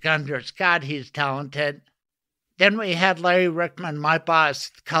 Dave Gunders. God, he's talented. Then we had Larry Ryckman, my boss,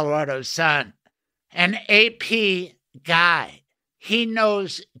 the Colorado Sun, an AP guy. He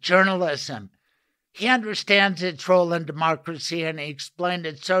knows journalism. He understands its role in democracy, and he explained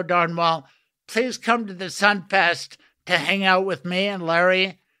it so darn well. Please come to the Sunfest to hang out with me and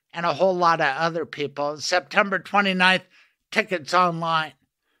Larry and a whole lot of other people. September 29th, tickets online.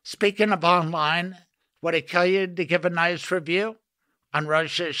 Speaking of online, would it kill you to give a nice review on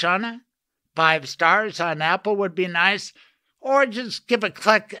Rosh Hashanah? 5 stars on Apple would be nice. Or just give a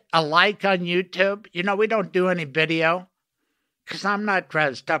like on YouTube. We don't do any video because I'm not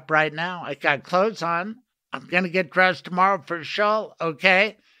dressed up right now. I got clothes on. I'm going to get dressed tomorrow for sure,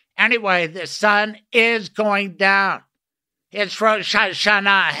 okay? Anyway, the sun is going down. It's Rosh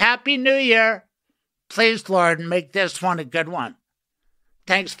Hashanah. Happy New Year. Please, Lord, make this one a good one.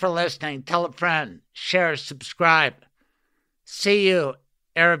 Thanks for listening. Tell a friend. Share, subscribe. See you,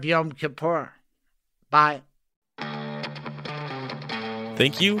 Erev Yom Kippur. Bye.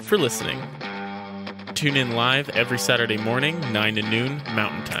 Thank you for listening. Tune in live every Saturday morning, 9 to noon,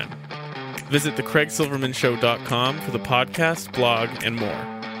 Mountain Time. Visit theCraigSilvermanShow.com for the podcast, blog, and more.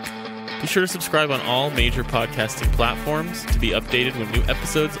 Be sure to subscribe on all major podcasting platforms to be updated when new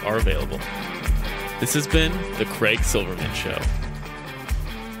episodes are available. This has been The Craig Silverman Show.